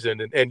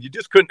season, and you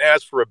just couldn't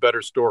ask for a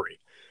better story.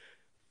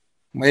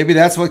 Maybe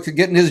that's what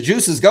getting his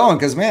juices going,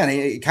 because, man,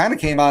 he kind of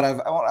came out of,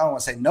 I don't want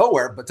to say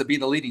nowhere, but to be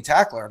the leading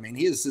tackler. I mean,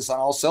 he is just on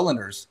all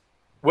cylinders.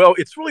 Well,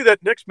 it's really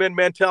that next man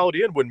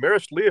mentality. And when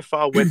Marist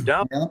Liufau went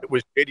down, It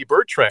was J.D.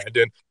 Bertrand.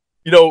 And,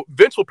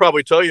 Vince will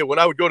probably tell you when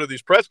I would go to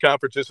these press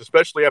conferences,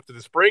 especially after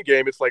the spring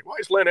game, it's like, why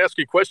is Len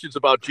asking questions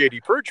about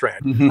J.D.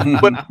 Bertrand?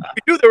 But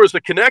we knew there was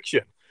a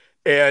connection.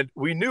 And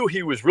we knew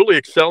he was really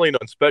excelling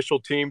on special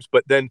teams,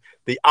 but then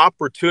the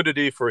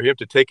opportunity for him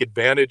to take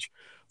advantage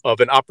of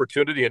an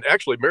opportunity, and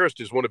actually Marist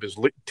is one of his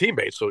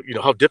teammates, so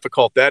how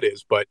difficult that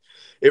is. But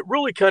it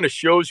really kind of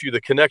shows you the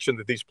connection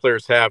that these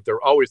players have.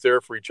 They're always there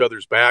for each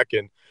other's back,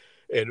 and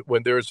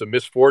when there's a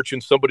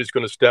misfortune, somebody's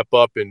going to step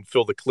up and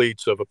fill the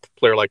cleats of a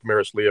player like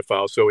Marist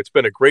Liufau. So it's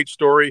been a great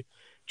story.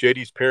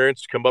 JD's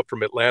parents come up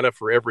from Atlanta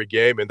for every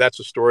game, and that's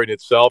a story in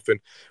itself. And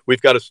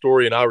we've got a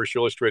story in Irish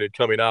Illustrated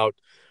coming out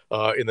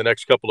in the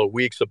next couple of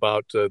weeks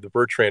about the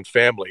Bertrand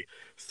family.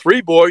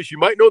 3 boys. You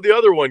might know the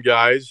other one,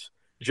 guys.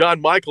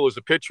 John Michael is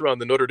a pitcher on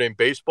the Notre Dame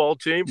baseball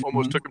team,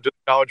 almost took him to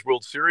the College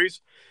World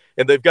Series.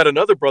 And they've got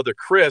another brother,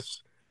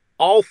 Chris.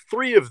 All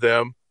 3 of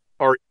them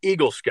are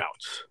Eagle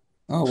Scouts.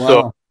 Oh, wow.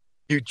 So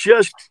you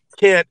just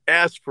can't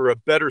ask for a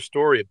better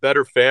story, a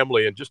better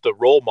family, and just a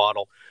role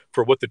model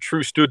for what the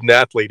true student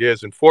athlete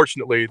is. And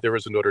fortunately, there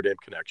was a Notre Dame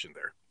connection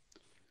there.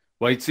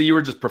 Well, see, you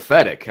were just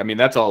prophetic. I mean,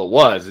 that's all it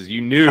was, is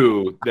you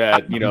knew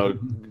that,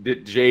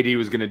 that JD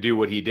was going to do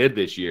what he did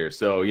this year.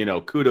 So,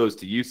 kudos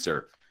to you,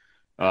 sir.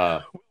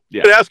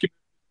 Yeah. I asked him,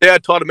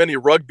 Dad taught him any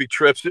rugby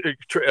tricks,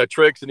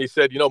 and he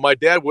said, my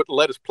dad wouldn't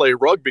let us play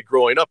rugby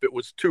growing up. It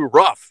was too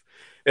rough.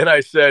 And I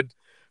said,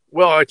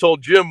 well, I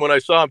told Jim when I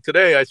saw him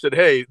today, I said,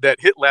 hey, that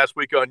hit last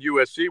week on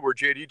USC where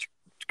JD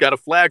got a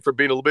flag for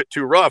being a little bit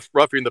too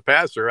roughing the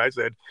passer. I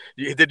said,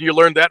 did you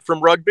learn that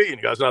from rugby? And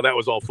he goes, no, that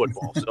was all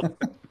football. So.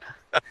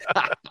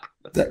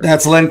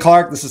 That's Len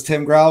Clark. This is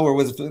Tim Growell. We're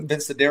with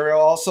Vince D'Addario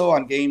also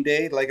on Game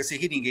Day, Legacy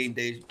Heating Game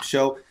Day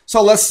show.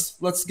 So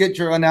let's get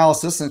your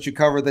analysis, since you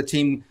cover the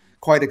team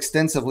quite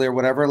extensively or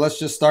whatever. Let's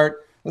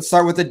start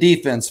with the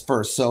defense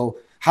first. So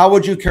how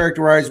would you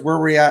characterize where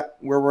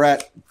we're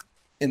at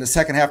in the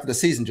second half of the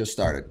season just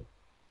started?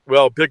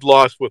 Well, big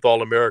loss with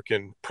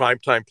All-American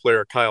primetime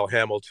player Kyle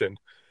Hamilton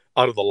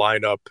out of the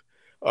lineup.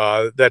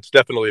 That's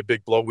definitely a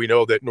big blow. We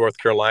know that North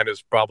Carolina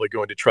is probably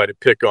going to try to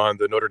pick on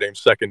the Notre Dame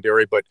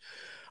secondary, but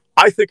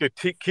I think a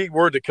key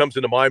word that comes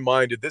into my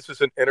mind is this is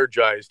an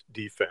energized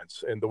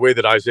defense, and the way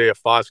that Isaiah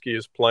Foskey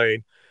is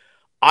playing,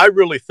 I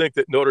really think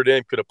that Notre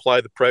Dame could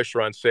apply the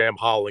pressure on Sam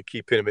Howell and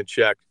keep him in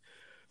check.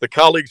 The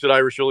colleagues at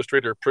Irish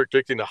Illustrated are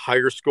predicting a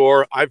higher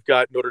score. I've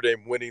got Notre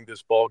Dame winning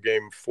this ball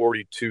game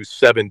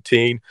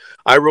 42-17.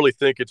 I really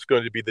think it's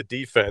going to be the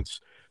defense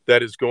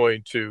that is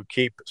going to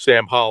keep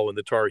Sam Howell and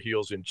the Tar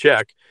Heels in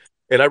check.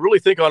 And I really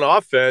think on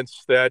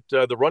offense that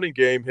the running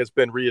game has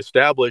been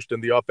reestablished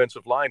and the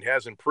offensive line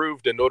has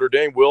improved, and Notre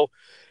Dame will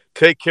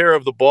take care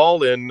of the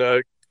ball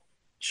and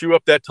chew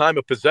up that time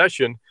of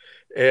possession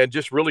and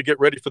just really get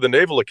ready for the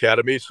Naval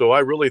Academy. So I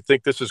really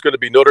think this is going to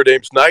be Notre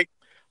Dame's night.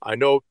 I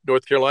know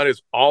North Carolina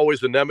is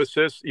always a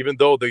nemesis, even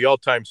though the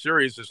all-time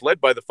series is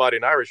led by the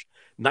Fighting Irish,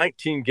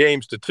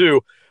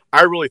 19-2.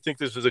 I really think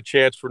this is a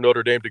chance for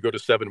Notre Dame to go to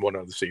 7-1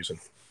 on the season.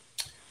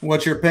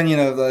 What's your opinion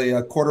of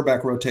the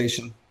quarterback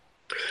rotation?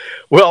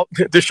 Well,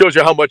 this shows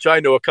you how much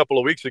I know. A couple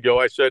of weeks ago,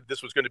 I said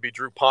this was going to be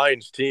Drew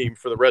Pine's team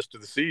for the rest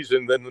of the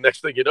season. Then the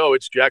next thing you know,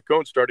 it's Jack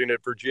Cohn starting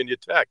at Virginia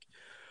Tech.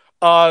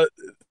 I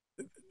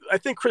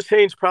think Chris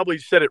Haynes probably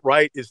said it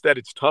right, is that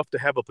it's tough to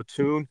have a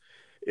platoon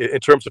in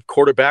terms of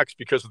quarterbacks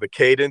because of the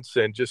cadence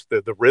and just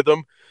the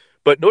rhythm.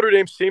 But Notre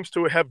Dame seems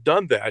to have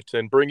done that,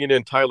 and bringing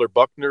in Tyler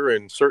Buchner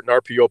and certain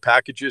RPO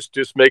packages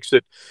just makes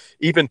it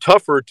even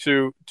tougher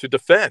to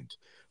defend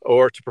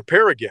or to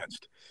prepare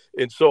against.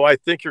 And so I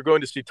think you're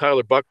going to see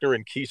Tyler Buchner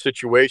in key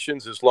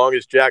situations as long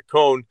as Jack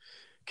Cohn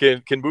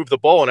can move the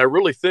ball. And I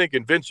really think,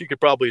 and Vince, you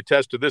could probably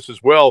attest to this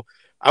as well,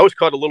 I was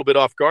caught a little bit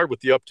off guard with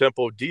the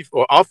up-tempo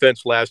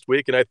offense last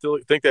week, and I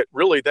think that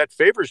really that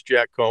favors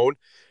Jack Cohn.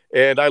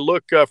 And I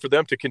look for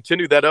them to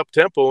continue that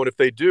up-tempo, and if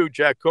they do,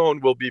 Jack Cohn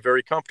will be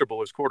very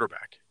comfortable as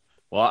quarterback.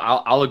 Well,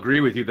 I'll agree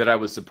with you that I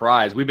was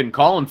surprised. We've been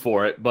calling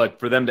for it, but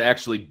for them to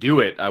actually do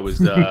it, I was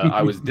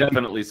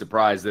definitely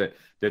surprised that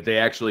they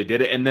actually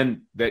did it. And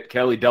then that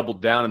Kelly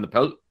doubled down in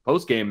the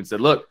post game and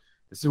said, look,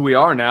 this is who we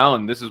are now,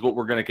 and this is what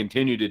we're going to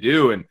continue to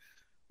do. And,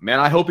 man,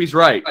 I hope he's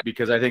right,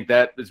 because I think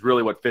that is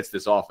really what fits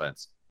this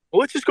offense. Well,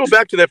 let's just go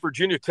back to that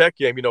Virginia Tech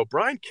game. You know,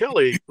 Brian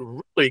Kelly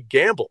really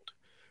gambled.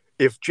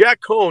 If Jack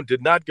Cohn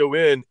did not go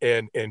in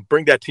and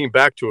bring that team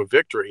back to a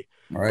victory,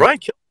 right, Brian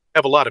Kelly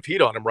have a lot of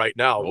heat on him right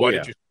now. Why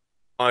did you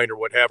find or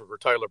what have it for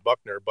Tyler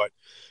Buchner? But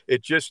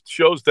it just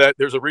shows that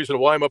there's a reason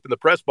why I'm up in the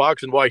press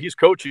box and why he's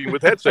coaching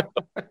with headset.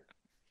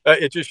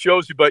 It just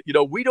shows you. But, you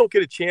know, we don't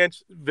get a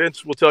chance.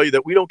 Vince will tell you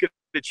that we don't get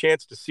a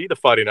chance to see the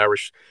Fighting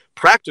Irish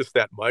practice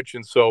that much.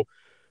 And so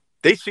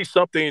they see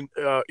something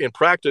in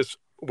practice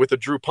with a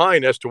Drew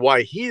Pine as to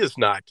why he is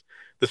not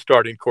the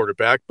starting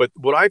quarterback. But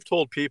what I've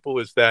told people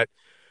is that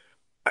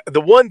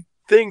the one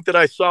thing that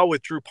I saw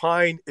with Drew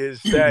Pine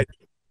is that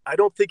I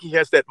don't think he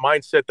has that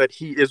mindset that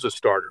he is a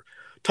starter.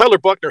 Tyler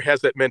Buchner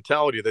has that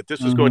mentality that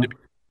this is going to be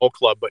a ball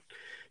club. But,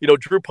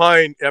 Drew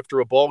Pine, after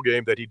a ball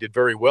game that he did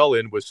very well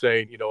in, was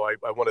saying,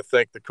 I want to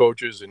thank the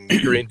coaches and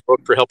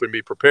Greenbrook for helping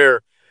me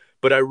prepare.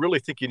 But I really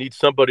think you need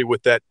somebody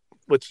with that,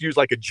 let's use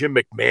like a Jim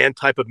McMahon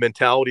type of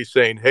mentality,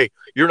 saying, hey,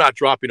 you're not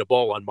dropping a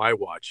ball on my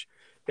watch.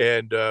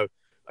 And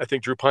I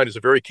think Drew Pine is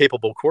a very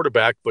capable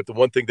quarterback, but the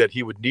one thing that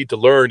he would need to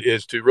learn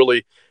is to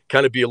really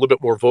kind of be a little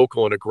bit more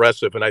vocal and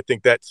aggressive. And I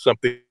think that's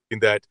something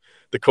that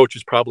the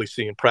coaches probably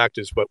see in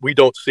practice, but we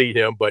don't see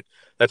him. But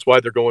that's why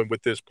they're going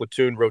with this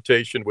platoon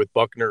rotation with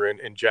Buchner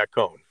and Jack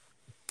Cohn.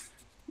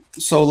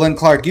 So, Len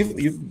Clark,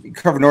 you've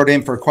covered Notre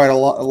Dame for quite a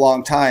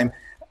long time.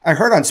 I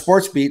heard on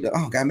SportsBeat,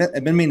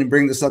 I've been meaning to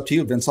bring this up to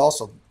you, Vince,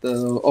 also,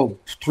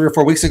 3 or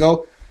 4 weeks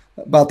ago,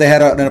 about they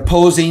had an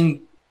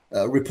opposing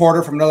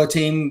reporter from another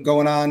team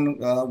going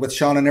on with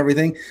Sean and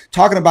everything,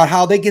 talking about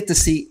how they get to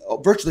see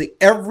virtually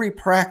every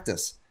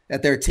practice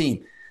at their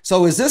team.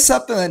 So is this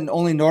something that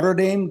only Notre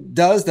Dame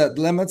does that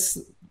limits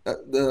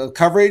the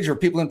coverage or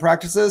people in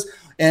practices?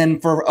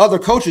 And for other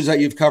coaches that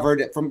you've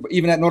covered from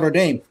even at Notre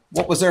Dame,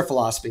 what was their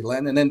philosophy,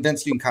 Len? And then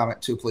Vince, you can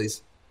comment too,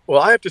 please. Well,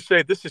 I have to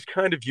say this is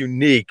kind of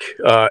unique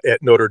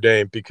at Notre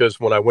Dame, because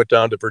when I went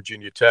down to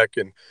Virginia Tech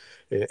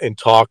and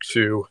talked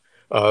to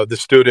the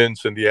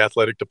students and the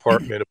athletic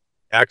department,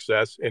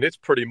 access, and it's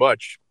pretty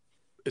much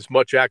as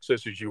much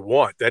access as you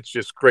want. That's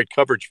just great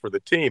coverage for the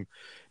team.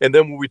 And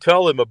then when we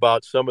tell them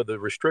about some of the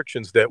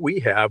restrictions that we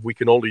have, we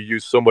can only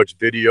use so much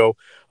video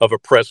of a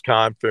press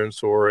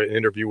conference or an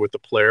interview with the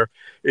player.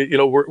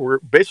 We're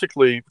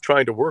basically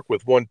trying to work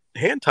with one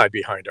hand tied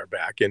behind our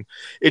back. And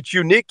it's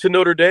unique to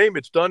Notre Dame.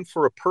 It's done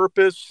for a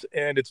purpose,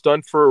 and it's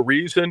done for a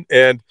reason.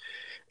 And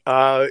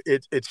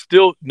it's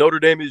still, Notre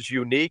Dame is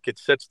unique. It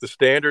sets the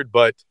standard,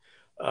 but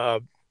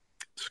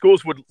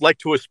schools would like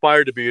to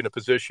aspire to be in a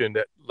position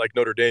that, like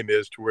Notre Dame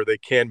is, to where they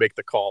can make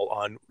the call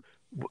on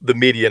the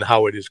media and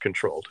how it is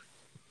controlled.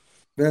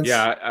 Vince?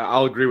 Yeah,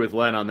 I'll agree with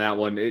Len on that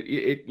one.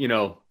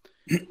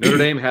 Notre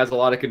Dame has a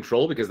lot of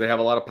control because they have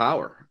a lot of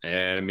power.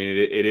 And I mean,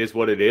 it is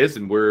what it is.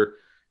 And we're,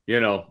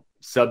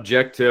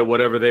 subject to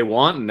whatever they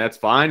want, and that's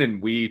fine.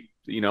 And we,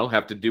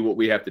 have to do what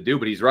we have to do.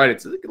 But he's right.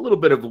 It's like a little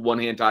bit of one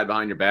hand tied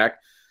behind your back.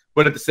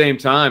 But at the same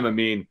time, I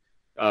mean,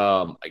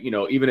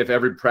 even if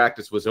every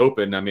practice was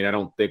open, I mean, I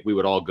don't think we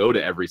would all go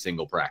to every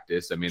single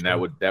practice. I mean, that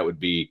would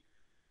be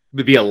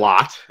a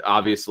lot,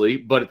 obviously,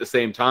 but at the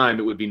same time,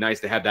 it would be nice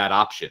to have that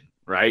option,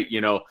 right?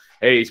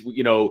 Hey,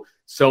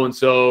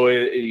 so-and-so,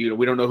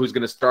 we don't know who's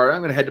going to start. I'm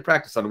going to head to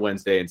practice on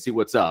Wednesday and see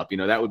what's up.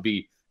 That would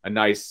be a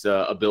nice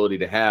ability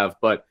to have,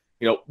 but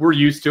we're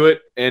used to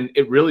it, and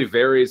it really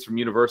varies from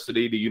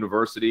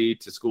university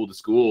to school to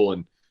school.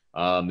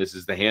 And this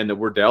is the hand that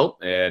we're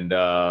dealt, and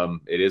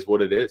it is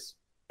what it is.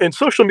 And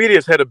social media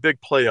has had a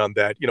big play on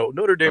that.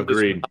 Notre Dame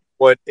doesn't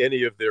want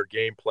any of their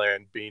game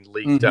plan being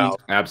leaked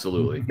out.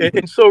 Absolutely.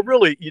 And so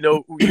really,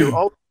 you're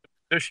all in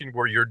a position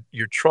where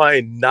you're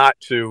trying not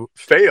to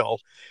fail.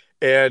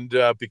 And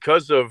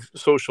because of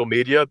social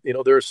media,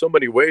 there are so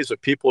many ways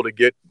of people to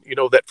get,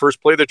 that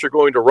first play that you're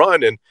going to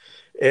run.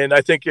 And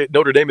I think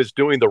Notre Dame is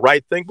doing the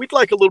right thing. We'd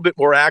like a little bit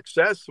more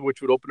access,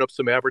 which would open up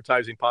some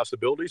advertising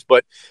possibilities.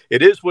 But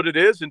it is what it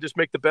is, and just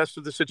make the best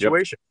of the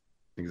situation.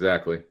 Yep.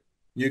 Exactly.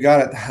 You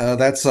got it.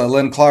 That's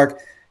Len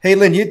Clark. Hey,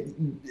 Len,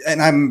 and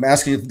I'm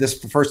asking you this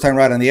for the first time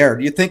right on the air.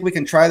 Do you think we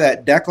can try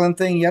that Declan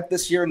thing yet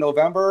this year in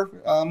November?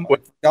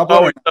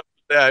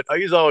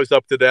 He's always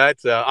up to that.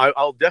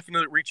 I'll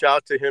definitely reach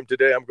out to him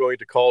today. I'm going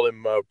to call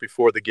him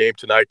before the game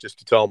tonight just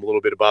to tell him a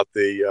little bit about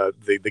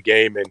the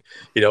game, and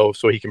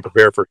so he can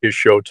prepare for his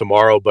show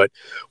tomorrow. But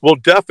we'll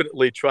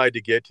definitely try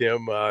to get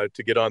him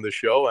to get on the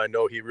show. I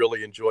know he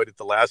really enjoyed it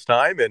the last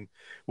time, and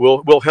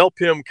we'll help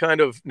him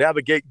kind of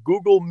navigate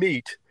Google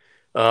Meet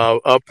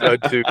up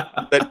to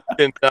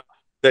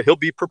that he'll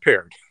be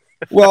prepared.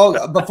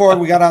 Well, before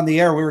we got on the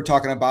air, we were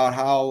talking about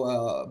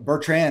how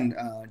Bertrand,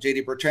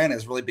 J.D. Bertrand,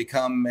 has really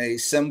become a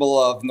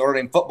symbol of Notre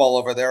Dame football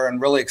over there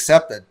and really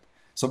accepted.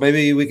 So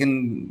maybe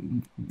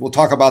we'll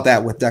talk about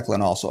that with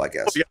Declan also, I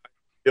guess. Yeah,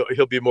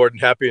 he'll be more than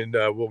happy, and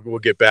we'll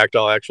get back.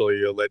 I'll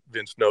actually let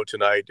Vince know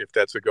tonight if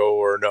that's a go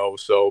or a no.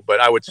 So, but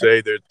I would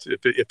say that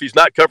if he's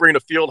not covering a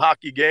field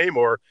hockey game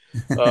or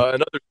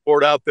another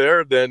sport out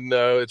there, then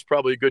it's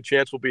probably a good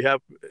chance we'll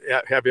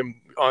have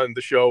him on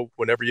the show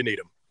whenever you need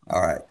him.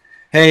 All right.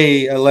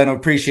 Hey, Len,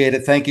 appreciate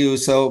it. Thank you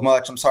so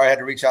much. I'm sorry I had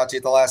to reach out to you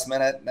at the last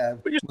minute.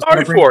 But you're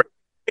sorry for it.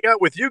 Hang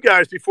out with you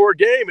guys before a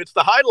game. It's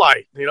the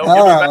highlight.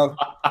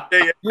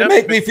 You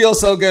make me feel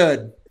so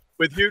good.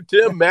 With you,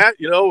 Tim, Matt,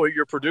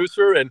 your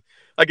producer. And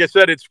like I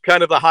said, it's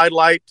kind of the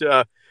highlight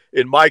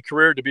in my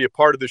career to be a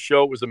part of the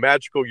show. It was a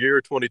magical year,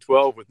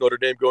 2012, with Notre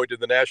Dame going to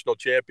the national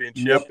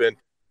championship. Yep. And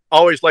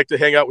always like to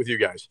hang out with you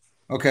guys.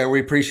 Okay, we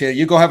appreciate it.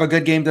 You go have a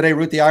good game today.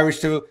 Root the Irish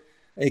to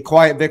a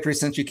quiet victory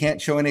since you can't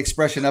show any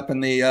expression up in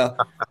the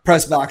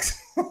press box.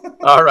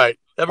 All right.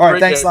 All right,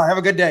 thanks a lot. Have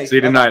a good day. See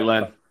you tonight,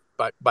 Len.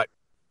 Bye.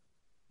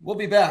 We'll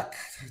be back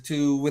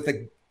with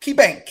the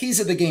KeyBank Keys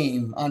of the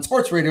Game on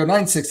Sports Radio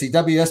 960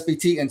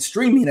 WSBT and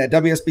streaming at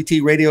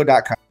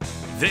WSBTradio.com.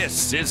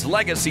 This is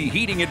Legacy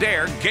Heating and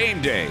Air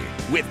Game Day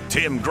with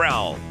Tim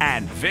Grell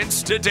and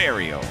Vince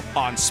D'Addario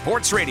on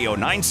Sports Radio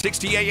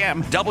 960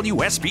 AM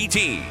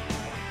WSBT.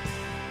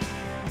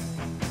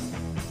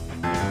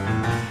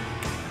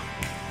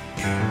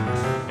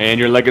 And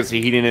your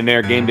Legacy Heating and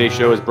Air Game Day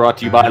show is brought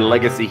to you by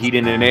Legacy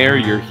Heating and Air,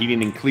 your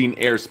heating and clean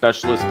air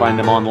specialist. Find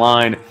them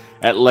online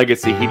at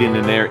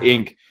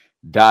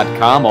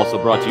legacyheatingandairinc.com.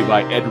 Also brought to you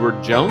by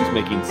Edward Jones,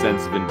 making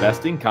sense of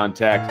investing.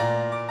 Contact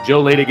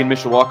Joe Ladig in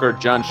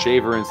Mishawaka, John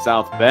Shaver in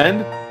South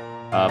Bend.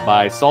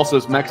 By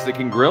Salsa's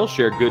Mexican Grill.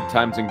 Share good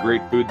times and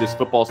great food this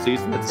football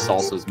season. It's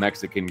Salsa's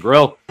Mexican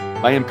Grill.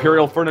 By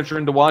Imperial Furniture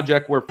in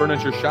Dowagiac, where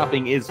furniture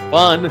shopping is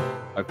fun.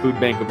 By Food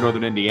Bank of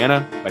Northern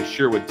Indiana. By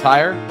Sherwood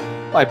Tire.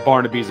 By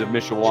Barnaby's of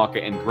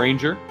Mishawaka and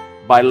Granger.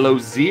 By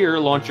Lozier.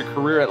 Launch your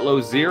career at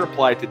Lozier.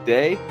 Apply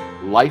today.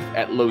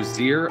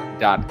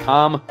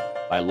 Life@lozier.com.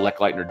 By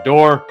Leckleitner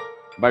Door.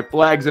 By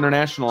Flags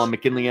International on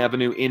McKinley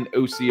Avenue in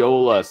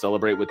Osceola.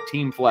 Celebrate with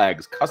team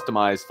flags,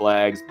 customized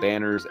flags,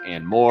 banners,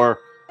 and more.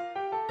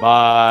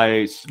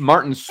 By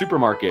Martin's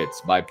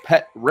Supermarkets. By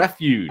Pet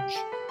Refuge.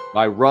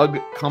 By Rug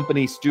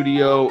Company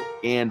Studio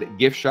and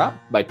Gift Shop.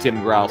 By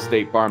Tim Grell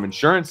State Farm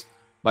Insurance.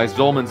 By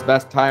Zolman's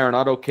Best Tire and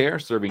Auto Care,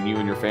 serving you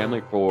and your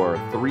family for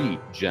 3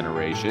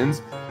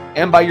 generations.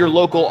 And by your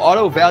local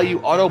Auto Value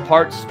Auto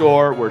Parts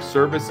store, where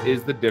service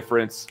is the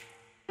difference.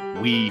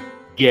 We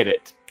get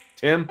it.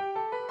 Tim?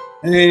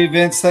 Hey,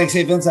 Vince. Thanks.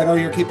 Hey, Vince, I know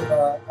you're keeping an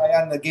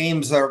eye on the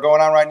games that are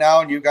going on right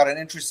now, and you've got an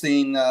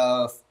interesting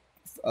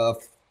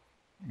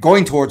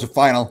going towards a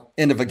final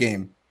end of a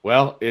game.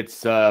 Well,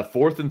 it's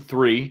 4th and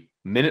 3,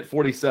 minute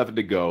 47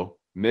 to go.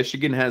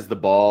 Michigan has the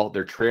ball.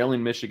 They're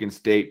trailing Michigan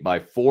State by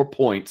 4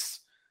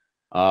 points.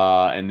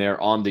 And they're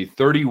on the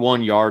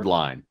 31-yard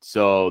line.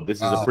 So this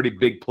is a pretty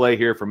big play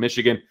here for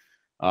Michigan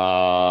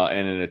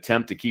and an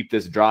attempt to keep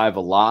this drive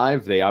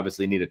alive. They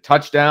obviously need a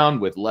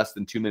touchdown with less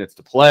than 2 minutes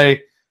to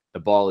play. The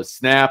ball is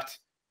snapped,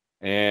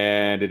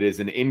 and it is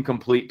an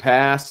incomplete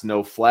pass.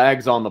 No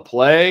flags on the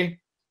play.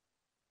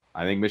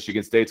 I think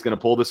Michigan State's going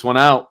to pull this one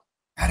out.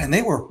 God, and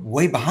they were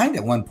way behind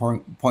at one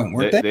point,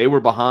 weren't they? They were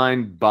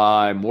behind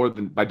by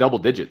by double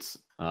digits.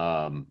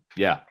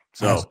 Yeah.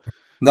 So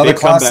another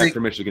classic comeback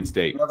for Michigan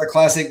State. Another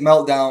classic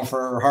meltdown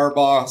for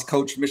Harbaugh's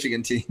coach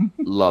Michigan team.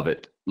 Love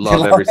it.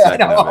 Love every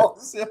second of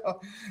it. Yeah.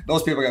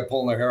 Those people got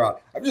pulling their hair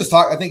out. I'm just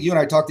talking. I think you and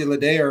I talked the other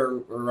day,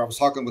 or I was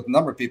talking with a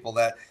number of people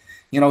that,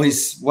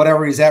 he's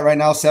whatever he's at right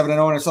now,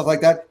 7-0 and stuff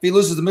like that. If he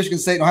loses to Michigan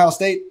State and Ohio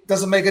State,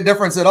 doesn't make a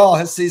difference at all.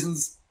 His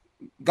season's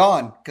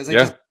gone because they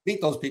just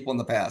beat those people in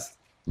the past.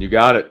 You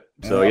got it.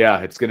 So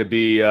it's going to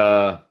be.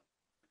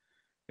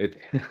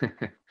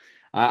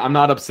 I'm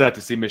not upset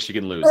to see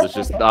Michigan lose.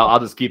 I'll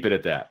just keep it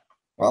at that.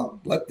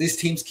 Well, let these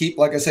teams keep,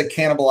 like I said,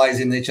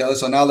 cannibalizing each other.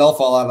 So now they'll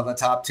fall out of the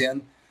top 10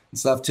 and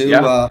stuff too.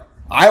 Yeah.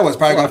 Iowa's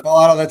probably going to fall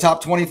out of the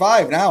top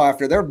 25 now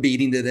after their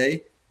beating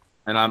today.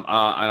 And I'm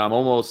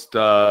almost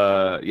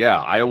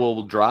Iowa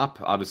will drop.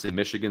 Obviously,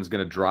 Michigan's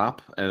going to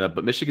drop,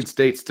 but Michigan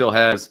State still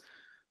has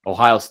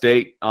Ohio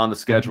State on the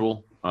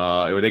schedule.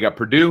 They got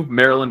Purdue,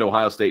 Maryland,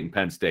 Ohio State, and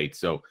Penn State.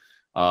 So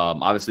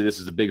obviously, this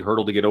is a big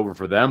hurdle to get over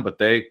for them. But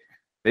they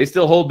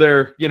still hold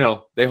their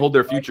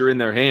future in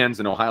their hands.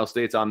 And Ohio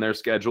State's on their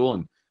schedule,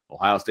 and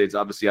Ohio State's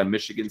obviously on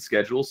Michigan's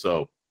schedule.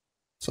 So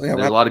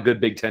there's a lot of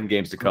good Big Ten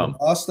games to come.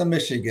 Lost to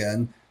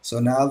Michigan, so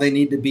now they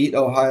need to beat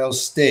Ohio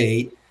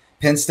State.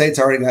 Penn State's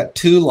already got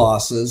 2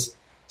 losses,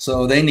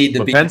 so they need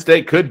to beat. Penn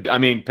State could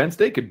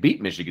beat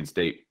Michigan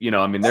State.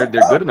 They're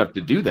good enough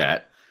to do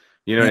that.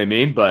 You know what I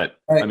mean? But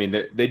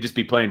they'd just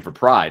be playing for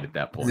pride at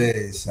that point.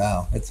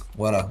 Wow, it's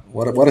what a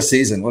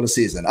season! What a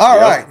season! All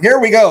right, here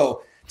we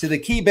go to the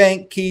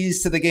KeyBank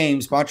Keys to the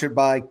Game, sponsored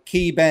by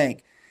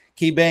KeyBank.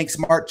 KeyBank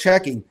Smart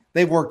Checking.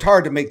 They've worked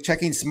hard to make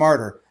checking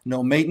smarter.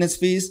 No maintenance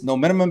fees, no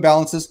minimum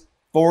balances,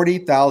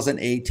 40,000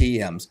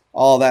 ATMs.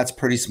 All that's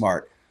pretty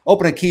smart.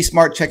 Open a Key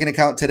Smart checking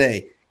account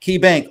today.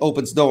 KeyBank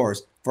opens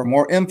doors. For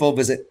more info,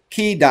 visit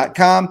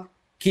key.com.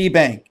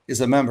 KeyBank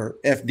is a member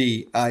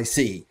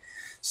FDIC.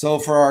 So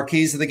for our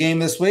keys to the game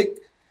this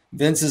week,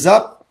 Vince is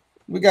up.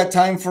 We got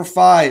time for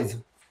 5.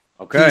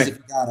 Okay. Keys if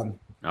you got them.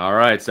 All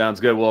right. Sounds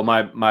good. Well,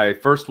 my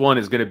first one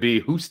is going to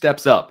be who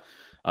steps up.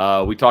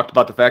 We talked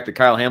about the fact that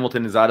Kyle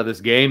Hamilton is out of this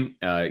game.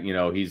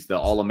 He's the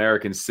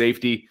All-American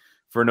safety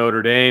for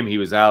Notre Dame. He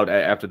was out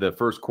after the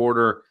first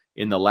quarter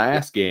in the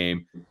last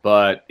game,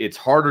 but it's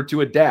harder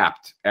to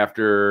adapt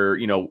after,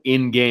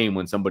 in game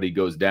when somebody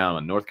goes down.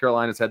 And North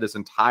Carolina's had this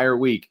entire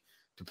week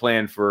to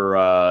plan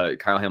for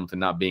Kyle Hamilton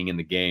not being in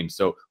the game.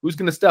 So who's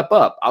going to step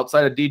up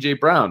outside of DJ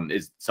Brown?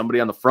 Is somebody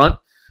on the front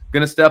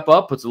going to step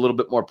up? Puts a little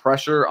bit more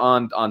pressure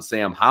on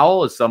Sam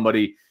Howell. Is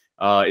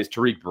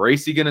Tariq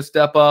Bracy going to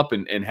step up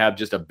and have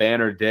just a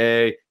banner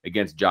day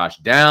against Josh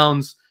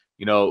Downs?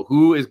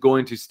 Who is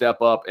going to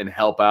step up and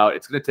help out?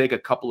 It's going to take a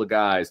couple of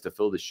guys to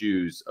fill the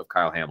shoes of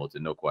Kyle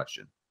Hamilton, no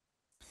question.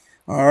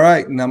 All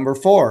right, number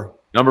 4.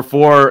 Number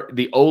 4,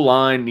 the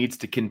O-line needs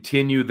to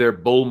continue their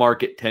bull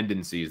market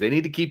tendencies. They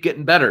need to keep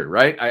getting better,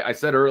 right? I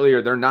said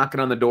earlier, they're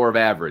knocking on the door of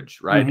average,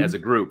 right, as a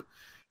group.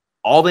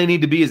 all they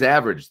need to be is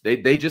average.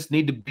 They just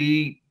need to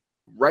be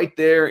right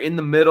there in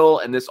the middle,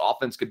 and this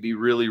offense could be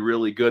really,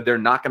 really good. They're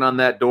knocking on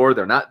that door.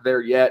 They're not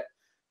there yet.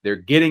 They're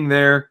getting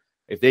there.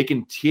 If they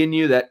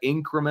continue that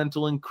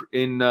incremental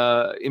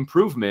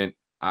improvement,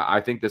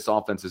 I think this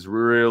offense is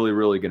really,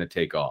 really going to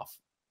take off.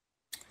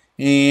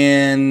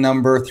 And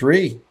number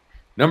three,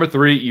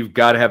 you've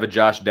got to have a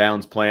Josh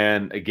Downs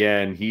plan.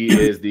 Again, he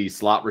is the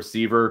slot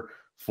receiver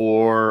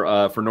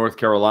for North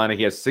Carolina.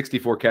 He has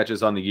 64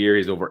 catches on the year.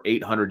 He's over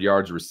 800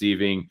 yards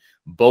receiving.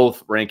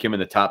 Both rank him in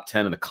the top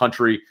 10 in the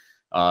country.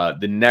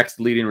 The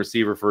next leading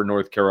receiver for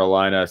North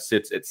Carolina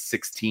sits at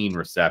 16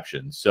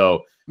 receptions.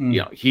 So,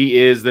 he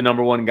is the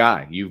number one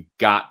guy. You've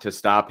got to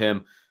stop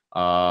him.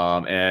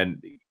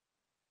 And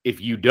if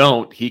you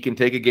don't, he can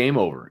take a game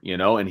over,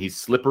 and he's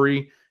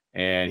slippery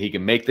and he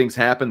can make things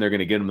happen. They're going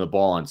to get him the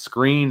ball on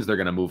screens. They're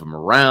going to move him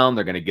around.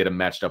 They're going to get him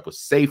matched up with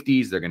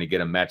safeties. They're going to get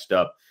him matched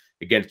up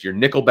against your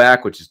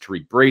nickelback, which is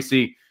Tariq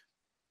Bracy.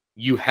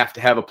 You have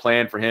to have a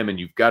plan for him, and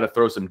you've got to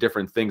throw some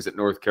different things at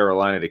North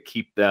Carolina to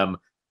keep them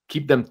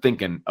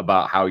thinking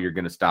about how you're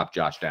going to stop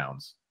Josh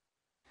Downs.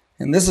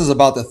 And this is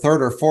about the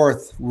third or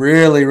fourth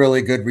really,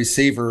 really good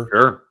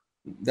receiver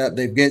that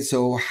they've get.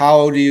 So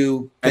how do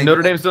you think and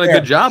Notre Dame's done a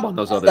good job on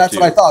those other That's two.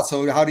 what I thought.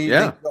 So how do you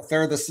think they'll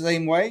fare the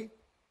same way?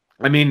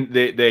 I mean,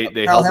 they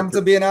Kyle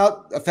Hamilton being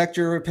out affect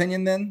your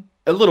opinion then?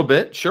 A little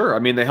bit, sure. I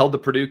mean, they held the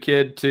Purdue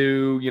kid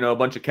to, a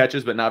bunch of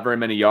catches, but not very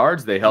many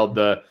yards. They held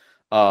the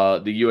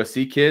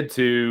USC kid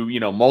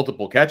to,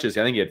 multiple catches.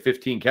 I think he had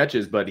 15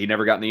 catches, but he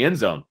never got in the end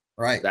zone.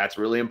 Right. That's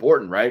really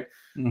important, right?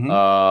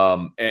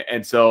 Mm-hmm.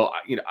 And so,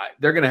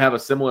 they're going to have a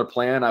similar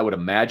plan, I would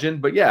imagine.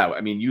 But yeah,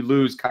 I mean, you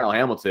lose Kyle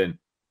Hamilton,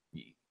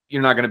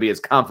 you're not going to be as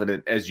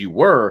confident as you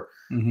were.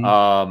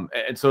 Mm-hmm.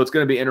 And so it's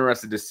going to be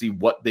interesting to see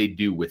what they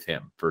do with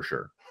him for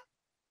sure.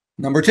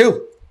 Number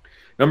two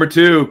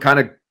kind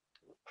of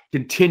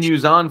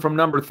continues on from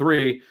number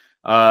three.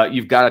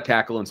 You've got to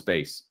tackle in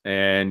space,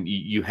 and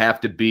you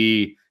have to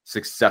be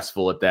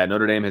successful at that.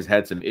 Notre Dame has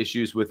had some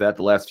issues with that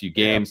the last few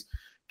games.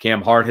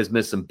 Cam Hart has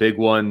missed some big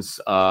ones.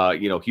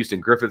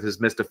 Houston Griffith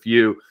has missed a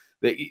few.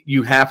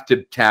 You have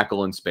to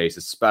tackle in space,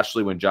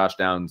 especially when Josh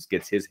Downs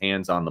gets his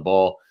hands on the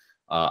ball.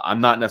 I'm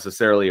not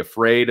necessarily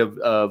afraid of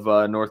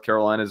North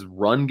Carolina's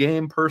run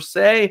game per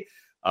se,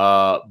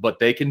 but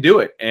they can do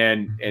it.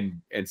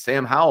 And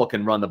Sam Howell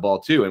can run the ball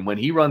too. And when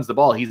he runs the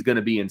ball, he's going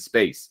to be in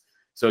space.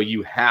 So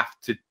you have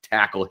to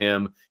tackle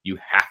him. You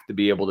have to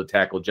be able to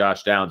tackle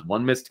Josh Downs.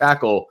 One missed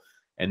tackle,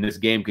 and this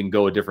game can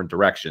go a different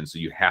direction. So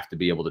you have to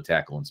be able to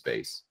tackle in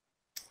space.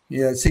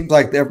 Yeah, it seems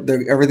like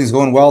everything's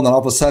going well, and then all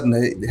of a sudden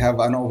they have,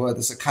 I don't know whether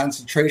it's a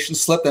concentration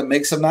slip that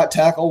makes them not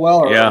tackle well,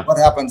 or what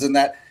happens in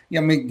that.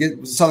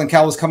 Southern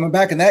Cal was coming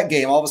back in that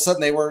game. All of a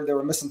sudden they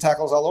were missing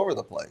tackles all over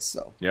the place.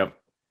 So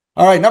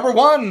All right, the number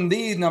one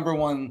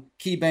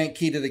key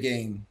to the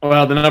game.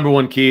 Well, the number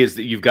one key is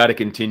that you've got to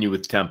continue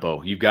with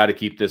tempo. You've got to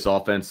keep this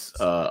offense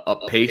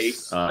up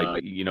pace.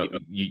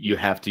 You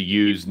have to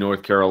use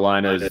North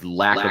Carolina's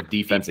lack of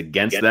defense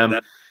against them.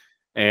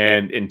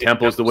 And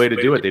tempo is the way to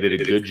do it. They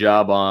did a good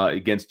job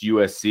against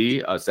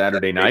USC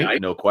Saturday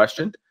night, no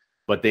question.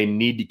 But they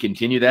need to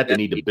continue that. They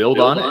need to build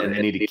on it, and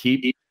they need to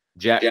keep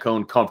Jack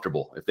Cohn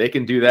comfortable. If they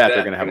can do that,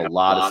 they're going to have a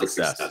lot of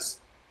success.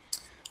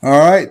 All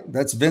right,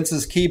 that's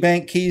Vince's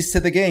KeyBank keys to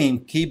the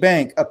game.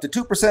 KeyBank up to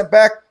 2%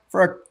 back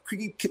for a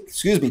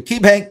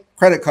KeyBank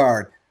credit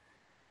card,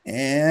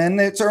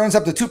 and it earns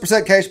up to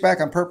 2% cash back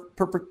on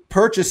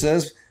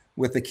purchases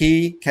with the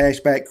Key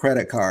Cashback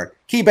credit card.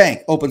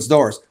 KeyBank opens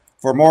doors.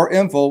 For more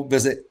info,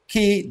 visit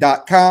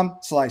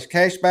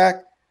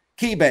key.com/cashback.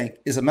 KeyBank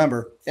is a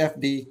member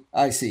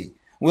FDIC.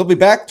 We'll be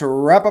back to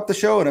wrap up the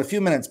show in a few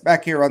minutes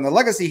back here on the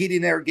Legacy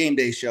Heating Air Game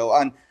Day Show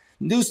on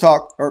News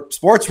Talk or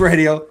Sports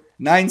Radio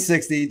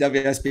 960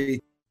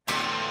 WSB.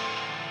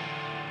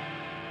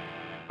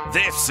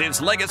 This is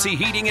Legacy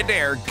Heating and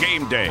Air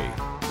Game Day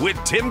with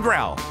Tim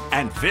Grell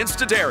and Vince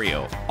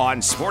D'Addario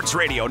on Sports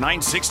Radio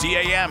 960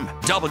 AM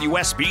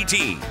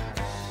WSBT.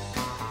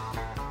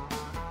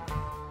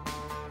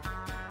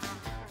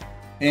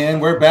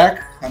 And we're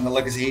back on the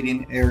Legacy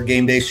Heating Air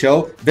Game Day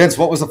Show. Vince,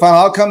 what was the final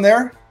outcome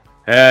there?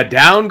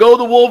 Down go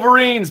the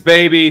Wolverines,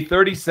 baby.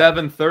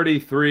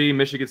 37-33.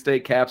 Michigan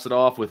State caps it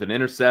off with an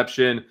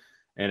interception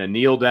and a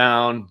kneel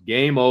down.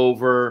 Game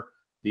over.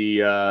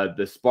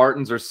 The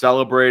Spartans are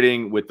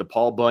celebrating with the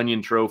Paul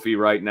Bunyan Trophy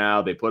right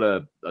now. They put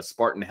a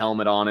Spartan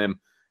helmet on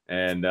him,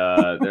 and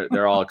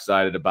they're all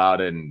excited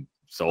about it. And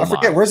so I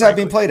forget, where's that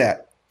being played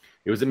at?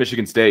 It was at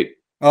Michigan State.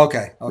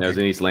 Okay. That was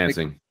in East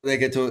Lansing. They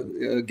get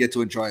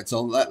to enjoy it,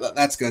 so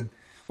that's good.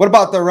 What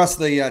about the rest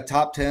of the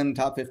top 10,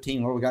 top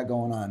 15? What we got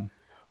going on?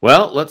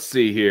 Well, let's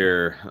see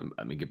here.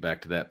 Let me get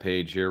back to that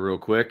page here real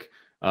quick.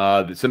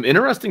 Some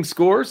interesting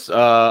scores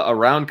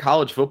around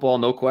college football,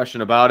 no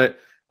question about it.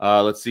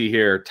 Let's see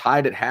here.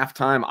 Tied at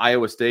halftime,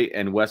 Iowa State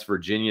and West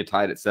Virginia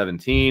tied at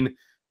 17.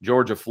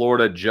 Georgia,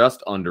 Florida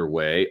just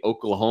underway.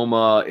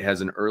 Oklahoma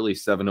has an early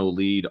 7-0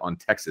 lead on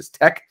Texas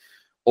Tech.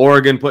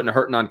 Oregon putting a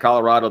hurting on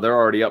Colorado. They're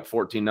already up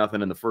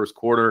 14-0 in the first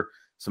quarter.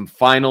 Some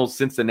finals,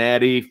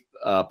 Cincinnati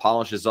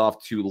polishes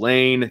off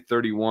Tulane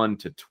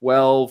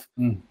 31-12.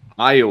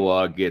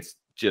 Iowa gets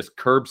just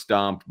curb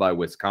stomped by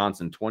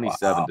Wisconsin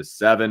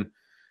 27-7.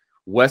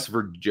 West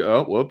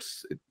Virginia,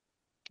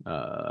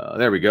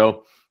 there we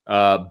go.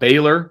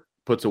 Baylor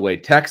puts away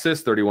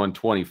Texas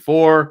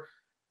 31-24.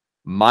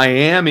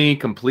 Miami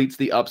completes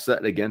the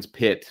upset against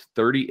Pitt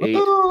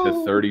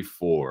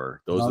 38-34.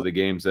 Those are the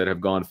games that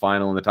have gone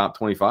final in the top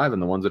 25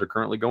 and the ones that are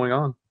currently going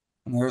on.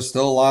 And there's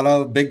still a lot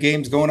of big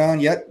games going on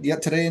yet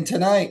today and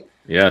tonight.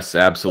 Yes,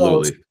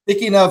 absolutely. So,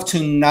 speaking of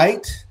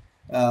tonight,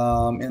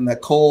 in the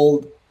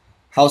cold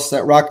house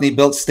that Rockne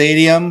built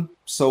stadium.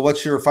 So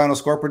what's your final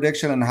score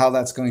prediction and how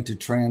that's going to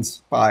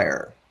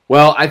transpire?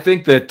 Well, I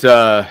think that,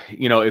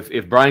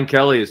 if Brian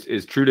Kelly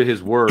is true to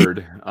his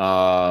word,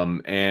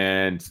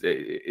 and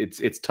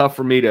it's tough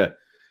for me to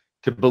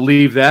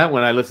believe that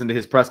when I listen to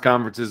his press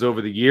conferences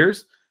over the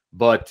years,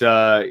 but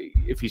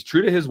if he's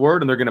true to his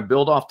word and they're going to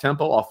build off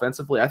tempo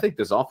offensively, I think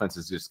this offense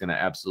is just going to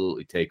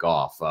absolutely take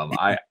off.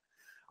 I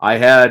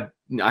have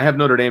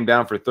Notre Dame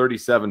down for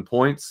 37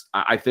 points.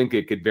 I think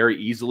it could very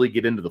easily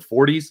get into the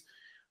 40s,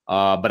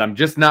 but I'm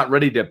just not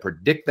ready to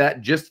predict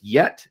that just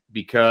yet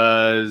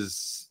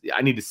because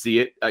I need to see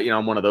it.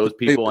 I'm one of those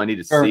people. I need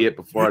to see it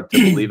before I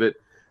believe it.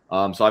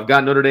 So I've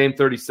got Notre Dame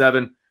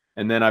 37,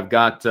 and then I've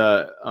got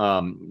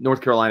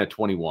North Carolina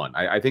 21.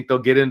 I think they'll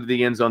get into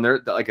the end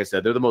zone. Like I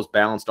said, they're the most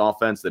balanced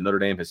offense that Notre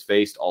Dame has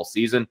faced all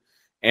season,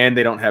 and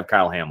they don't have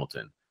Kyle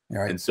Hamilton.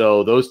 Right. And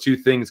so those two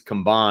things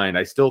combined,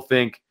 I still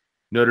think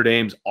Notre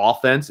Dame's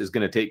offense is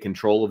going to take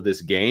control of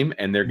this game,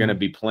 and they're going to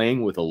be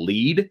playing with a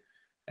lead.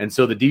 And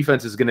so the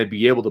defense is going to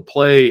be able to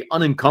play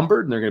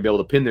unencumbered, and they're going to be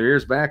able to pin their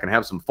ears back and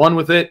have some fun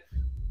with it.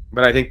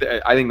 But I think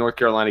North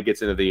Carolina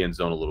gets into the end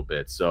zone a little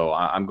bit. So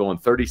I'm going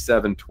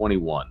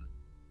 37-21.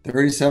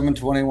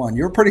 37-21.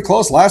 You were pretty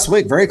close last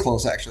week. Very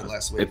close, actually,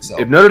 last week.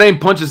 If Notre Dame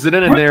punches it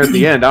in there at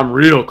the end, I'm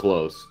real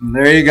close.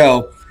 There you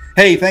go.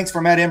 Hey, thanks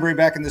for Matt Embry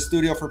back in the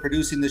studio for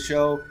producing the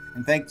show.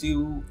 And thank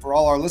you for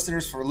all our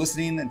listeners for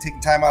listening and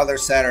taking time out of their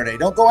Saturday.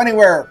 Don't go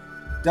anywhere.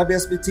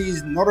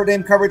 WSBT's Notre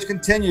Dame coverage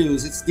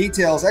continues. Its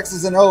details,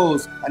 X's and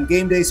O's on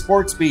Game Day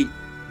Sports Beat.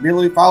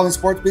 Immediately following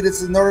Sports Beat,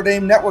 it's the Notre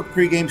Dame Network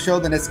pregame show.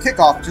 Then it's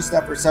kickoff just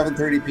after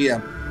 7:30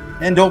 p.m.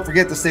 And don't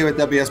forget to stay with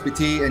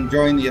WSBT and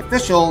join the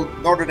official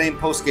Notre Dame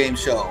postgame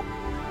show.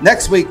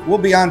 Next week, we'll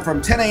be on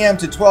from 10 a.m.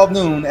 to 12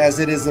 noon as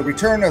it is the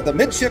return of the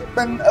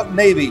Midshipmen of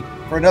Navy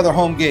for another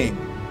home game.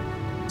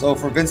 So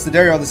for Vince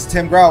D'Addario, this is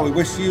Tim Grau. We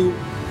wish you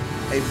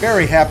a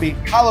very happy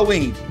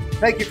Halloween.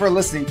 Thank you for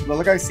listening to the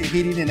Legacy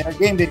Heating and Air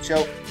Game Day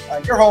Show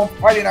on your home,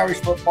 Fighting Irish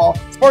Football,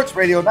 Sports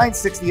Radio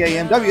 960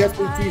 AM,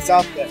 WSBT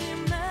South Bend.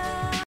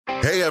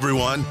 Hey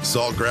everyone,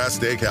 Saltgrass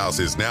Steakhouse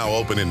is now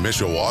open in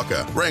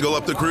Mishawaka. Wrangle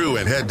up the crew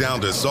and head down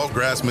to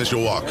Saltgrass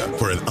Mishawaka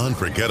for an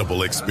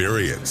unforgettable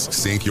experience.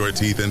 Sink your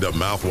teeth into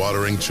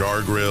mouth-watering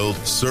char-grilled,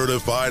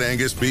 certified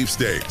Angus beef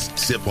steaks.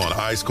 Sip on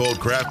ice-cold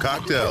craft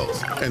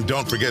cocktails. And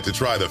don't forget to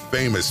try the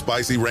famous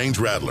spicy range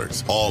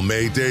rattlers, all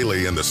made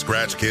daily in the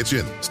Scratch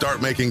Kitchen.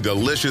 Start making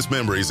delicious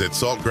memories at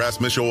Saltgrass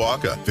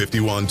Mishawaka,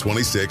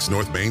 5126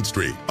 North Main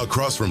Street,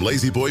 across from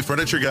Lazy Boy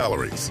Furniture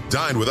Galleries.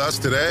 Dine with us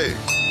today.